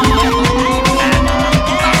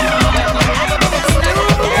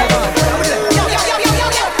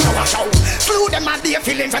 Slew them at their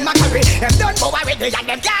feelings and my carry. Them don't go away with and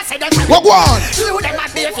them can't say them. What one? Slew them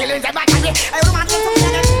at their feelings and my carry.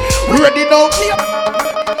 Ready now?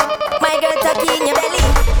 My girl tucky in your belly.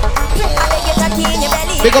 I beg you tucky in your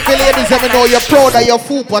belly. Big up the ladies and me know you're proud of your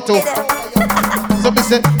fupa too. So me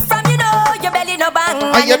say, from you know your belly no bang.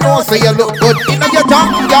 And you know say you look good in your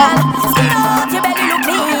tongue, yeah. Skin out your belly look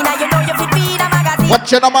clean. And you know you fit feed a magazine.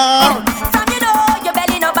 Watch it, man. From you know your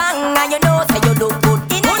belly no bang. And you know say you look good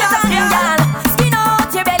in your tongue, yeah. Skin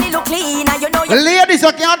out your belly look clean. And you know you ladies,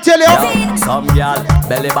 I can't tell you. Some girl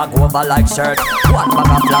belly back over like shirt. One bag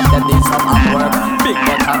of flap, them need some hard work. Big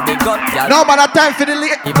butt and big gut, girl. No man, that time for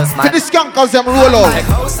the skunkers them roll out. My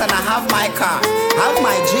house and I have my car. Have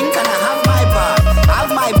my drink and I have my bar.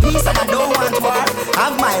 Have my peace and I don't want war.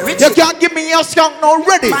 Have my rich You can't give me your skunk now,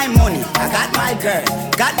 ready. My money, I got my girl.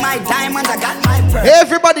 Got my diamonds, I got my pearl.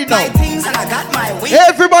 Everybody know. My things and I got my wings.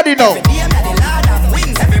 Everybody know. Every day I'm the Lord of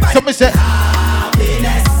wings. Everybody. So me say,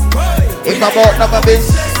 happiness. If I bought number biz.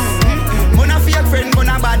 Gonna fake friend,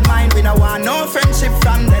 gonna bad mind. We don't want no friendship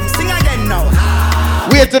from them. Sing again now.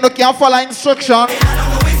 Wait till you can't follow instruction.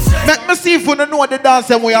 Make me see if you don't know the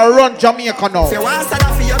dance and we are run Jamaica now. If you want to start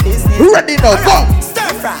off your business. Ready now, go.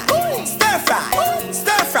 Stir fry, stir fry,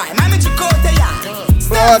 stir fry. Mami Chicote ya.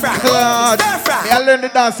 Stir fry, stir fry. I learn the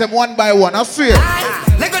dance them one by one, I swear.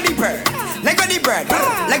 Lego the bird, Lego the bird,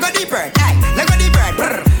 Lego the bird, Lego the bird,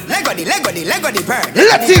 Lego the bird.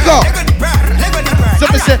 Let's go. Lego the bird, Lego the bird. So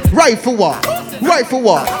me say, right for what? Right for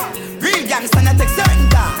what? Real gangsta not take certain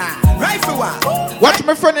time. Right for what? Watch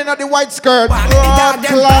my friend in the white skirt. Lord,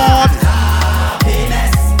 Lord.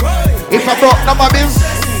 If I broke number bills.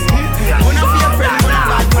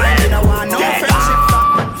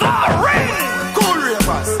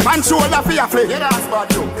 Man shoulder for your flick.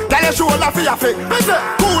 Tell your shoulder for your flick.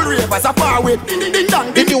 Cool ravers are far with ding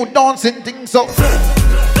dong. The new dancing thing so.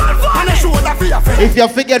 Man shoulder for your flick. If you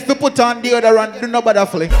forget to put on deodorant, do not bother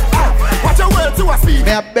flick. Watch your world to a speed.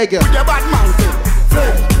 May I beg you? With your bad mountain.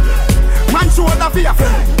 Man shoulder for your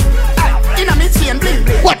flick. Inna me chain bling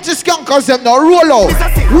bling. Watch the skunkers them now roll out.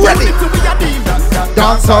 Ready.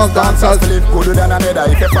 Dancers, dancers. Live good than another.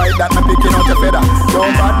 If you fight that, me picking out your feather.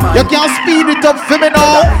 Don't bad man. You can't speed it up for me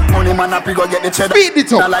now. Money man up, you go get the cheddar. Speed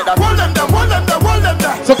it up. Like that. Hold them there, hold them there, hold them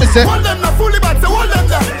there. So me say. Hold them there, fully back, hold them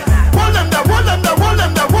there. Hold them there, hold them there, hold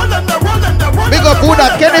them there, hold them there, hold them there. Big up Buddha,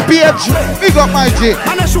 Kenny PH. Big up my G.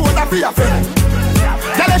 And a shoulder for your friend.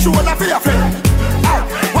 Tell a shoulder for your friend.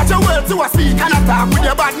 Watch your words to a speak and attack with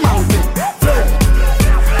your bad mouth.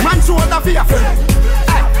 Man shoulder for your friend.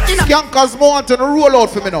 Skunkers more want to roll out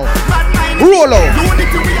for me now. Roll out.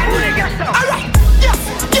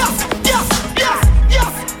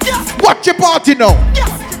 Watch your party now.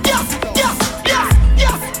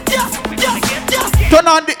 Turn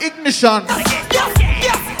on the ignition.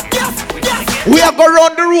 We are going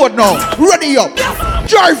round the road now. Ready up.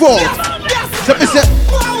 Drive out. So me say,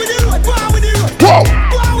 whoa.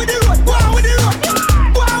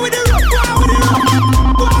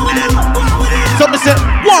 So me say,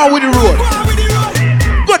 go on with the road.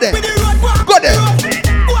 Go there. Go there.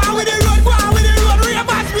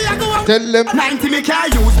 Tell them 90 me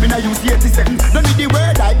can't use, me not use 87. Don't need the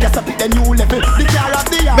word, I guess I pick the new level. The car of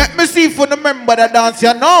the year. Let me see if you remember the dance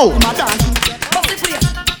here now. Bust the place,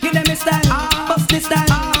 give them a style. Bust the style.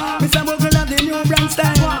 Mr. Mogul of the new brand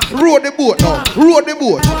style. Row the boat now. Row the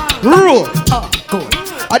boat. Row. Cool.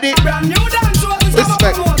 I did. Brand new dance.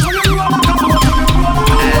 Respect.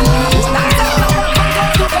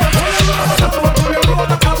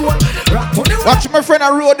 Watch my friend, I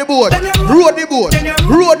row the boat. Row the boat.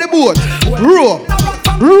 Row the boat. Row.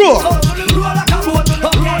 Row.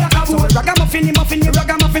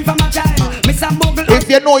 If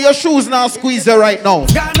you know your shoes now, squeeze it right now.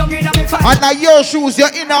 And now your shoes,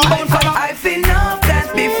 you're in now. I've seen enough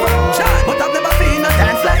dance before, but I've never seen a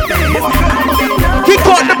dance like this. Kick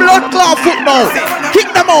out the blood clot foot now.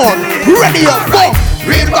 Kick them on. Ready up, go.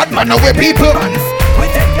 Real bad man away, people.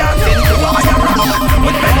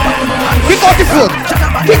 Kick out the foot.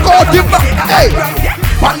 Kick out the back. Hey.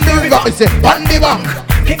 On the river, I say, on the bank.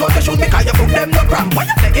 Kick out the shoes because you put them no cramp. Why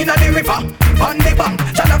you say in the river, on the bank.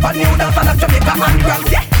 Shut up and you dance and Jamaica and Grams.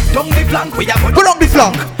 Yeah, down the flank, we are good. Put on the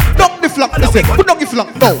flank. Down the flank, listen. Put on the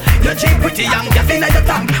flank, no. You're cheap, pretty young, just in your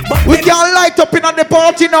tank. We can't light up in on the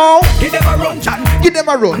party now. Give them a run, John. Give them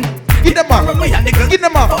a run. Give them a run. Give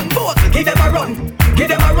them a run. Give them a run. Give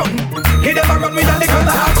them a run. Give them a run. We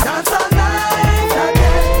dance all night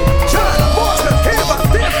again.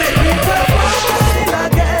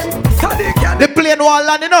 The plane won't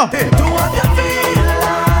land, you know.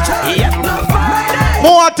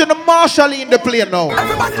 More to the marshal in the plane now.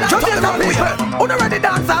 Everybody Jamaican people, who not ready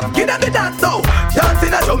dance up, give them the dance now.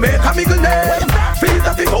 Dancing at Jamaica, middle name. Feel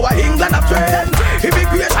the thing over England of trend.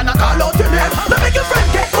 Immigration, I call out your name. Now make your friend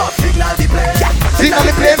get up, signal the plane. Signal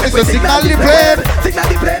the plane, Mr. Signal the plane. Signal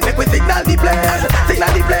the plane, make we signal the plane.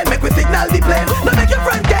 Signal the plane, make we signal the plane. Now make your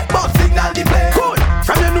friend get up, signal the plane. Good,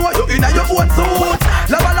 from you know you in your own suit.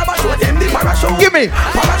 Lava lava show them the parachute. Give me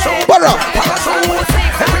parachute, parachute.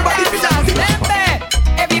 Everybody be dancing.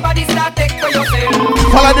 Everybody start take for yourself.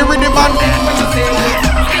 Follow the rhythm, man.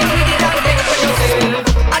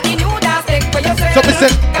 So me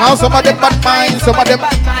say, now some of them bad mind, some of them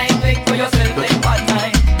bad mind. Take for yourself, bad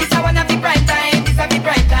mind. This a one of the prime time. This a the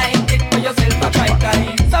prime time. Take for yourself a prime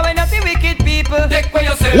time. So when you see wicked people, take for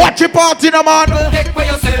yourself. watch your party, no man. Take for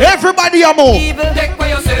yourself. Everybody a move. Take for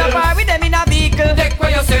yourself. With them in a vehicle. Take for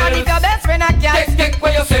yourself.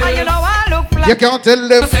 like. You can't tell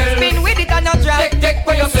them. Spin with it and not drop. Take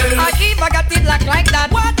for yourself. I keep I got it like that.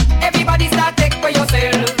 What? Everybody start take for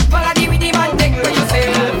yourself. Follow the rhythm and take for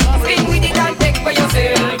yourself. Spin with it and take for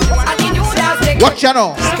yourself. And the new dance take. What you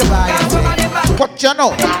know? What you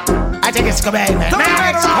know? I think it's Scooby, man.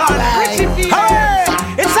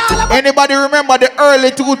 It's all about. Anybody remember the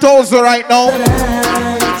early 2000s right now?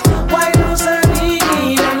 Why you say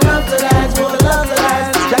need and love to dance, for the love to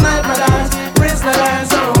dance, tonight my dance, Prince the dance,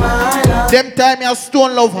 oh my love. Them time your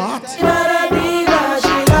Stone Love hot.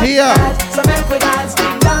 Here. So make we dance,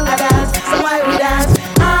 down a dance, so why we dance?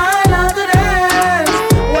 I love to dance.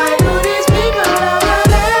 Why do these people love to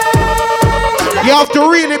dance? You have to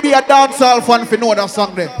really be a dancehall fan to know that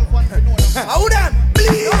song there. Hold on,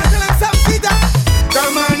 please.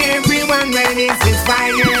 Come on, everyone, when this is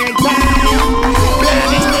fire time.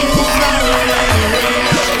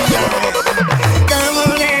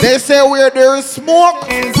 They say where there is smoke,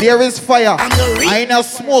 there is fire. I know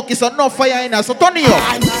smoke is enough fire in us. So turn it up.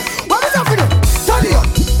 What is up with it? Turn it up.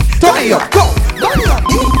 Turn it up. Go. Turn it up.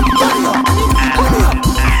 Turn it up. Turn it up.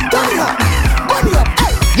 Turn it up. Turn it up.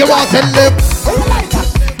 Hey. You want to tell them? Who you like that?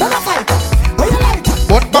 Not a fighter. Who you like that?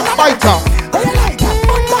 But backbiter. Who you like that?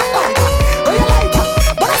 But backbiter. Who you like that?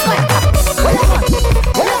 But a fighter. Who you want?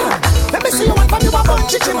 Who you want? Let me see you one from you about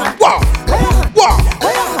chicken man. Wow. Wow. Who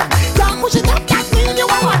you want? Can't push it up. That mean you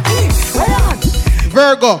want. Who you want?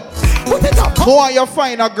 Virgo. Put it up. Go on, you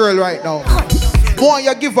find a girl right now. Go on,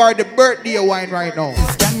 you give her the birthday wine right now.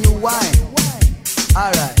 Can you wine?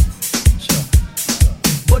 Alright. Sure.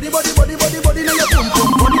 Body, body, body, body, body, now your pum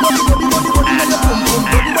pum. Body, body, body, body, body, now your pum pum.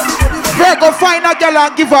 Body, body, body, body. Virgo, find a girl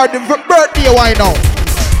and give her the birthday wine now.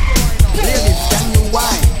 Ladies, can you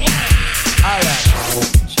wine? Alright.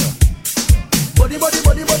 Sure. Body, body,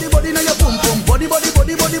 body, body, body, now your pum pum. Body, body,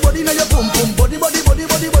 body, body, body, now your pum pum. Body, body, body,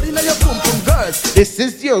 body, body, now your pum pum. Girls. This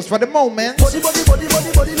is yours for the moment. Body, body, body,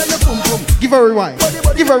 body, body, now your pum pum. Give her a wine.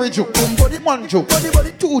 Give her a joke. One joke.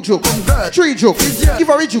 Two joke. Three joke. Give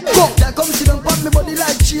her a joke. Go. Girl, come sit down on me body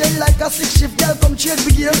like chain, like a six shift. Girl, come change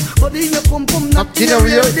me gear. Body in your pum pum, not in your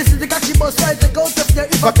rear. This is the cocky bus right. Take out of there.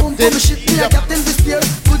 If I pum pum shit, me a captain this year.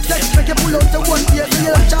 Good sex, make you pull out the one year. Me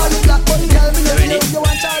a Charlie Black, bunny girl, me a real. You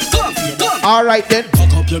want Charlie? All right then. Cock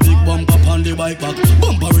up your big bump up on the bike back.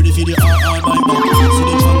 Bumper ready for the RR bike back. See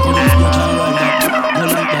the trunk on it, you can't ride that. You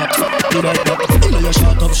like that, the bike back. You know you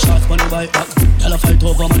shot up shots on the bike back. Tell a fight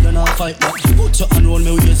over man, you not fight back. Put your hand on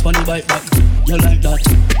me waist on the bike back. You like that,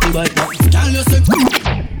 the bike back. Can you say?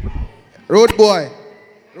 Road boy.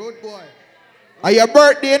 Road boy. Are your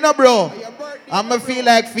birthday, no bro? I'ma feel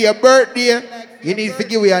like for your birthday, you need to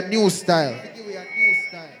give me a new style.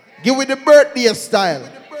 Give me the birthday style.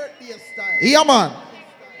 Yeah, man.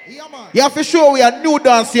 You have to show we a new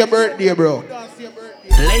dance your birthday, bro.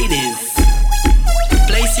 Ladies,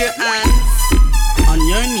 place your hands on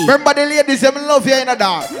your knees. Remember the ladies, them love you in the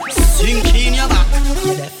dark. Sink in your back.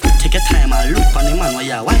 Take your time and look on the man while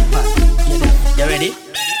you're white back. You ready?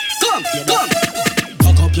 Come, come.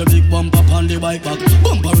 Cock up your big bump up on the bike back.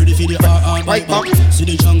 Bumper ready for the RR bike back. See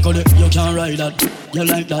the trunk on it, you can't ride that. You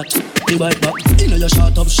like that, the bike back. You know you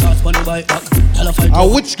shot up shots on the bike back. Tell a fight.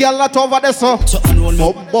 Which girl not over there, so?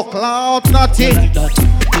 No buckle out, nothing. You like that,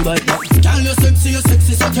 the bike back. Can you sexy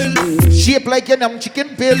so tell. Shape like a damn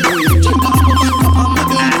chicken pill. You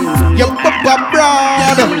bumper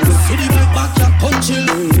broad. See the bike back, you punch it.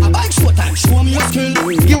 A bike show time, show me your skill.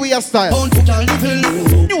 Give me your style. Don't put on the pill.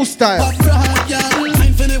 New style. Back broad, girl.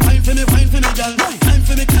 Time for me, girl.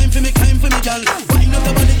 Time for me, girl. Wind up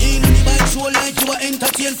the body in the bike show like you are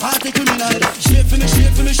entertain party criminal. Shape for me,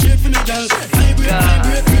 girl.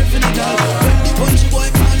 Vibrate for me, girl. When the punchy boy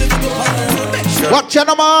can't let you go on the road. Watch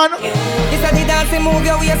out, man. It's a the dancing move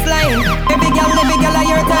your waistline. Every girl at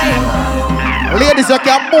your time. Ladies, you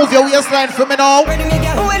can move your waistline for me now. When the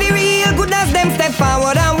real good as them step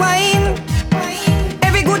forward and whine.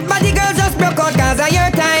 Every good body girl just broke out cause of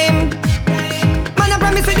your time. Man, I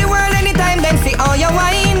promise you the world anytime them see all your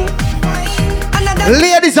wine.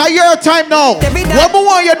 Ladies, are your time now. What more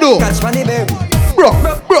want you do? Bro.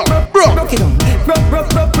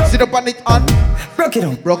 Sit up on it on. Broke it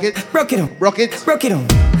on. Broke it. Broke it on. Broke it. Broke it on.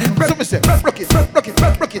 So me say, broke it. Broke it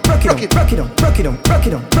on. Broke it on. Broke it on. Broke it on. Broke it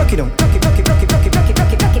on. Broke it on.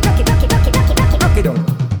 Broke it on.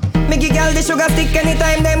 Make girl the sugar stick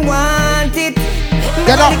anytime them want it.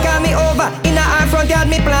 Nobody call me over. In her front yard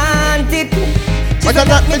me plant it. She said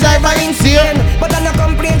that me drive her insane, but I no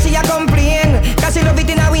complain, she a complain. Cause she love it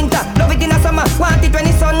in a winter, love it in a summer, want it when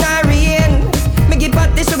the sun a rain. Me give her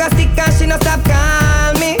the sugar stick and she no stop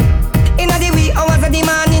call me. In a the wee hours of the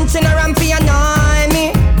morning, she no ramp fi annoy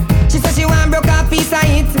me. She said she want broke a piece of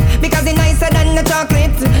it, because it's nicer than the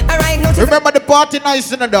chocolate. Alright, now she Remember the party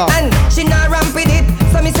nice in the dark. And she not ramp with it.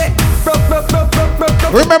 So me say,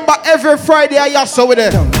 broke. Remember every Friday I yasso with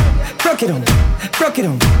it. Broke it on.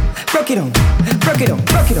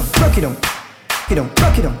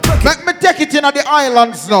 Let me take it in the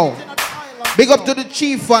islands now. Big up to the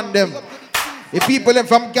chief and them. The people in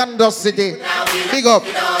from Kansas City. Big up.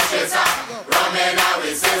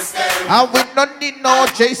 And we don't need no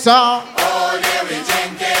chaser.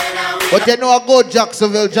 But you know I go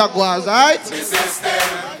Jacksonville Jaguars, alright?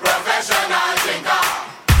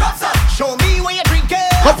 Show me where you drink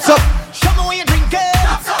it. Cups up. Show me where you drink it.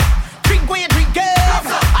 Drink where you drink it.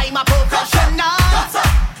 I'm a professional.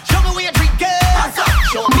 Show me where you drink it.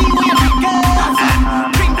 Show me where you drink it.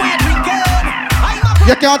 Drink where you drink it. I'm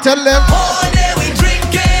a You can't tell them. all day we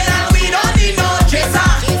drinking and we don't need no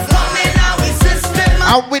chaser. Come in our system.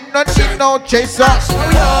 And we don't need no chaser.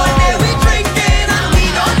 All day we drinking and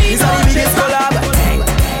we don't need no chaser.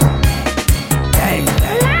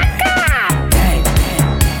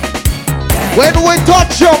 When we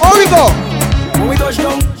touch them, how we go? When we touch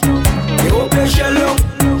them, they won't play shallow.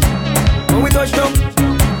 When we touch them,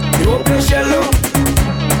 they won't play shallow.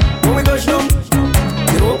 When we touch them,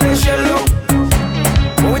 they won't play shallow.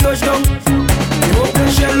 When we touch them, they won't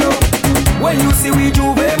play shallow. When you see we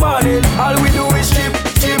Juve morning, all we do is chip.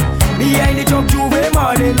 Behind the truck Juve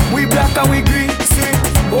morning, we black and we green, see.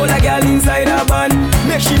 All a girl inside a van,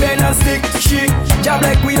 make she bend and stick. She job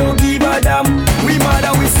like we don't give a damn. We mad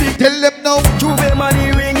and we sick. Tell them no. Juve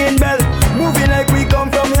money ringing bell, moving like we come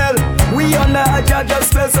from hell. We under a jab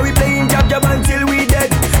spell, so we playing jab until we dead.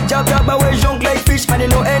 Jab away junk like fish, and you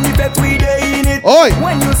know any bet we day in it. Oi.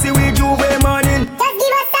 When you see we Juve morning, Just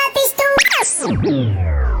give us that fish too.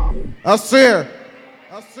 I swear.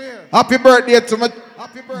 Happy birthday to my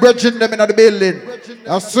brethren them in the building.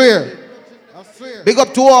 I swear. Big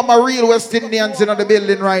up to all my real West Indians in the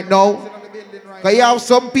building right now. Because you have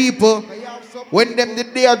some people, when them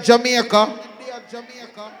did there Jamaica,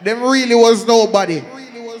 them really was nobody.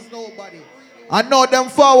 I know them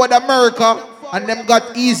forward America, and them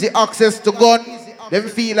got easy access to gun. Them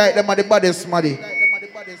feel like them are the baddest money.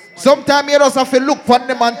 Sometimes you just have to look for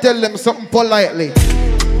them and tell them something politely.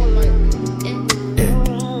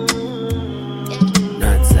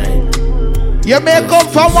 You may come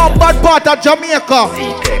from one bad part of Jamaica,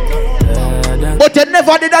 but you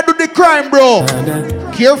never did do the crime, bro.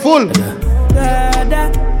 Careful.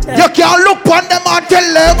 You can't look on them and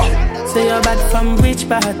tell them. Say you're bad from which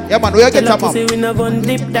part? Yeah, man, where you get a map? We no gun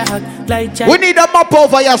dip dark, like we need a map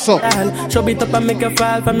over here, so. Show it up and make you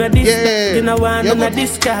fall from your distance. You know one on a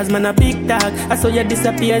disguise, man a big dog. I saw you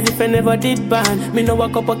disappear as if I never did ban. Me no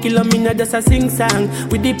walk up a kilo, me no just a sing song.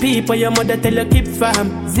 With the people your mother tell you keep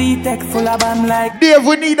farm. Z-Tech full of bam like Dave,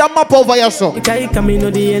 we need a map over here, so. Because me know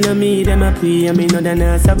the enemy, them a pray, and me know they're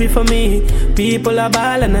not sorry for me. People are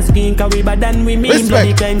ball and a skin, cause we bad than we mean.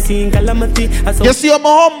 Bloody crime scene, calamity. You see I'm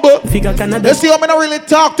humble. You see I'm not really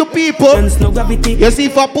talk to people. You see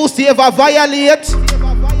if a pussy ever violate,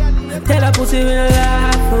 tell a pussy we no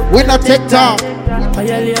laugh. we not take time.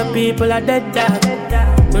 Violate people are dead dog.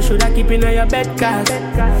 No should I keep in your bed cause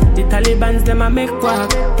the Talibans them a make quack.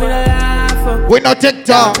 We no laugh. We not take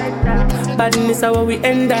time. Badness is how we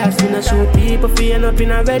end us. We not show people feeling up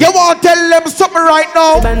in a bed. You want to tell them something right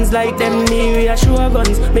now? Bands like them me we a show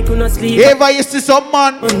guns. Make you not sleep. Ever you see some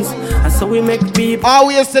man? And so we make people.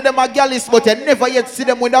 Always see them a gallus, but you never yet see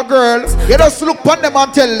them with a girl. You just look on them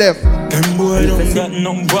and tell them. Them boy don't got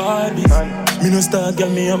nobody. Me no star girl,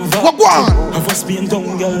 me have vibe. What go on? Have a spin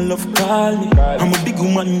down girl, love call me. I'm a big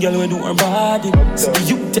woman girl, we do her body. So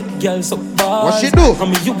you take girl so bad. What she do?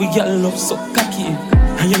 I'm a you girl love so cocky.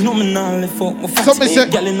 And you know me now left out my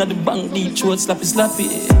fatty. Girl inna the bank, the throat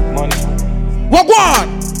slappy. Money. What go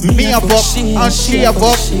on? Me a fuck and she a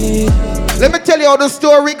fuck. Let me tell you how the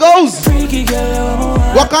story goes.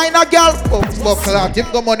 What kind of girl? Oh, fuck that.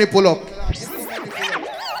 Give the money pull up.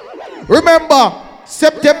 Remember,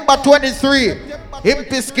 September 23,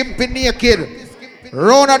 Impy Skimpy naked,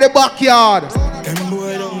 round at the backyard. Them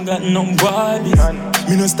boy don't got nobody.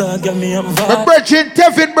 Me no star girl, me have vibe. My brethren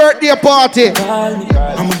Tevin birthday party.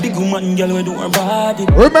 I'm a big woman girl, we do her body.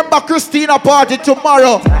 Remember Christina party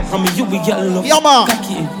tomorrow. I'm a you girl love yeah, man.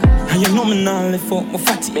 cocky. And you know me now left out my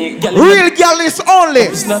fatty. Real girl is only.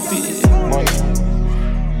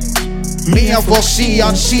 Me a fuck she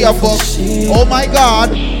and she a fuck. Oh my God.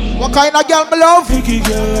 What kind of girl me love?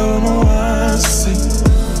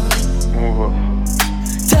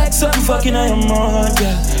 Take some fucking on your mouth,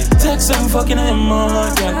 girl. Text some fucking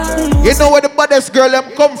emoji. You know where the baddest girl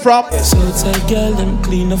them come from? So it's a girl them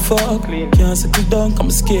clean the fuck. Can't settle down,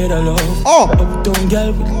 I'm scared of love. Oh, uptown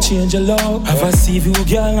girl will change your love. Have a see you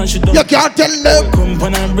girl and she don't. You can't tell them. Come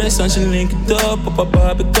on her breast and she link it up a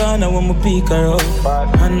Barbican, I want me pick her up.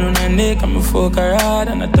 Hand on her neck and me fuck her hard.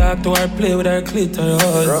 And I talk to her, play with her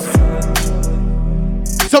clitoris.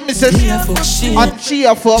 Somebody says, and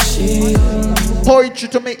cheer fuck. Poetry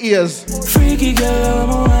to my ears. Freaky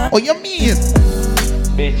girl, oh, you mean?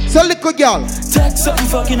 Bitch. So little girl. Take something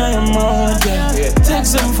fucking I am on, yeah. Take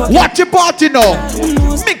something fucking. Watch your party now.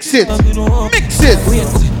 Mix it. Mix it.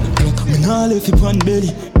 Me nah left you on belly.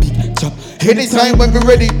 Big chop. Anytime when we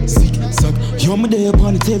ready. Sick, suck. You're my day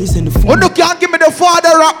upon the telly, send the phone. Oh, no, can't give me the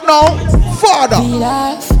father rap now. Father.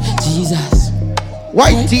 Jesus.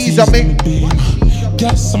 White tees are me.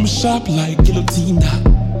 Got some sharp like guillotine.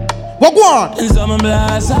 What go on? Is I'm a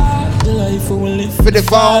blazer. The life we will live for the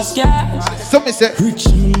fast. Somebody say, rich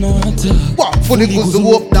and not what? Fully goes to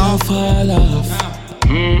walk down. Fall off.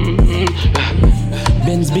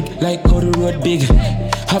 Benz big like how the road big.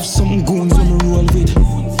 Have some goons on the roll with.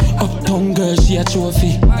 Uptown girl, she a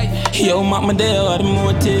trophy. Yo, mama there are the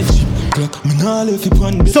motive. Glock, me nah left you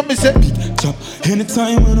on the. Somebody say, big chop.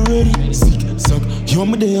 Anytime when I'm ready. Sick, suck. You're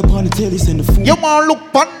my day upon the telly, send the phone. You want to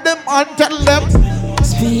look on them and tell them.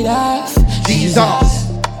 Speed off. Jesus.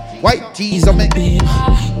 White tees on me.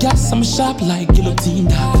 Got some sharp like guillotine.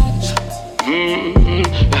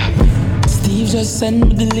 Steve just send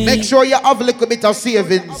me the link. Make sure you have a little bit of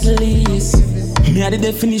savings. Please. Me the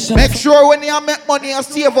definition. Make sure when you make money and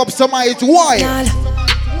save up some of it. Why?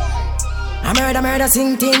 I murder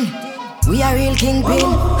sing thing. We are real kingpin.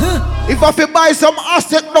 If I fi buy some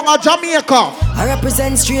asset down a Jamaica, I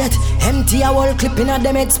represent straight. Empty a whole clip in a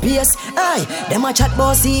them head space. Aye, them a chat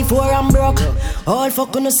bout C4 and broke. All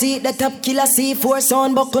fuck no see the top killer C4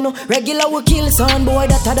 sound buck no. Regular we kill sound boy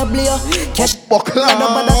that a the blair. Cash buckler. No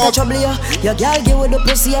bother catch a blair. Your girl give with the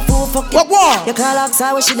pussy a fool fuck it. You call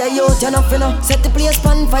Oxa where she the youth you know finna. Set the place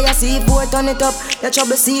pan fire C4 turn it up. You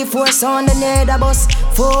trouble C4 sound the near the bus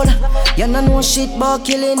full. You no know shit about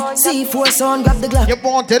killing. C4 sound grab the Glock. You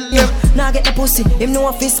won't tell them. Now get the pussy. Him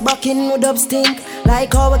no fist back in no dub stink.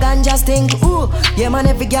 Like how we ganja stink. Ooh, yeah man,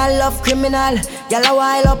 every girl love criminal. Girl a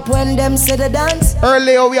while up when them say the dance.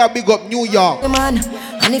 Earlier we are big up New York. Yeah, man,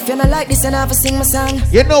 and if you not like this, then I have to sing my song.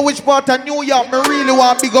 You know which part of New York me really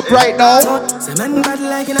want big up right now? Say man bad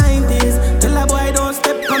like in the 90s. Tell a boy don't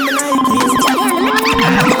step on the Nikes.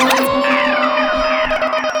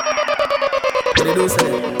 What do you say?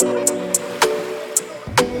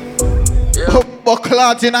 Oh,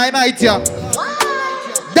 buckler in I night here.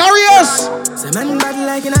 Darius! Say man bad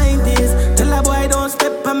like in the 90s. Tell a boy don't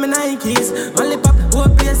step on my Nikes. Only pop, whole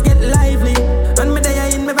place get lively. And me there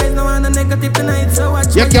in my vibes, no one a negative tonight. So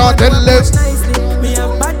watch you can't tell them. Me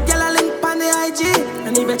have bad girl a link on the IG.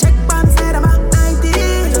 And if you check bomb said I'm at 90.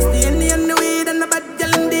 Just the Henny and the weed and the bad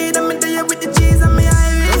girl indeed. I'm there with the cheese and me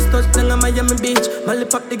Irish. Just touch down on Miami Beach. Molly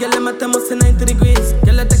pop the girl in my thermos in 90 degrees.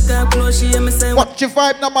 Girl I take her close, she hear me say watch your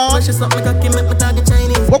vibe now man. She suck me cocky, make me target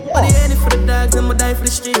Chinese. What? I the head for the dogs and me die for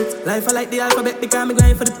the streets. Life I like the alphabet because me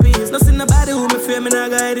grind for the peace. No see nobody who me fear, me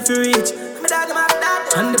not guide if you reach. Me dog him after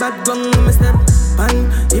that. And the bad gun me step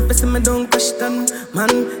on. If I see me don't touch them, man.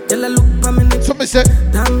 Girl I look for me neck. So me say,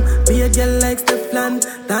 damn, be a girl like Stefan,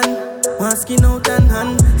 Dan. One skin out and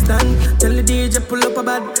handstand. Tell the DJ pull up a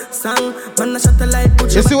bad song. Man, I shut the light.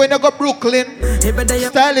 You see when you go Brooklyn,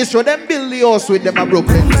 Stylish show them build the house with them at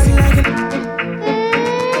Brooklyn.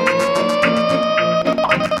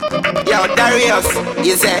 Yo, Darius,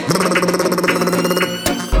 you say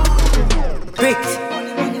bricks.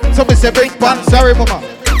 So me say brick pan, sorry mama.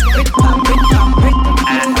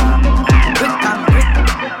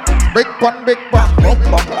 Brick pan, brick pan.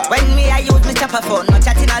 When me I use my chopper phone, no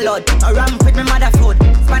chatting a lot. I ramp with my mother food,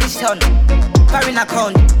 Spanish town, foreign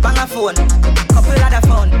account, bang a phone, couple other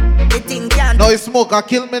phone. The thing can no smoke, I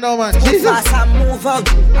kill me now man. Jesus. Fast and move out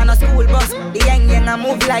on a school bus. The young I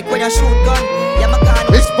move like when you shoot gun. Yeah, my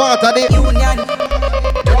gun. Which part of the union?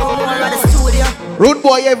 The studio. Rude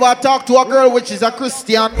boy, you ever talk to a girl which is a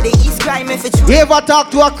Christian? The East crime if it's you ever talk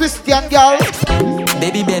to a Christian girl?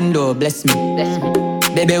 Baby Bendo, bless me.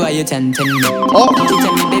 Baby, why you tempting me? Oh. She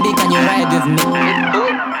tell me, baby, can you ride with me?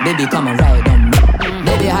 Baby, come and ride on me.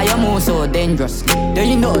 Baby, how you move so dangerously? Do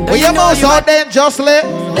you know? Do you move so dangerously?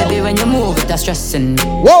 Baby, when you move, it's stressing me.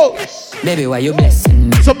 Whoa. Baby, why you blessing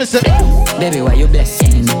me? So me say, baby, why you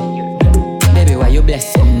blessing me? Baby, why you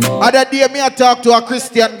blessing me? Other day me I talk to a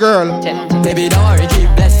Christian girl. Baby, don't worry, keep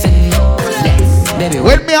blessing me. Yes. Baby,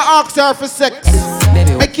 when me I ask her for sex,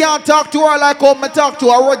 baby, make can't talk to her like how me talk to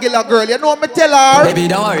a regular girl. You know me tell her. Baby,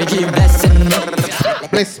 don't worry, keep blessing me.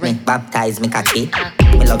 Bless me. Baptize me cocky.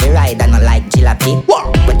 Me love you ride and I like jalopy.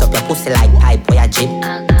 Wet up your pussy like pipe or your jeep.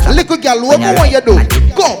 Little girl, what more you do?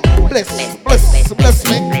 Go. Bless me.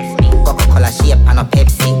 Coca-Cola shape and a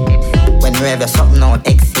Pepsi. When you have something on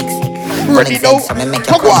X6. Ready now.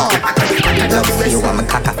 Come on. Love you want me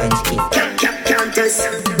cock a French kiss.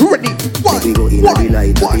 Ready. We go in the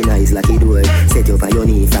light, be nice like it would. Set you for your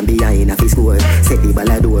knee from behind a fist score. Set the ball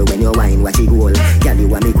a door when you wine, watch it goal. Girl,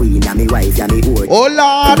 you are me queen, and me wife, and me whore. Oh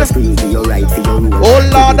Lord, you're right for your rule. Oh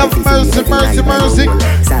Lord of mercy.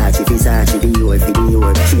 Sachi, the old, for the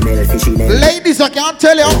old. She melt. Ladies, I can't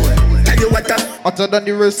tell you. Tell you what hotter than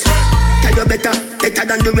the rest. Tell you better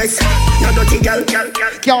than the rest. Now dirty girl.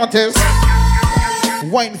 Countess.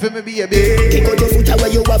 Wine for me, baby. Kick out your foot where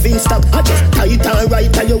you have in stock. I just tight and right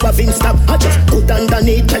and you have in stock. I just put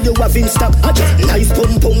underneath and you have in stock. I just nice pum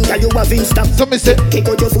and you have in stock. So me say, kick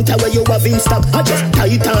out your foot where you have in stock. I just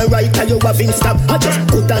tight and right and you have in stock. I just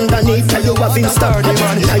put underneath and you have in stock.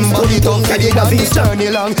 Nice pum and you have in stock.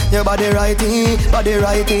 Your body righty.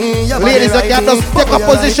 Ladies, I can't just take a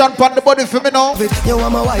position on the body for me now. You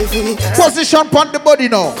want my wifey. Position on the body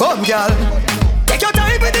now. Come, girl. Take your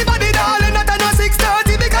time with the body, darling. Not a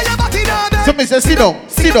 6:30 because you're back in our bed. So me say, sit down.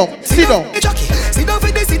 Sit down with the jockey.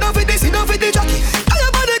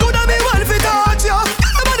 Your body good and me want to touch you.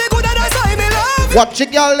 Your body good and that's why me love you. Watch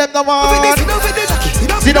it, girl, let them on.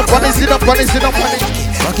 Sit up on it.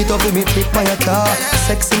 Rock it up with me, pick my car.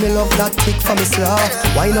 Sexy, me love that kick for me slaw.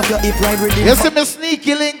 Wind up your hip right with You see me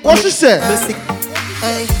sneaky link, what she say?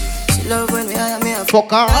 Hey, she love when we hire me.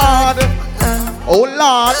 Fuck her hard. Oh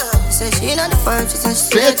Lord. Say she not the first, she's a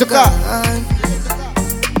straight to God.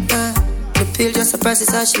 The pill just suppresses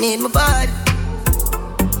how she need my body.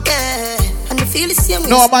 Yeah, and I feel the same way.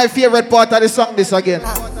 No, my favorite part of the song this again.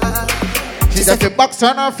 She got the box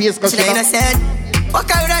on her face cause she like I said, what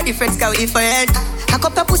kind of difference can we different? I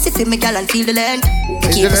cup her pussy for me girl and feel the length.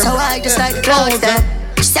 Keep it so high just like the clouds there.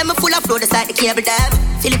 She said me full of flow just like the cable dam.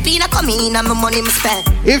 Filipina come in and my money me spend.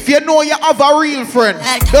 If you know you have a real friend,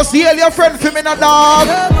 just hail your friend for me, no dog.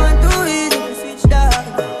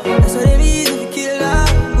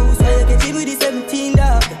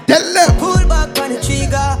 Tell them. Pull back on the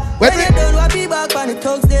trigger. When you done what be back on the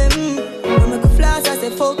thugs them. When make a flash I say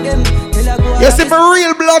fuck them. You see my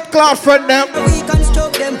real blood clot friend them. We can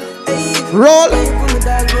stroke them. Roll.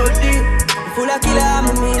 Full of killer I'm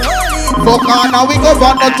a mean fuck on now we go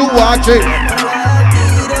back not to watch it.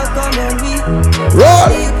 Roll.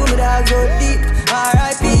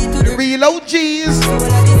 Real OGs.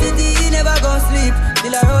 Never gonna sleep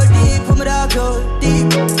till I roll deep. Put my dog go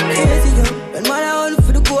deep. When man I on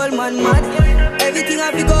for the gold man mad. Everything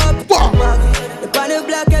I pick up. The panel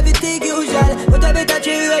black everything usual. But I better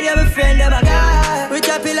treat you with my friend them a guy. We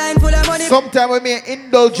chop a line full of money. Sometimes we may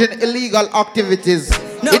indulge in illegal activities.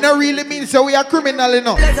 No. It don't really mean so we are criminal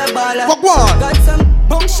enough. Fuck one. Got some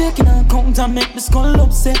bone shaking and count and make the skull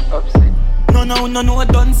upset. No,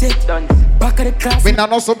 done set. Back of the class. We not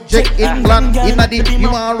no subject England in the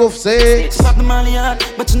human rough sex. Slap the money hard,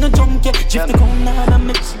 but you no drunk yet. Drift the corner and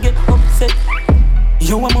make you get upset.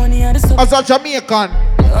 You want money at the subject. As a Jamaican.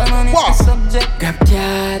 What? Subject. Grab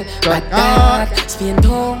card, bad dog, spin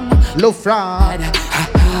down, low fraud.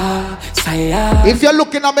 If you're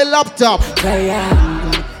looking at my laptop,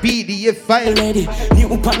 PDF file ready.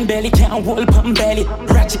 New pan belly, can't hold pan belly.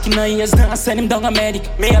 Ratchet in her ears, now send him down a medic.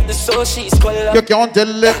 May have the soul, she's called. You can't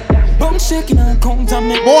tell it. Bone shaking and count and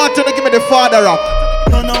make. Want to give me the father up.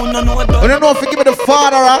 No, I don't know if you give me the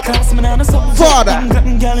father up. Father.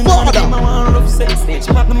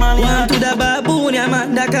 One to the baboon, yeah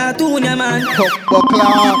man. The cartoon, yeah man.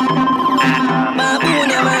 Baboon,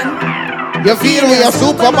 yeah man. You feel we are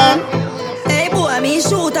Superman? Hey boy, me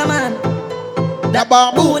shooter man. The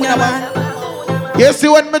baboon, yeah man. You see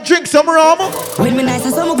when me drink some rum? When me nice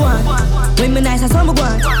and some go on. When me nice and some go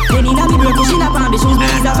on. Then in a me brain pushing up on the shoes me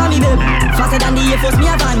is a family babe. Faster than the Air Force me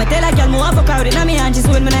a van. Me tell a girl more for crowd in a me hand. She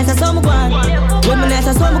say when me nice and some go on. When me nice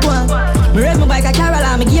and some go on. Me raise my bike a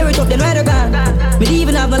Caroline. Me gear it up then ride a gun. Me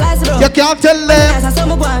even have no license bro. You can't tell them. Nice and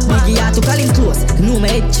some go on. Me gear to call him close. Know me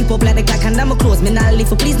head chip up like the clock and I'm close. Me not live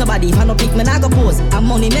for please nobody. If I no pick me not go pose. And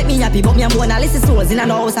money make me happy but me a more na listen souls. In a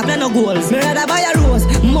no house I play no goals. Me rather buy a rose.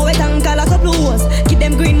 More wet and call a couple hoes. Keep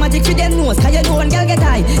them green magic for them nose. Cause you know one girl get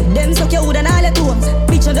high. Them suck your wood and all your toes.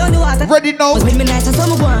 Bitch you don't know what. Ready now. When me nice and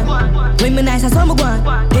some go on. When me nice and some go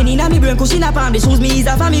on. Then in a me brain cushion up on the shoes me is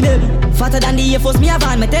a family baby. Fatter than the Air Force me a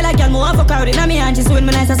van. Me tell a girl more for crowd in a me hand. She say when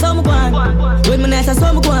me nice and some go on. When me nice and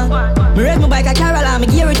some go on. Me raise my bike a Caroline. Me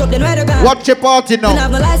gear it up then ride a gun. Watch your party now. Me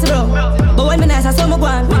have no license bro. But when me nice and I saw my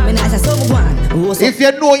guan. Me nice I saw my guan. If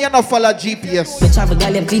you know you're not follow GPS. Me travel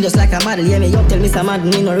gal them clean just like a model. Yeah, me young tell me some man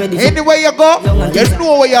me not ready. Anywhere you go, you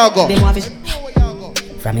know where you go.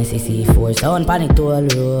 From SC4 sound panic to all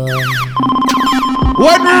road.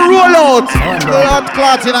 When we roll out, blood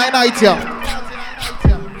clot in a night here.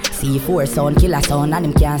 C4 sound, killer sound, and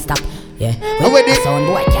him can't stop. Yeah, with the sound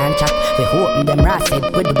boy can't chat. We hoping them brass head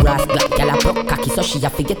with the brass black. Girl a broke cocky so she a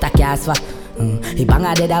forget a cast for. He bang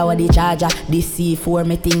a dead out the charger. This C4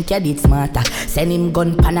 me think you did smarter. Send him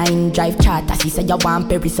gun panna in drive charter. She said you want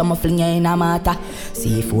Perry so me fling you in a matter.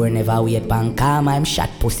 C4 never wait bang calm. I'm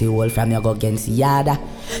shot pussy hole from you go against the yada.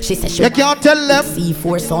 She said she can't tell them.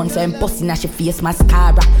 C4 sound so I'm pussy now she face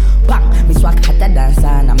mascara. Bang, me swag hotter than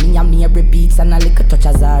sauna. Me and me every beats and a little touch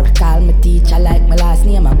as I recall me teacher like my last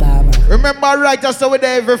name Obama. Remember right us so we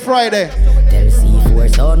there every Friday. Tell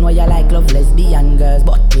C4 sound why you like love lesbian girls,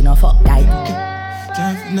 but we no fuck tight.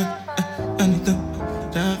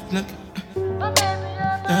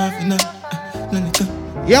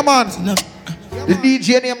 Yeah man, the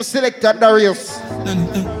DJ name Selector Darius.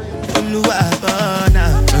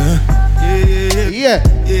 Yeah.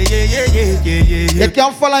 You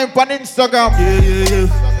can follow him on Instagram.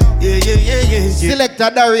 Selector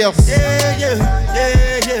Darius.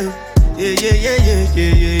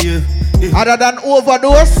 Other than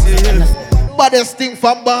overdose, baddest thing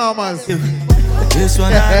from Bahamas. This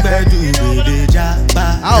one I better do with the job. I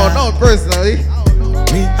don't know personally.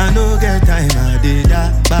 Me, I no get time, I did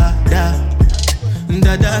that,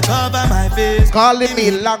 Dada cover my face. Calling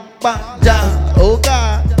me Lagba, oh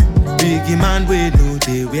God. Biggie man, we know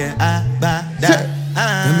they wear a bada.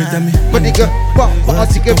 Tell me, but nigga,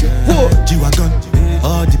 what you get for? G-Wagon,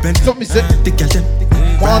 all depends. So me say, the girl them,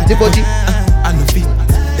 want the body. I no fit,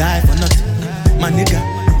 die for nothing. My nigga,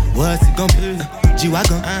 what's it gonna be?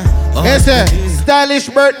 G-Wagon, yes sir, stylish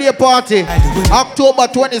birthday party, October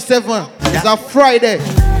 27th. It's a Friday.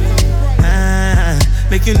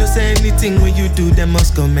 Make you no say anything when you do, they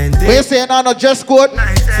must comment. What you saying now, no dress code?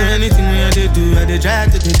 So anything when they do, I they try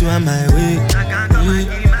to do on my way.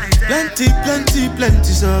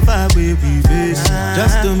 Plenty so far we face.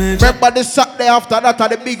 Just to make sure. Remember the Saturday after that are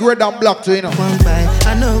the big red and black too, you know.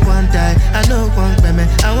 I know one die, I know one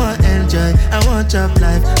payment. I want enjoy, I want job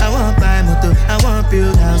life, I want buy motor, I want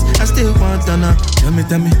build house, I still want to know. Tell me,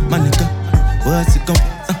 my nigga, what's it come?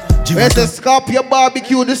 Where's the Scorpio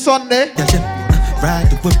barbecue this Sunday? Ride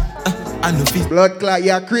the whip, I know feet. Blood clot,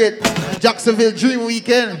 yeah, create Jacksonville Dream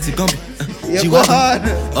Weekend. It's gonna be, go hard.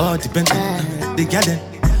 Oh, depends, they got it.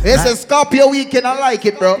 It's a Scorpio weekend, I like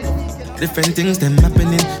it, bro. Different things, them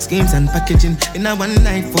happening, schemes and packaging in a one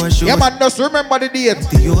night for sure. Yeah, man, just remember the date.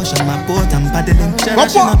 The ocean, my boat, I'm paddling.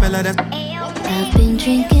 I've been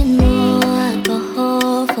drinking more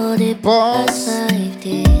alcohol for the past 5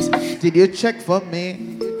 days. Did you check for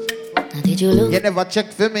me? Did you look? You never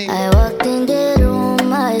checked for me. I walked in the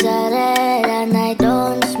room, eyes are red, and I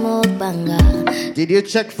don't smoke banga. Did you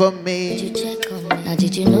check for me? Did you check on me? Now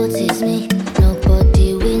did you notice me?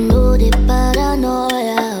 Nobody will know the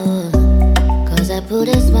paranoia. Cause I put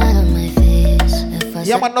a smile on my face.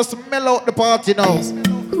 Yeah, man, no smell out the party now. Yes. And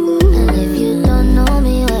if you don't know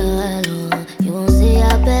me well, you won't see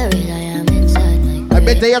how buried I am inside my grave. I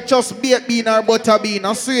bet you just baked bean or butter bean,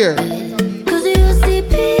 I swear. Cause you see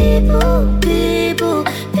people.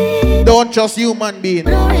 Don't trust human being.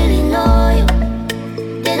 They don't really know you.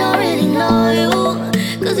 They don't really know you.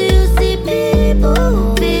 Cause you see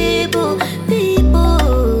people. They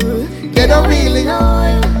don't really know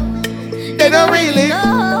you. They don't really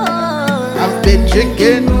know. I've been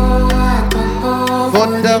drinking for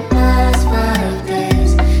the past 5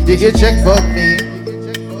 days. Did you check for me?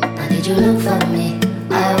 Or did you look for me?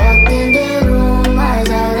 I walked in the room, eyes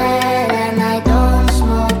are red, and I don't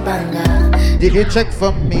smoke banga. Did you check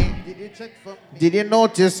for me? Did you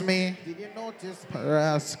notice me?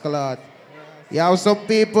 Rascal. You have some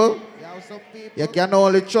people, you can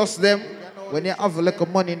only trust them when you have a little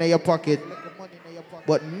money in your pocket.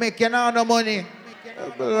 But making all the money,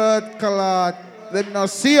 blood clot, them not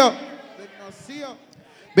see you.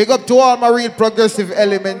 Big up to all my real progressive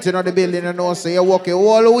elements in the building, you know, so you work a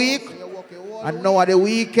whole week, and now at the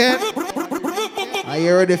weekend, and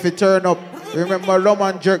you ready for turn up. Remember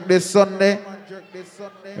Roman Jerk this Sunday?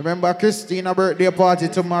 Remember Christina's birthday party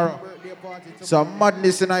tomorrow? Some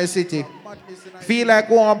madness in our city. Feel like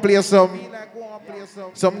we want to play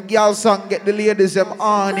some girl song, get the ladies them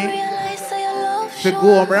on it. To go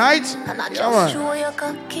home, right? And I just show you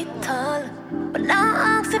cocky tall. But now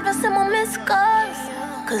I ask if I send my missed calls.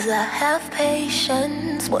 Cause I have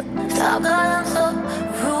patience. But stop calling so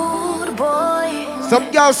rude. boy.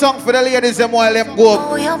 Some girl song for the ladies them while them go.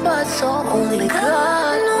 Oh, you're bad, so only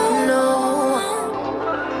God know.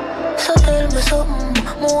 So tell me something.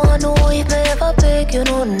 More know if me ever beg, you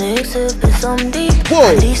know next if there's some deep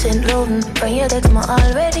and decent loving. When you text me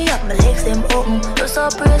already, up my legs them open. Just a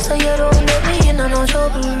prayer so you don't let me in no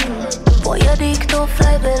trouble. Boy, your dick don't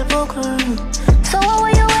fly bell buckle. So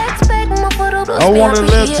what you expect me for the I want to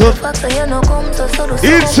let you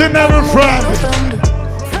each and every Friday,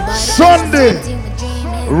 Sunday,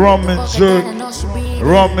 rum and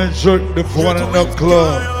jerk the 1 o'clock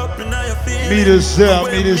club. Meet us there.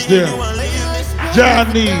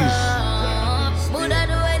 Johnny's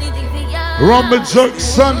rum and jerk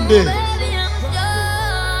Sunday.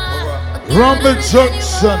 Rum and jerk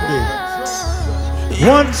Sunday.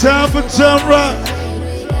 One time for Tamra.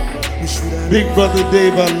 Big brother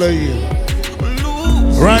Dave, I love you.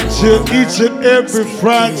 Right here each and every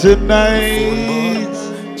Friday night.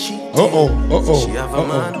 Uh-oh.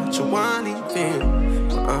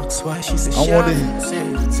 I want to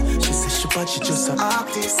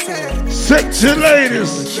sexy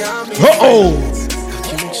ladies.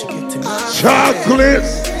 Chocolates.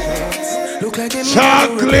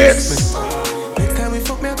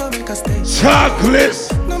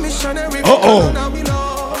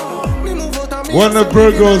 One of the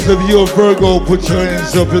Virgos, if you're a Virgo, put your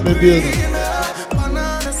hands up in the building.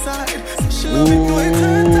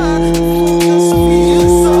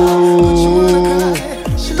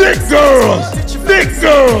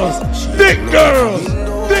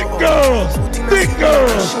 Thick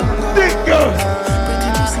girls.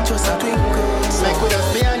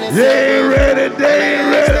 They ain't ready.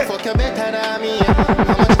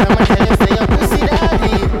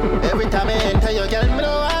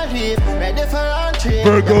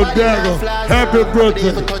 Virgo Dagger, happy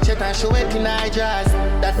birthday.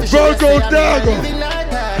 Virgo Dagger,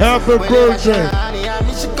 happy birthday.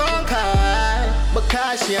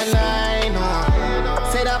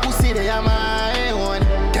 Say that pussy they are my own.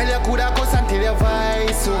 Tell you coulda cuss until your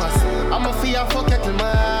voice was. I'm a fear fuck till my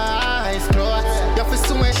eyes closed. You feel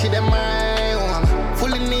so much shit in my own.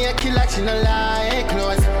 Fully naked like she no like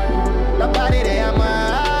clothes. The body they are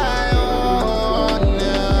my own.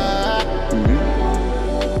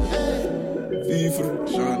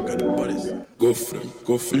 Sean got the bodies. Go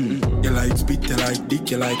for them. You like spit, you like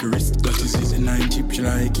dick, you like wrist. Got this is a 9 chip, she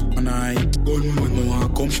like it on eye. Gun when no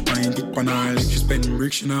one come, she find it on eye. She spend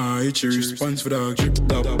bricks, she nah hit, she response for the trip.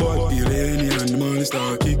 That boy, feel any and the man is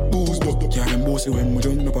start kick. Booze, but can't them bossy when we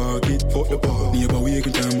jump the pocket. Fuck the park, neighbor wake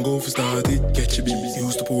and time go for start it. Catch a baby,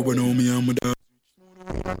 used to pour, but now me and my dog.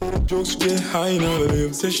 Jokes get high in all the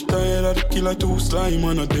live. Say she tired of the killer too slime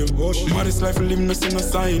on a dev. Oh, she mad this life live no send a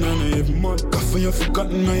sign on a every month. Coffee you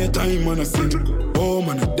forgotten all your time on a sin. Oh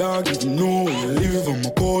man a dog if you know where you live. I'm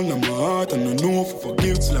a cold and my heart and I know if I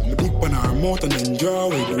forgive. Slap my dick on her mouth and then draw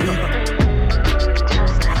away the ring.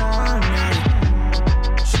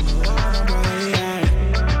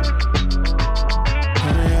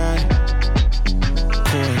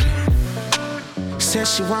 Says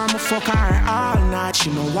she want me fuck her all night, she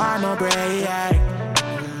no want no break.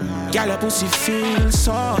 Girl, your pussy feel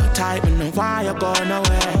so tight, me know why you going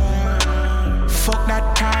away. Fuck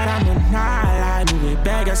that tight, I'm not lying, we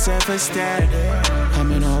beg yourself instead. I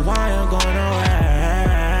me know why you going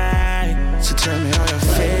away. So tell me how you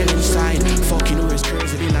feel inside. Fucking always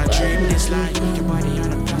crazy, in a dream this life. Your body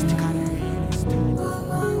on a plastic on the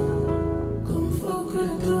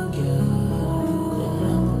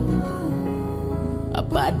a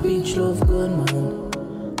bad bitch love gun, man.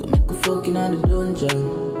 Go make a fucking on the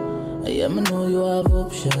dungeon. I know you have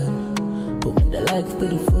option. Put me the life to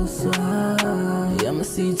the first one. Yeah, my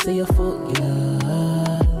seed say you fuck,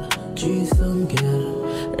 yeah. Threesome, girl.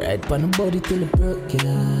 Right on the body till it broke,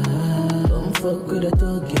 yeah. Come fuck with a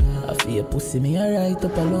thug, yeah. I feel your pussy, me a right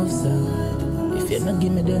up a love song. If you not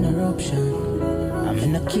give me then a option, I'm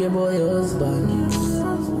in a care about your husband.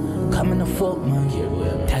 Come in a fuck, man.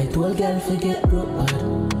 Tight old girl, forget broke bad.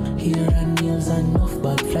 Hair and nails and enough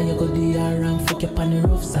bad. Fly you go the air and fuck up on the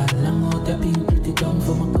rough side. Long out the pink pretty down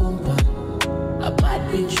for my compound. A bad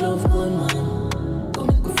bitch love gun, man. Come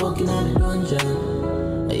make a fucking on the dungeon.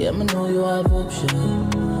 I know you have option.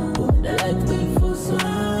 Put the light to the first one.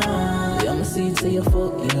 Yeah, my seed say you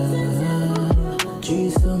fuck, yeah.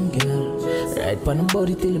 Threesome, girl. Right on the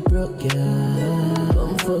body till it broke, yeah.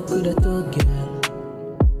 Come fuck with a thug, girl.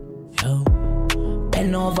 Yo.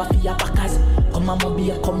 Bend over for your backers. Come on, be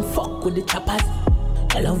a come fuck with the choppers.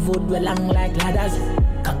 I love wood well long like ladders.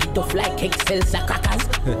 Cock it off like excels like crackers.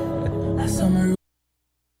 That's summer.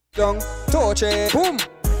 Down, touch it, boom.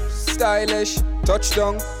 Stylish,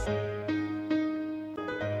 touchdown.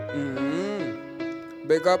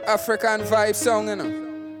 Big up African vibe song, you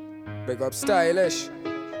know. Big up Stylish.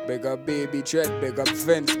 Big up Baby Dread. Big up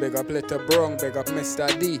Vince. Big up Little Brown. Big up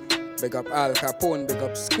Mr. D. Big up Al Capone. Big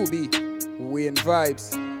up Scooby. Wayne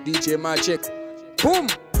Vibes. DJ Magic. Boom!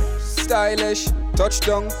 Stylish.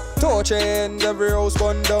 Touchdown. Torch ends. Every house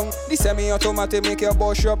bun down. The semi-automatic make your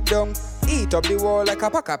boss shop down. Eat up the wall like a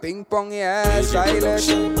pack of ping pong, yeah. Stylish.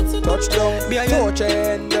 Touchdown. Torch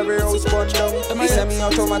ends. Every house bun down. The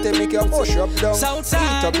semi-automatic make your boss shop down.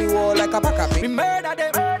 Eat up the wall like a pack of ping. We murder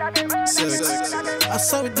them. I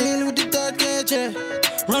saw we deal with the third gauge, yeah.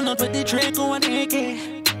 Run out with the Draco and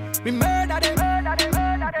AK. We murder them.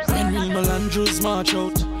 When Real Melandros march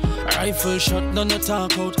out, rifle shot, none no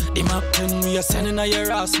talk out. The map 10, we are sending a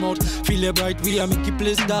your ass mouth. Feel your bright, we are make you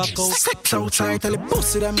place dark out. Sex outside, tell the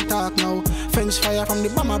pussy them talk now. French fire from the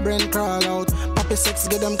bomber brain crawl out. Pappy sex,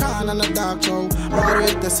 get them can and a dark show.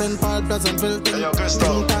 Broadway, the St. Paul doesn't build them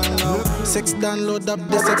town now. Sex download up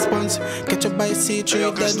the sex punch. Catch up by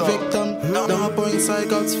C3, dead victim. Down point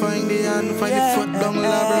psychots, find the hand, find the foot down,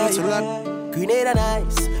 lab, to lab. Grenade and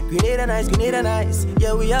ice, grenade and ice, grenade and ice.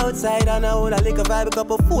 Yeah, we outside and I hold a liquor vibe. A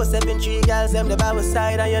couple 473 girls, them the by our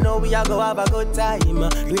side. And you know we all go have a good time.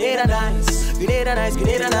 Grenade and ice, grenade and ice,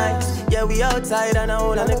 grenade and ice. Yeah, we outside and I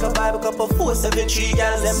hold a liquor vibe. A couple 473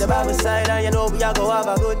 girls, them the by our side. And you know we all go have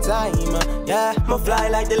a good time. Yeah, me fly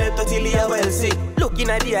like the left till you well see. Looking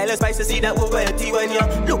at the island spice to see that we're wealthy. When you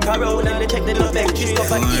look around and they check the love back. She's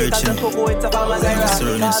up and eat as a cocoa, it's a farmer's era.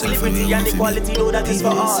 Cause liberty and equality, know that is for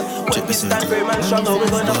all. When we stand firm and strong, how we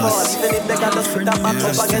gonna fall. Even if they got us put up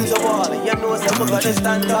against the wall. You know that we're gonna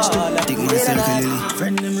stand tall. Take my circle,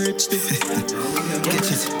 friend them rich too.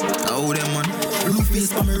 Catch it, how them man. Blue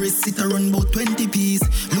face on my wrist, sit around about 20 piece.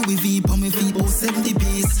 Louis V on my feet, about 70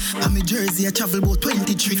 piece. And my jersey, I travel about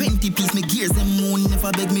 23, 20 piece. My gears, them moon,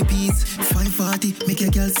 never beg me peace. 540, make a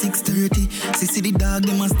girl 630. See the dog,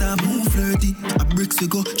 them a start move flirty. A bricks we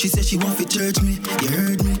go, she said she want to church me. You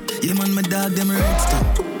heard me? Yeah man, my dog, them rich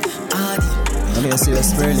too. Hardy. Let me see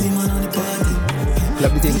what's fairly.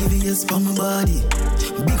 Clap the thing. TVS for my body.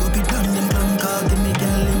 Big up it on them plan call, give me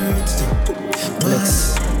girl, them rich too.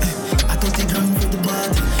 Flex. I thought they done for the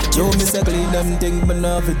body. Joe, me say clean them thing, but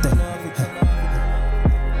not fit them.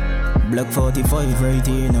 Black 45 right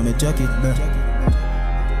here in my jacket, bro.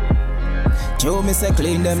 Joe, me say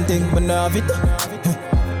clean them thing, but not fit.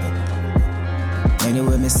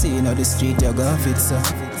 Anyway, me see in the street, you got fit, so.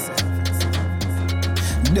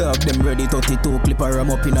 Dog them ready, 32 clipper ram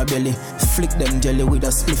up in a belly. Flick them jelly with a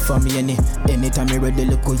spliff for me anytime me ready,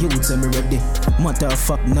 look who youths and me ready. Matter of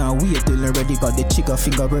fact, now wait till you ready. Cause the chica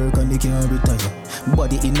finger work and they can't retire.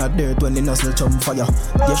 Body in a dirt when the nozzle chum fire.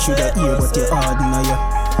 You shoulda hear but you hard in ya.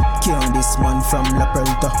 Can't this man from La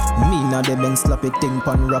Pelta. Me now them and slap it thing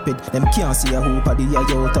pan rapid. Them can't see a hoop of the eye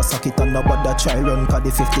out a socket. And nobody try run cause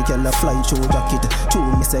the 50 killer fly through jacket. True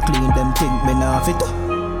me say clean them thing, me nah fit.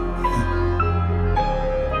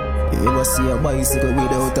 You ever see a bicycle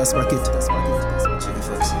without a sprocket?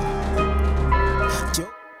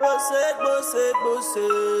 Boss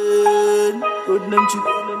it. Good name chip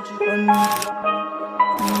and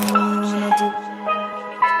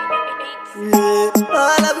yeah.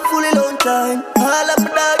 All of it fully long time. All of my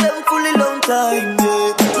dog them fully long time.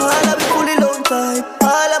 Yeah. All of it fully long time.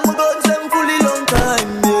 All of my guns them fully long time.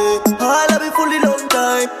 Yeah. All of it fully long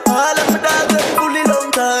time. All of my dog them fully long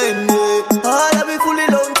time. Yeah. All of it fully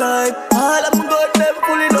long time. All of my guns them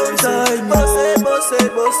fully long time.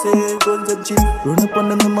 Boss it, guns and chip. Run up on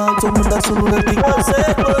them the mark, so me that's all the thing. Boss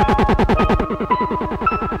it.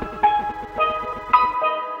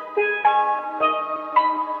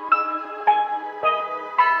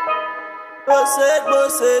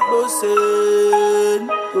 Boss it.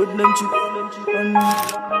 Good name chip and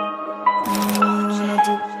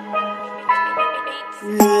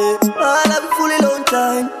yeah. All of it fully long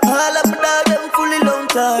time. All of my dog them fully long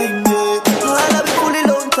time. Yeah. All of it fully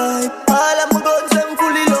long time. All of my guns them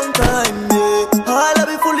fully long time. Yeah. All of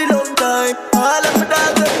it fully long time. All of my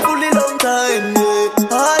dog them fully long time.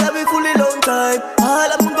 Yeah. All of it fully long time.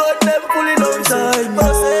 All of my guns them fully long time.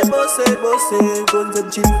 Boss it, guns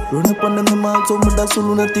and chip. Run up on them the mark, so me that's all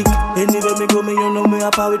lunatic. Anywhere me go, me you know me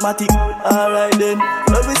a power with my tick. Alright then,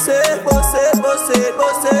 what we say, boss it.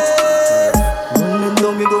 Run them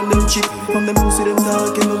down, me gun them chip. From them pussy them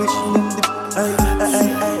talking, me wish them dip. Aye.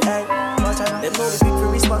 Them know the big for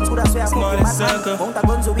response, so that's why I come to my circle. Mount a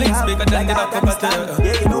guns so we have, like a Afghanistan.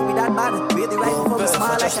 Yeah, you know we that bad. We the rifle from the small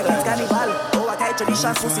like a kid's cannibal. Oh, I carry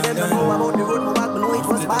tradition, pussy them don't know about the road, my back, me know it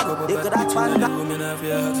was bad. They could act fun. Women have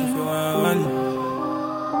your house if you want one.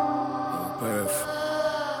 Perf,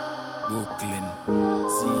 Brooklyn,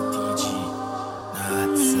 CTG,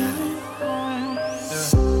 Northside.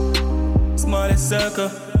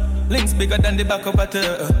 circle. Links bigger than the back of a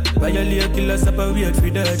turtle. Violate killer separate for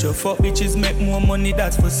dirt. Your fuck bitches make more money,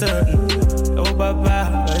 that's for certain. Oh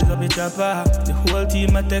baba, rise up the chopper. The whole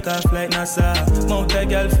team a take off like NASA. Mount a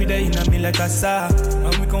girl feed her in a me like a saw.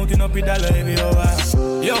 And we counting up the dollar every hour.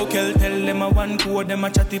 Yo, tell them a one code. Them a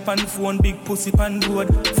chatty pan phone, big pussy pan road.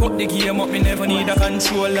 Fuck the game up, me never need a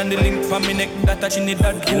control. And the link for me neck, that touching it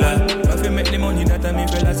that killer. If you make the money, that a me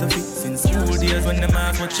philosophy. Since school days when them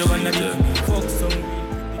ask what you wanna do. Fuck some.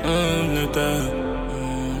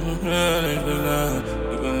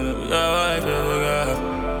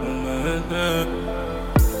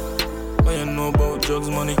 What you know about drugs,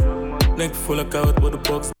 money? Neck full of carrot with the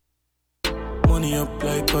box. Money up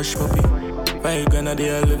like hush puppy. 5 grand a day,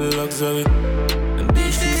 a little luxury. And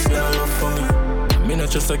these streets got a love for me. Me not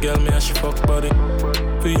just a girl, me a she fuck body.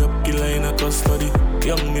 Free up killer in a custody.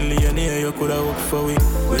 Young millionaire, you coulda worked for we.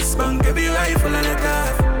 West Bank, every rifle and a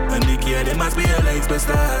car. And the kid, they must be a like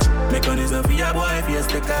special. Mechanism for your boy, if you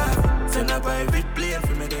stick up. Send a private plane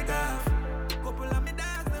for me, take off.